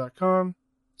 thomas@charchef.com.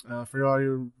 For all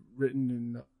your written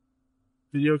and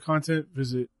video content,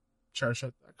 visit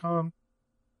charchef.com.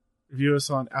 Review us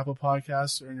on Apple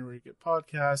Podcasts or anywhere you get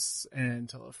podcasts, and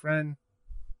tell a friend.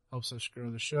 Helps us grow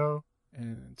the show.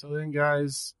 And until then,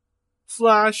 guys,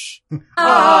 Flash!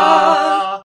 Ah!